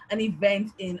having an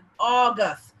event in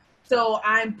August. So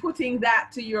I'm putting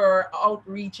that to your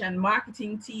outreach and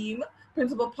marketing team,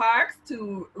 Principal Parks,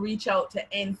 to reach out to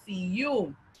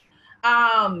NCU.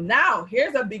 Now,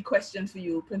 here's a big question for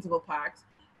you, Principal Parks.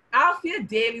 Althea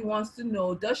Daly wants to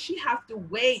know, does she have to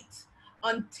wait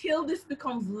until this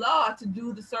becomes law to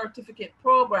do the certificate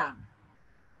program?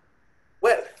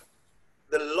 Well,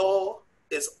 the law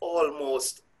is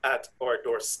almost at our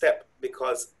doorstep,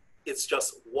 because it's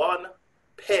just one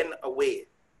pen away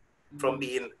from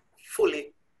being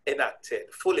fully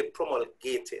enacted, fully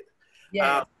promulgated.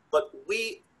 But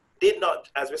we did not,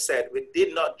 as we said, we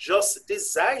did not just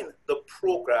design the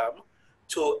program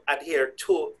to adhere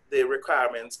to the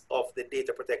requirements of the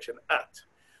Data Protection Act.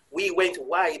 We went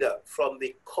wider from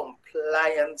the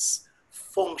compliance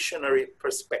functionary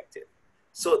perspective.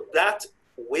 So that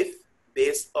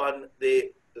based on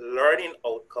the learning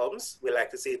outcomes, we like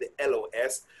to say the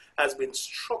LOS, has been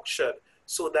structured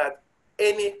so that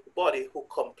anybody who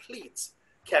completes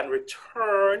can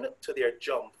return to their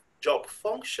job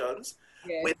functions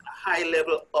with a high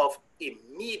level of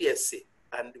immediacy.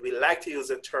 And we like to use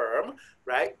the term,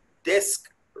 right,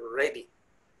 desk ready,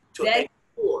 to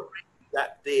ensure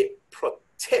that they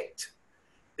protect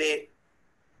the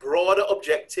broader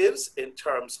objectives in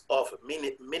terms of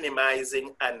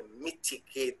minimizing and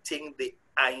mitigating the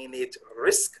innate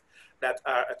risk that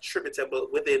are attributable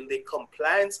within the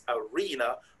compliance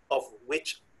arena, of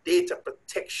which data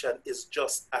protection is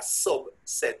just a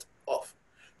subset of.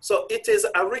 So it is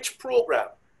a rich program.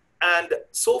 And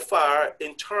so far,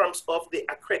 in terms of the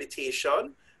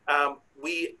accreditation,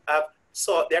 we have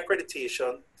sought the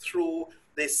accreditation through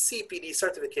the CPD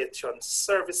Certification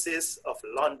Services of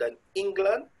London,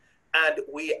 England, and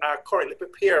we are currently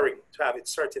preparing to have it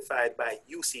certified by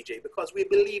UCJ, because we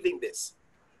believe in this.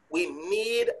 We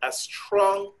need a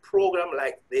strong program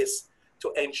like this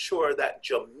to ensure that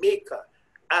Jamaica,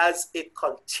 as it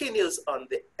continues on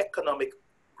the economic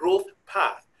growth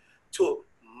path, to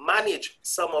manage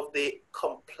some of the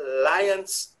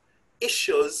compliance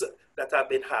issues that I've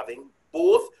been having,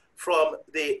 both from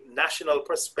the national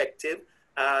perspective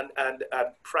and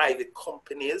private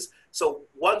companies. So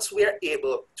once we're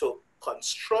able to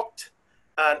construct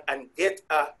and get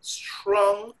a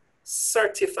strong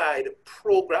certified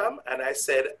program, and I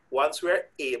said once we're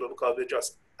able, because we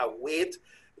just await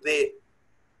the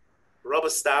rubber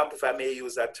stamp, if I may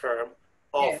use that term,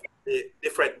 of the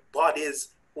different bodies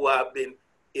who have been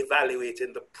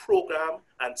evaluating the program.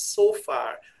 And so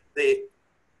far, the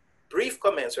brief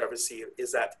comments we have received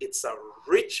is that it's a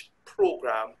rich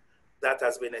program that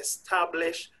has been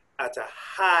established at a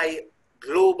high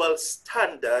global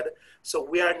standard. So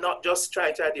we are not just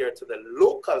trying to adhere to the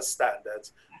local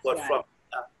standards, but from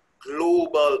a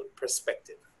global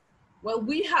perspective. Well,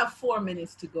 we have 4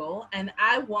 minutes to go, and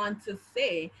I want to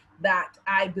say that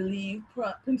I believe,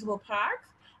 Principal Parks,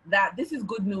 that this is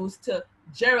good news to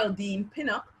Geraldine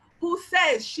Pinnock, who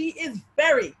says she is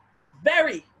very,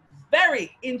 very,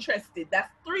 very interested.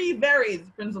 That's 3 verys,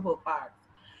 Principal Parks.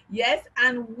 Yes,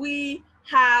 and we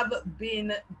have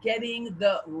been getting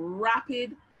the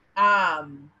rapid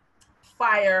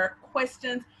fire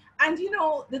questions. And you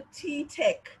know, the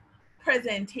tTech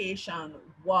presentation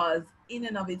was in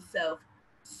and of itself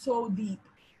so deep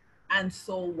and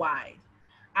so wide.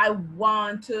 I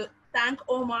want to thank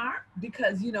Omar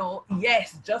because, you know,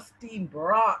 yes, Justine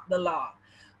brought the law,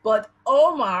 but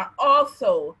Omar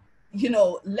also, you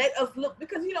know, let us look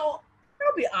because, you know,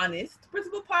 I'll be honest,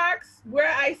 Principal Parks,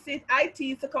 where I sit, I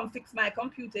tease to come fix my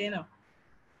computer, you know.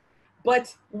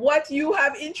 But what you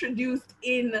have introduced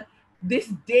in this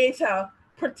data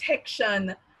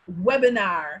protection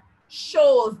webinar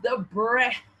shows the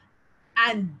breadth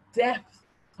and depth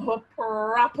of a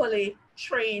properly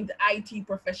trained IT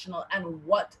professional and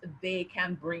what they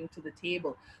can bring to the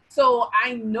table. So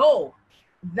I know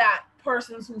that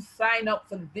persons who sign up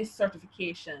for this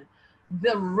certification,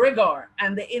 the rigor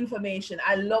and the information,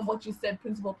 I love what you said,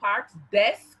 Principal Parks,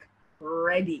 desk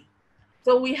ready.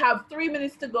 So we have 3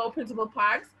 minutes to go, Principal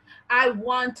Parks. I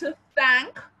want to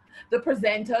thank the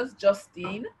presenters,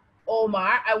 Justine,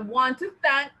 Omar. I want to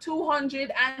thank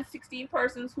 216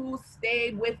 persons who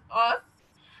stayed with us.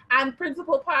 And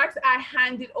Principal Parks, I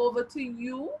hand it over to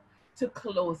you to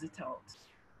close it out.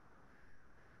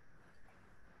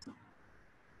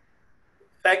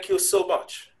 Thank you so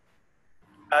much.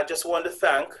 I just want to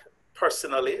thank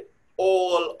personally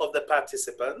all of the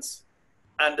participants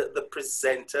and the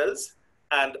presenters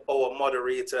and our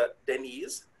moderator,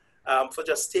 Dennise, for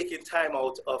just taking time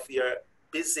out of your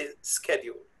busy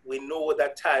schedule. We know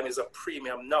that time is a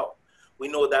premium now. We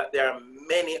know that there are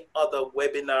many other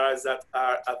webinars that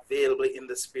are available in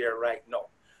the sphere right now.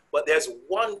 But there's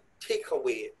one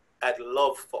takeaway I'd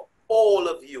love for all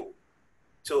of you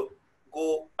to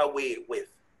go away with.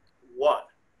 One,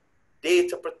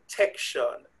 data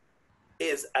protection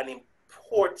is an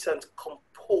important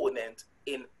component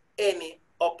in any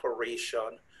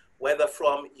operation, whether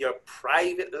from your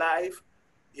private life,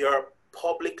 your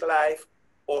public life,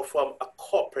 or from a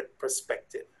corporate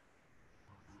perspective.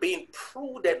 Being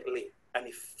prudently and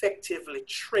effectively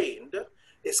trained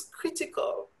is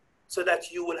critical so that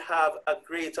you will have a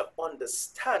greater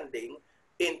understanding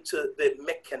into the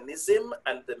mechanism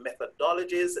and the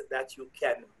methodologies that you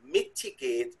can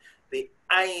mitigate the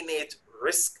innate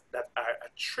risks that are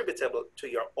attributable to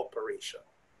your operation.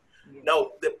 Yes.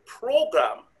 Now, the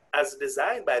program, as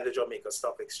designed by the Jamaica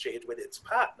Stock Exchange with its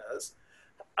partners,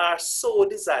 are so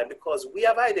designed because we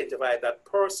have identified that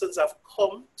persons have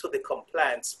come to the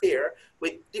compliance sphere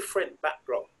with different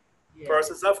backgrounds. Yes.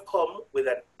 Persons have come with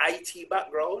an IT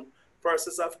background,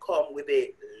 persons have come with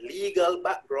a legal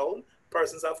background,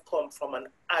 persons have come from an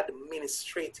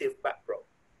administrative background.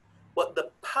 But the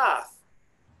path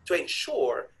to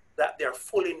ensure that they're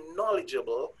fully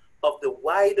knowledgeable of the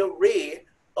wide array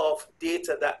of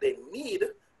data that they need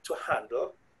to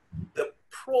handle, the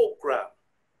program,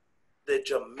 the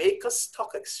Jamaica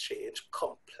Stock Exchange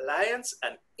Compliance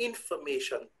and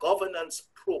Information Governance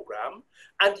Program,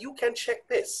 and you can check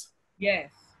this.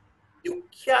 Yes. You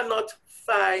cannot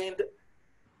find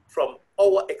from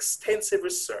our extensive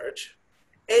research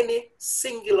any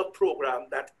singular program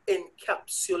that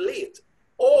encapsulates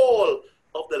all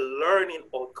of the learning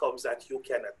outcomes that you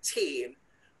can attain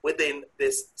within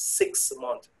this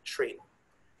 6-month training.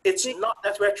 It's not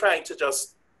that we're trying to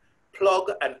just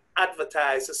plug and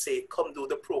advertise to say, come do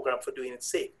the program for doing its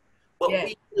sake. But yes,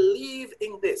 we believe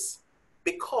in this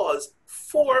because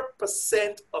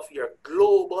 4% of your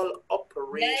global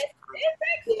operation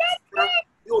is a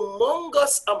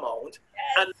humongous amount,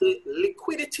 and the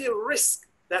liquidity risk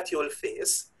that you'll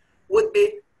face would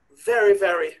be very,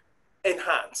 very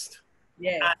enhanced.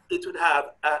 Yes. And it would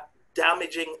have a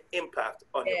damaging impact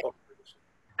on your operation.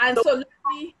 And so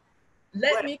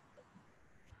let me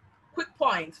quick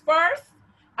points. First,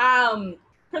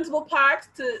 Principal Parks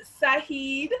to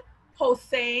Sahid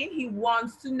Hossein, he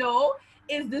wants to know,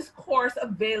 is this course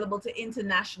available to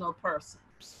international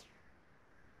persons?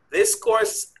 This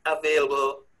course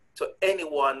available to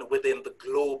anyone within the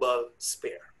global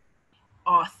sphere.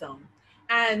 Awesome.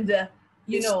 And,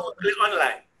 it's totally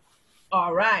online.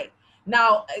 All right.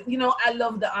 Now, you know, I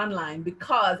love the online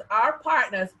because our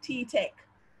partners, tTech,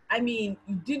 I mean,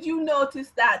 did you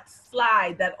notice that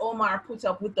slide that Omar put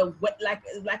up with the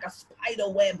like a spider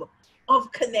web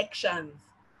of connections?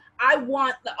 I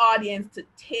want the audience to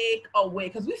take away,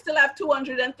 because we still have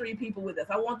 203 people with us.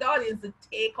 I want the audience to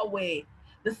take away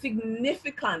the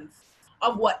significance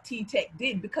of what tTech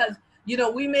did, because, you know,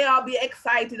 we may all be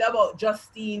excited about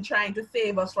Justine trying to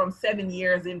save us from 7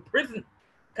 years in prison,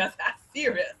 because that's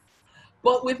serious.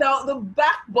 But without the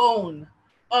backbone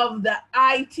of the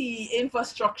IT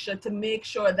infrastructure to make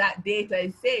sure that data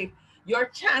is safe, your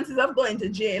chances of going to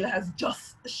jail has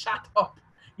just shot up.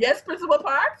 Yes, Principal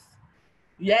Parks?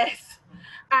 Yes.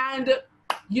 And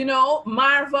You know,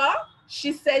 Marva,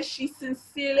 she says she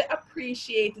sincerely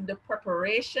appreciated the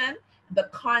preparation, the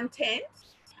content,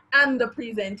 and the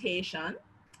presentation.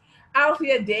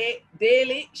 Althea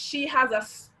Daly, she has a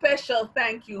special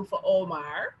thank you for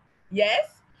Omar. Yes.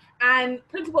 And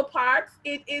Principal Parks,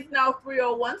 it is now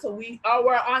 3:01, so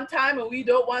we're on time and we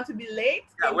don't want to be late.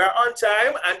 Yeah, we're on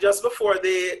time, and just before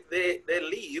they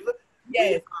leave,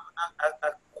 yes, we have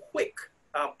a quick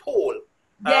poll.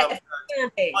 Yes,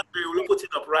 we'll put it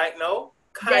up right now.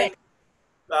 Kind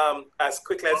as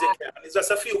quickly as you can. It's just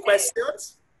a few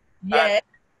questions. Yes. And,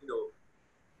 you know,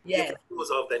 yes. You can close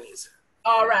off, Dennise.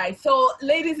 All right. So,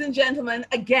 ladies and gentlemen,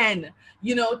 again,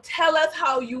 you know, tell us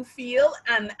how you feel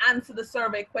and answer the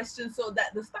survey question so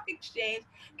that the stock exchange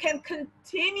can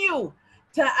continue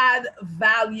to add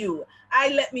value.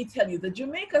 Let me tell you, the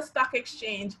Jamaica Stock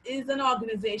Exchange is an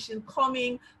organization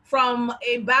coming from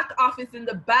a back office in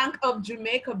the Bank of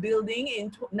Jamaica building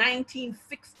in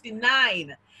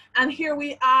 1969. And here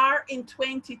we are in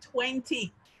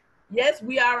 2020. Yes,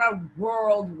 we are a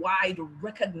worldwide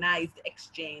recognized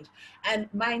exchange. And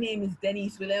my name is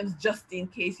Dennise Williams, just in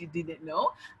case you didn't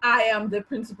know. I am the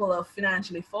principal of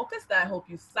Financially Focused. I hope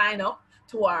you sign up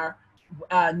to our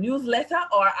newsletter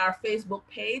or our Facebook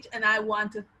page. And I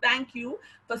want to thank you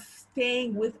for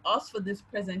staying with us for this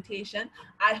presentation.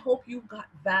 I hope you got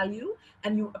value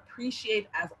and you appreciate,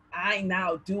 as I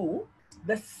now do,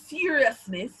 the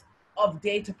seriousness of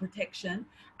data protection.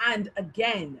 And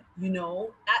again, you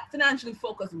know, at Financially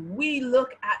Focused, we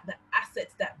look at the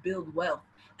assets that build wealth.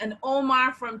 And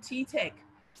Omar from tTech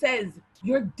says,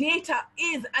 your data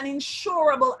is an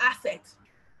insurable asset.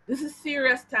 This is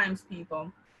serious times,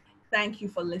 people. Thank you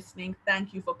for listening.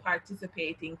 Thank you for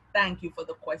participating. Thank you for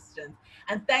the questions.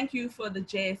 And thank you for the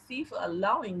JSE for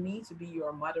allowing me to be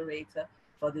your moderator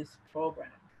for this program.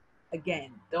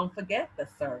 Again, don't forget the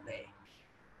survey.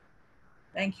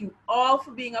 Thank you all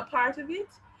for being a part of it.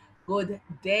 Good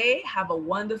day. Have a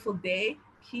wonderful day.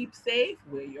 Keep safe.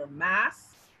 Wear your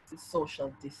mask.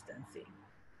 Social distancing.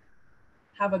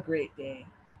 Have a great day.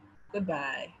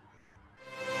 Goodbye.